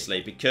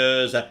previously,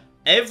 because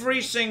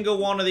every single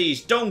one of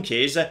these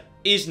donkeys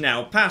is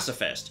now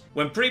pacifist,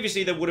 when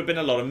previously there would have been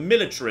a lot of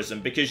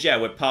militarism, because,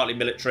 yeah, we're partly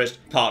militarist,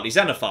 partly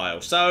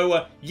xenophile.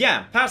 So,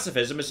 yeah,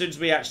 pacifism, as soon as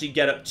we actually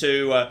get up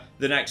to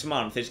the next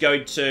month, is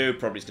going to...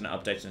 probably it's going to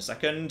update in a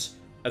second.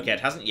 Okay, it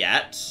hasn't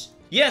yet.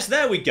 Yes,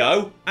 there we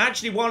go.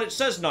 Actually, while it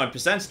says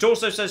 9%, it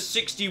also says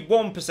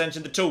 61%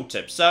 in the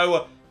tooltip.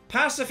 So,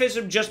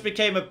 pacifism just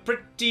became a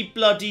pretty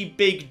bloody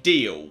big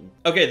deal.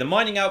 Okay, the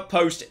mining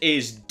outpost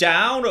is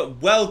down.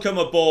 Welcome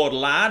aboard,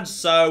 lads.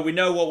 So we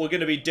know what we're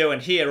going to be doing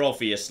here,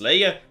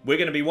 obviously. We're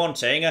going to be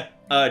wanting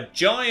a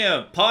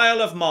giant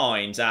pile of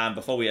mines. And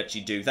before we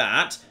actually do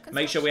that,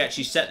 make sure we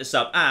actually set this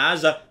up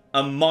as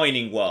a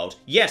mining world.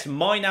 Yes,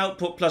 mine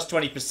output plus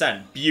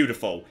 20%.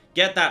 Beautiful.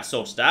 Get that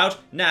sorted out.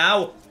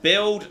 Now,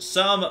 build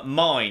some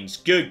mines.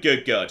 Good,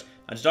 good, good.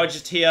 And did I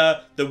just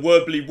hear the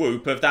warbly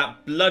whoop of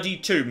that bloody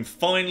tomb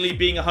finally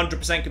being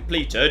 100%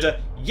 completed?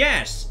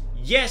 Yes!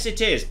 Yes, it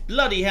is.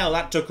 Bloody hell,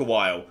 that took a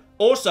while.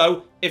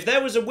 Also, if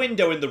there was a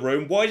window in the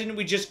room, why didn't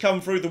we just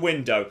come through the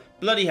window?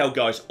 Bloody hell,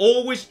 guys.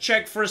 Always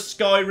check for a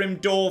Skyrim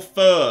door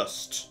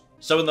first.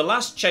 So in the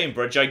last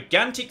chamber, a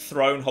gigantic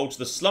throne holds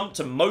the slumped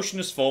and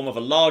motionless form of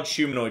a large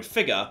humanoid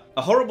figure.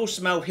 A horrible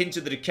smell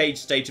hinted the decayed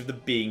state of the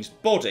being's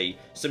body.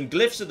 Some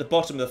glyphs at the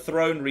bottom of the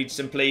throne read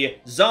simply,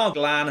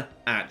 Zarglan,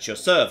 at your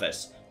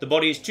service. The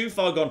body is too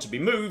far gone to be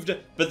moved,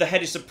 but the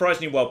head is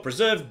surprisingly well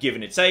preserved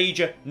given its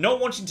age.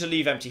 Not wanting to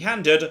leave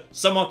empty-handed,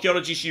 some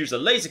archaeologists use a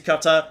laser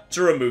cutter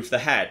to remove the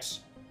head.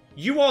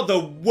 You are the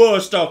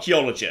worst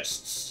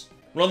archaeologists.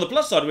 Well, on the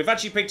plus side, we've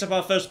actually picked up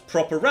our first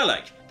proper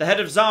relic, the head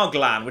of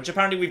Zarglan, which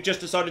apparently we've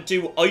just decided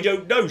to, I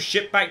don't know,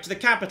 ship back to the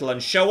capital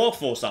and show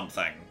off or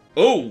something.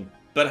 Ooh,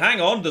 but hang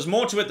on, there's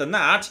more to it than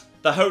that.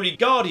 The Holy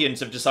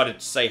Guardians have decided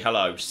to say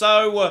hello.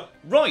 So,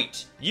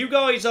 right, you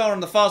guys are on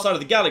the far side of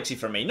the galaxy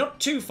from me. Not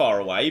too far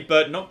away,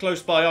 but not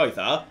close by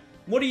either.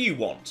 What do you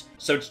want?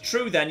 So it's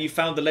true then you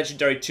found the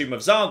legendary tomb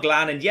of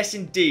Zarglan, and yes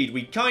indeed,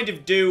 we kind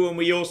of do, and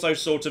we also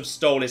sort of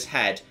stole his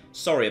head.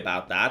 Sorry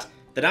about that.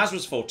 That as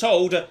was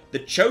foretold, the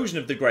chosen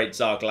of the great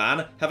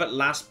Zarglan have at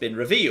last been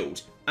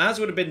revealed. As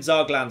would have been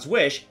Zarglan's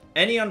wish,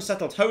 any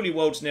unsettled holy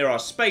worlds near our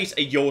space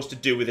are yours to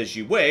do with as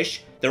you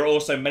wish. There are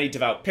also many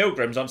devout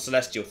pilgrims on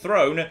Celestial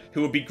Throne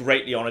who would be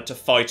greatly honoured to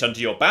fight under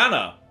your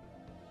banner.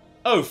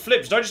 Oh,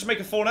 flips, did I just make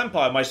a fallen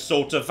empire my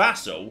sort of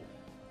vassal?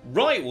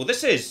 Right, well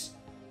this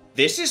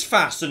is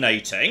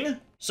fascinating.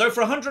 So for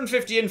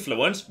 150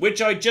 influence,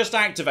 which I just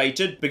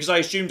activated because I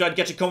assumed I'd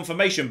get a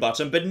confirmation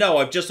button, but no,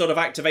 I've just sort of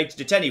activated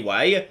it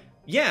anyway.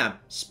 Yeah,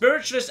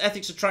 Spiritualist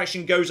Ethics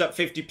Attraction goes up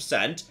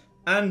 50%,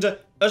 and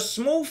a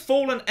small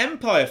fallen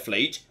empire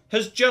fleet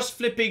has just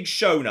flipping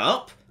shown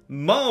up.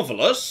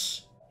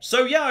 Marvellous.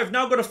 So yeah, I've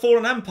now got a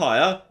fallen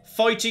empire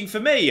fighting for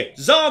me.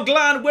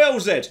 Zarglan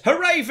wills it!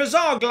 Hooray for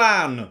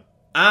Zarglan!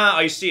 Ah,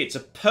 I see, it's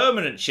a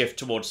permanent shift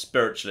towards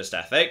Spiritualist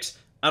Ethics,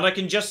 and I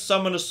can just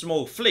summon a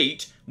small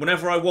fleet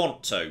whenever I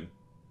want to.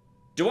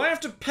 Do I have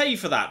to pay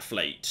for that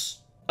fleet?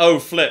 Oh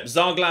flip,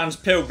 Zarglan's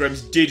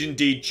pilgrims did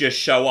indeed just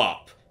show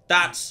up.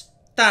 That's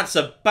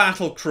a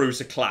battle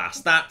cruiser class.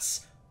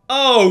 That's...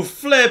 Oh,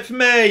 flip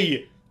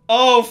me!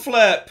 Oh,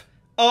 flip!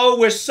 Oh,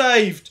 we're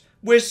saved!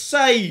 We're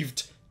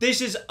saved!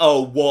 This is...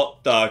 Oh,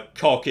 what the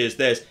cock is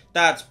this?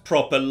 That's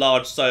proper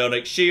large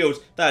psionic shields.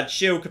 That's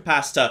shield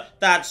capacitor.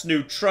 That's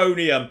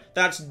neutronium.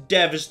 That's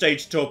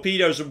devastating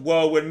torpedoes and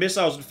whirlwind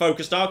missiles and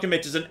focused arc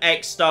emitters and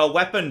X-style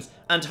weapons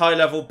and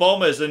high-level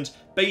bombers and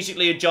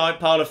basically a giant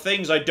pile of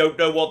things. I don't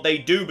know what they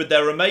do, but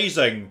they're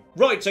amazing.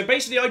 Right, so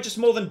basically I just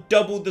more than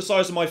doubled the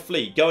size of my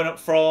fleet, going up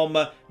from,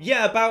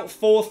 yeah, about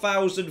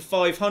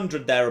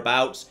 4,500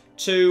 thereabouts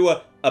to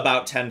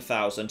about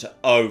 10,000.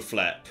 Oh,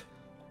 flip.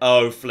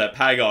 Oh, flip.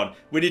 Hang on.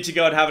 We need to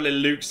go and have a little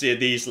look-see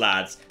at these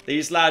lads.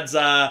 These lads,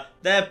 they're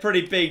a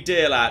pretty big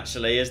deal,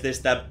 actually. Is this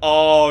them?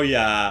 Oh,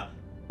 yeah.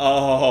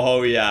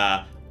 Oh,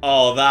 yeah.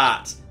 Oh,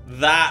 that's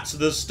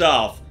the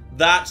stuff.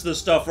 That's the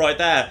stuff right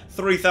there.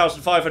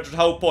 3,500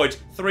 hull points,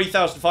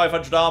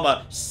 3,500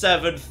 armor,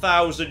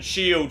 7,000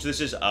 shields. This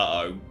is...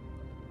 Uh-oh.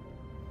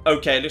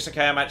 Okay, it looks like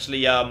I am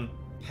actually,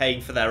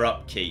 paying for their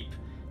upkeep.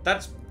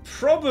 That's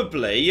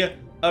probably...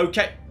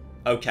 Okay.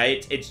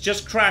 Okay, it's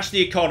just crashed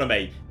the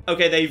economy.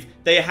 Okay,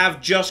 they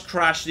have just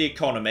crashed the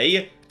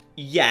economy.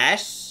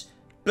 Yes,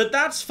 but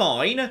that's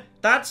fine.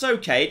 That's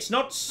okay. It's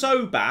not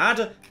so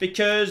bad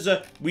because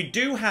we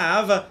do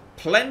have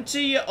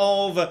plenty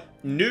of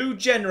new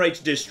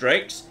generator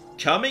districts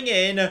coming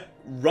in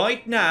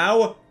right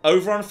now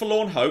over on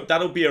Forlorn Hope.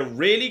 That'll be a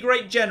really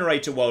great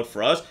generator world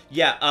for us.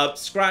 Yeah,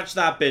 scratch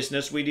that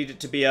business. We need it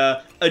to be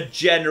a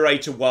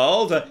generator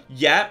world.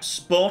 Yep,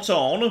 spot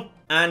on.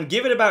 And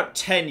give it about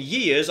 10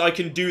 years, I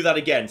can do that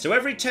again. So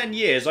every 10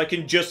 years, I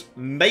can just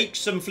make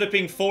some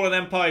flipping Fallen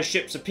Empire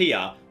ships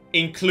appear,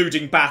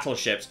 including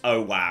battleships. Oh,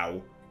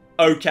 wow.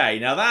 Okay,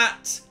 now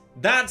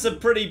that's a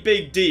pretty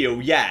big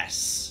deal,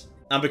 yes.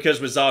 And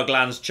because we're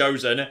Zarglan's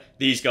chosen,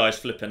 these guys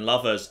flipping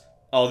lovers.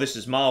 Oh, this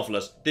is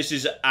marvellous. This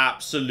is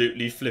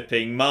absolutely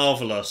flipping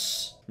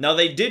marvellous. Now,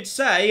 they did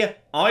say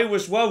I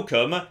was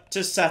welcome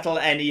to settle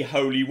any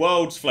holy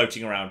worlds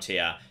floating around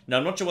here. Now,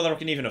 I'm not sure whether I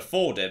can even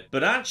afford it,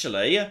 but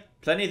actually,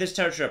 plenty of this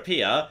territory up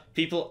here,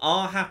 people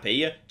are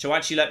happy to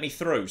actually let me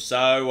through.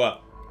 So,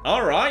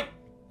 alright.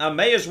 I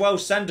may as well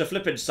send a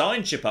flippin'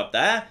 science ship up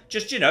there.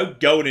 Just, you know,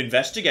 go and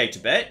investigate a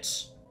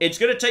bit. It's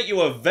going to take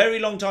you a very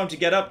long time to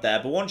get up there,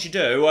 but once you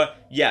do,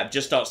 yeah,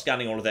 just start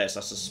scanning all of this.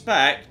 I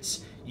suspect...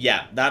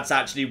 Yeah, that's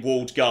actually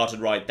walled garden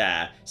right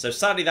there. So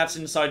sadly that's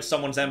inside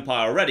someone's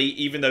empire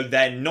already, even though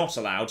they're not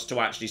allowed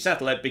to actually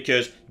settle it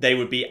because they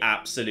would be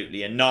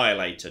absolutely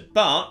annihilated.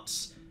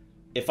 But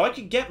if I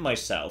could get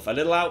myself a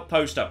little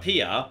outpost up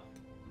here,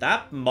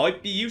 that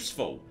might be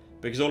useful.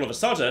 Because all of a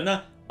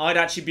sudden, I'd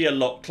actually be a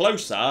lot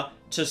closer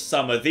to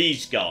some of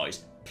these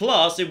guys.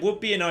 Plus, it would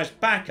be a nice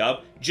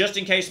backup just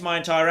in case my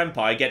entire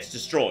empire gets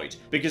destroyed.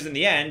 Because in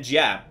the end,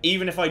 yeah,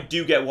 even if I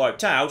do get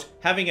wiped out,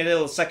 having a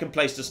little second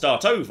place to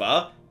start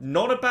over,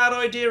 not a bad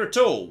idea at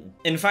all.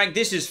 In fact,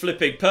 this is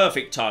flipping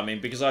perfect timing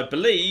because I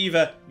believe,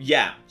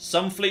 yeah,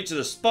 some fleets of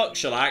the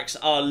Spuxalax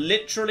are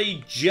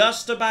literally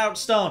just about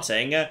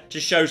starting to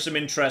show some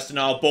interest in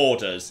our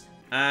borders.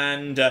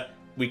 And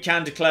we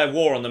can declare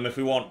war on them if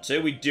we want to.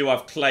 We do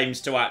have claims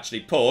to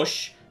actually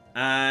push.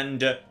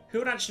 And who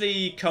would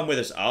actually come with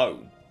us?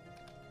 Oh.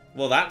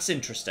 Well, that's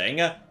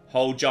interesting.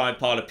 Whole giant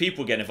pile of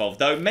people get involved,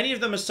 though. Many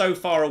of them are so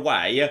far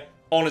away,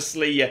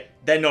 honestly,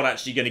 they're not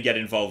actually going to get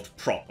involved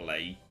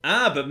properly.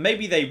 Ah, but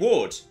maybe they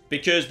would,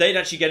 because they'd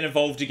actually get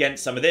involved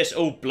against some of this.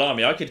 Oh,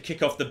 blimey, I could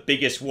kick off the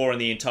biggest war in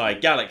the entire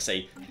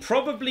galaxy.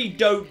 Probably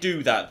don't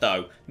do that,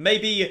 though.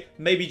 Maybe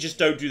just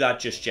don't do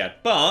that just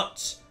yet.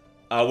 But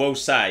I will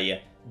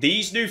say,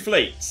 these new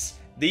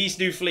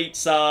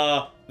fleets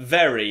are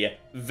very,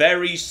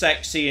 very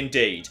sexy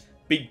indeed.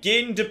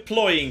 Begin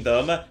deploying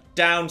them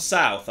down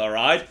south,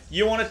 alright?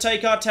 You want to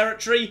take our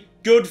territory?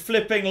 Good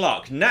flipping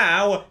luck.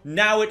 Now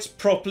it's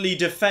properly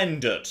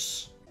defended.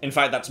 In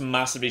fact, that's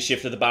massively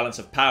shifted the balance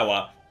of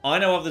power. I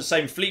now have the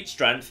same fleet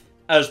strength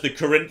as the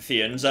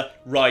Corinthians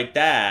right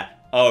there.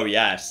 Oh,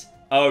 yes.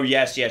 Oh,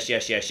 yes.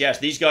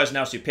 These guys are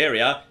now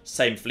superior.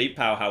 Same fleet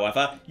power,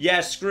 however.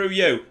 Yes, screw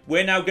you.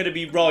 We're now going to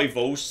be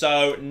rivals,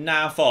 so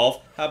naff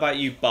off. How about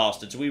you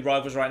bastards? Are we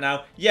rivals right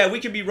now? Yeah, we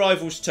can be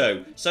rivals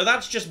too. So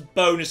that's just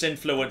bonus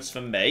influence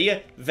for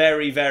me.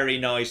 Very, very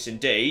nice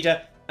indeed.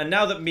 And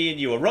now that me and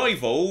you are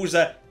rivals,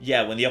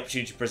 yeah, when the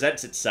opportunity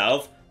presents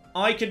itself,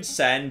 I can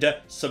send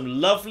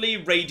some lovely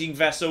raiding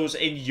vessels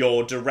in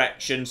your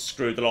direction.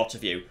 Screw the lot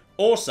of you.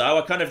 Also,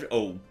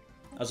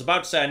 I was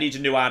about to say I need a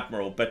new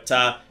admiral, but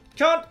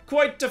can't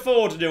quite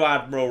afford a new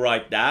admiral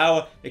right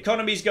now.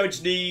 Economy's going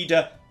to need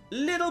a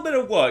little bit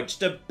of work,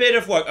 just a bit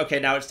of work. Okay,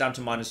 now it's down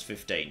to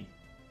 -15.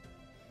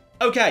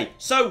 Okay,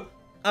 so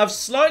I've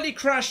slightly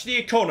crashed the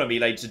economy,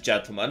 ladies and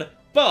gentlemen,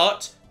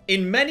 but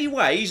in many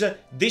ways,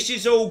 this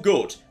is all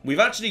good. We've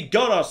actually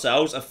got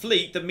ourselves a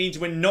fleet that means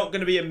we're not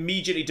going to be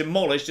immediately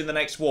demolished in the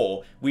next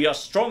war. We are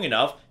strong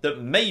enough that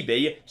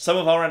maybe some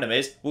of our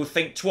enemies will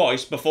think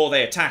twice before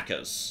they attack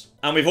us.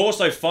 And we've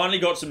also finally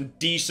got some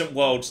decent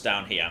worlds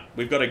down here.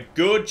 We've got a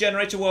good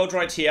generator world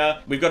right here.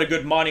 We've got a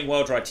good mining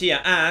world right here.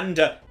 And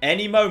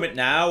any moment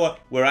now,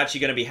 we're actually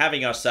going to be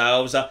having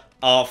ourselves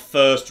our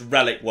first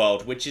relic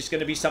world, which is going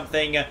to be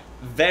something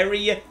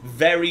very,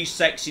 very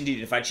sexy indeed.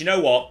 In fact, you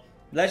know what?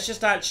 Let's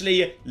just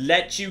actually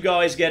let you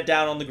guys get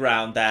down on the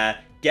ground there.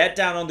 Get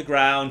down on the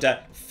ground.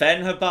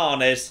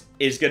 Fenhabarnis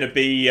is going to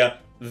be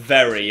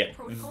very,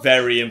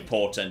 very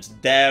important.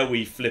 There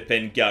we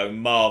flippin' go.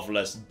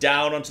 Marvellous.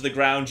 Down onto the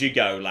ground you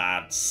go,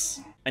 lads.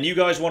 And you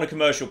guys want a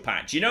commercial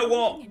pact. You know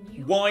what?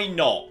 Why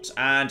not?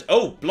 And,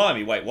 oh,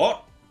 blimey, wait,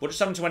 what? What just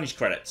happened to energy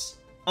credits?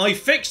 I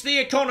fixed the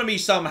economy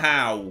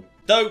somehow.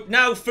 Though,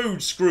 now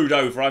food's screwed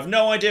over. I've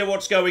no idea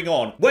what's going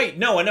on. Wait,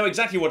 no, I know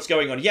exactly what's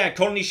going on. Yeah,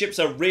 colony ships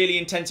are really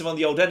intensive on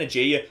the old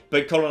energy,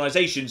 but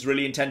colonization's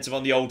really intensive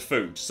on the old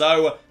food.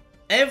 So,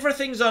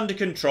 everything's under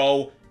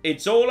control.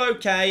 It's all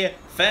okay.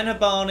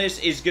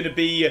 Fenhabarnis is going to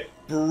be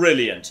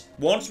brilliant.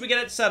 Once we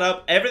get it set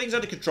up, everything's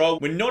under control.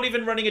 We're not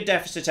even running a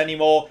deficit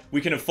anymore.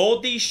 We can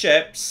afford these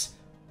ships.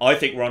 I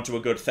think we're onto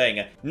a good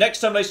thing. Next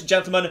time, ladies and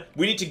gentlemen,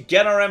 we need to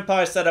get our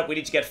empire set up. We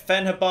need to get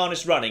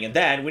Fenhabarnis running. And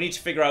then we need to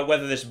figure out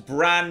whether this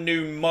brand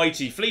new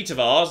mighty fleet of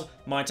ours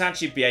might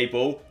actually be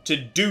able to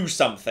do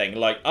something.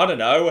 Like, I don't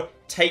know,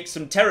 take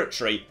some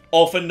territory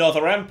off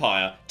another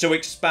empire to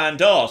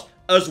expand ours.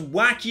 As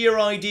wacky an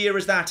idea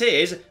as that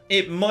is,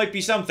 it might be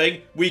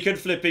something we could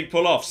flipping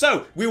pull off.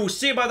 So, we will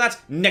see about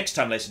that next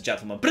time, ladies and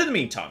gentlemen. But in the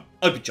meantime,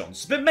 I've been John,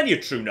 this has been many a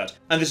true nut,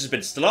 and this has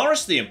been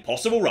Stellaris, the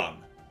Impossible Run.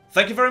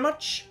 Thank you very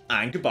much,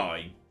 and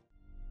goodbye.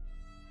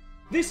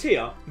 This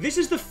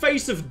is the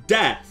face of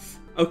death,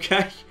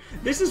 okay?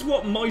 This is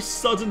what my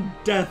sudden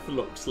death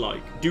looks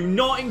like. Do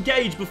not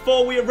engage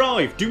before we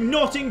arrive. Do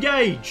not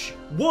engage.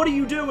 What are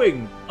you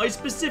doing? I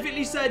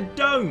specifically said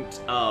don't.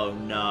 Oh,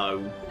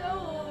 no.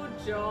 No,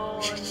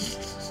 John.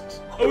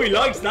 Oh, he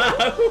likes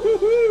that.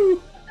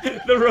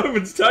 The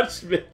Romans touched me.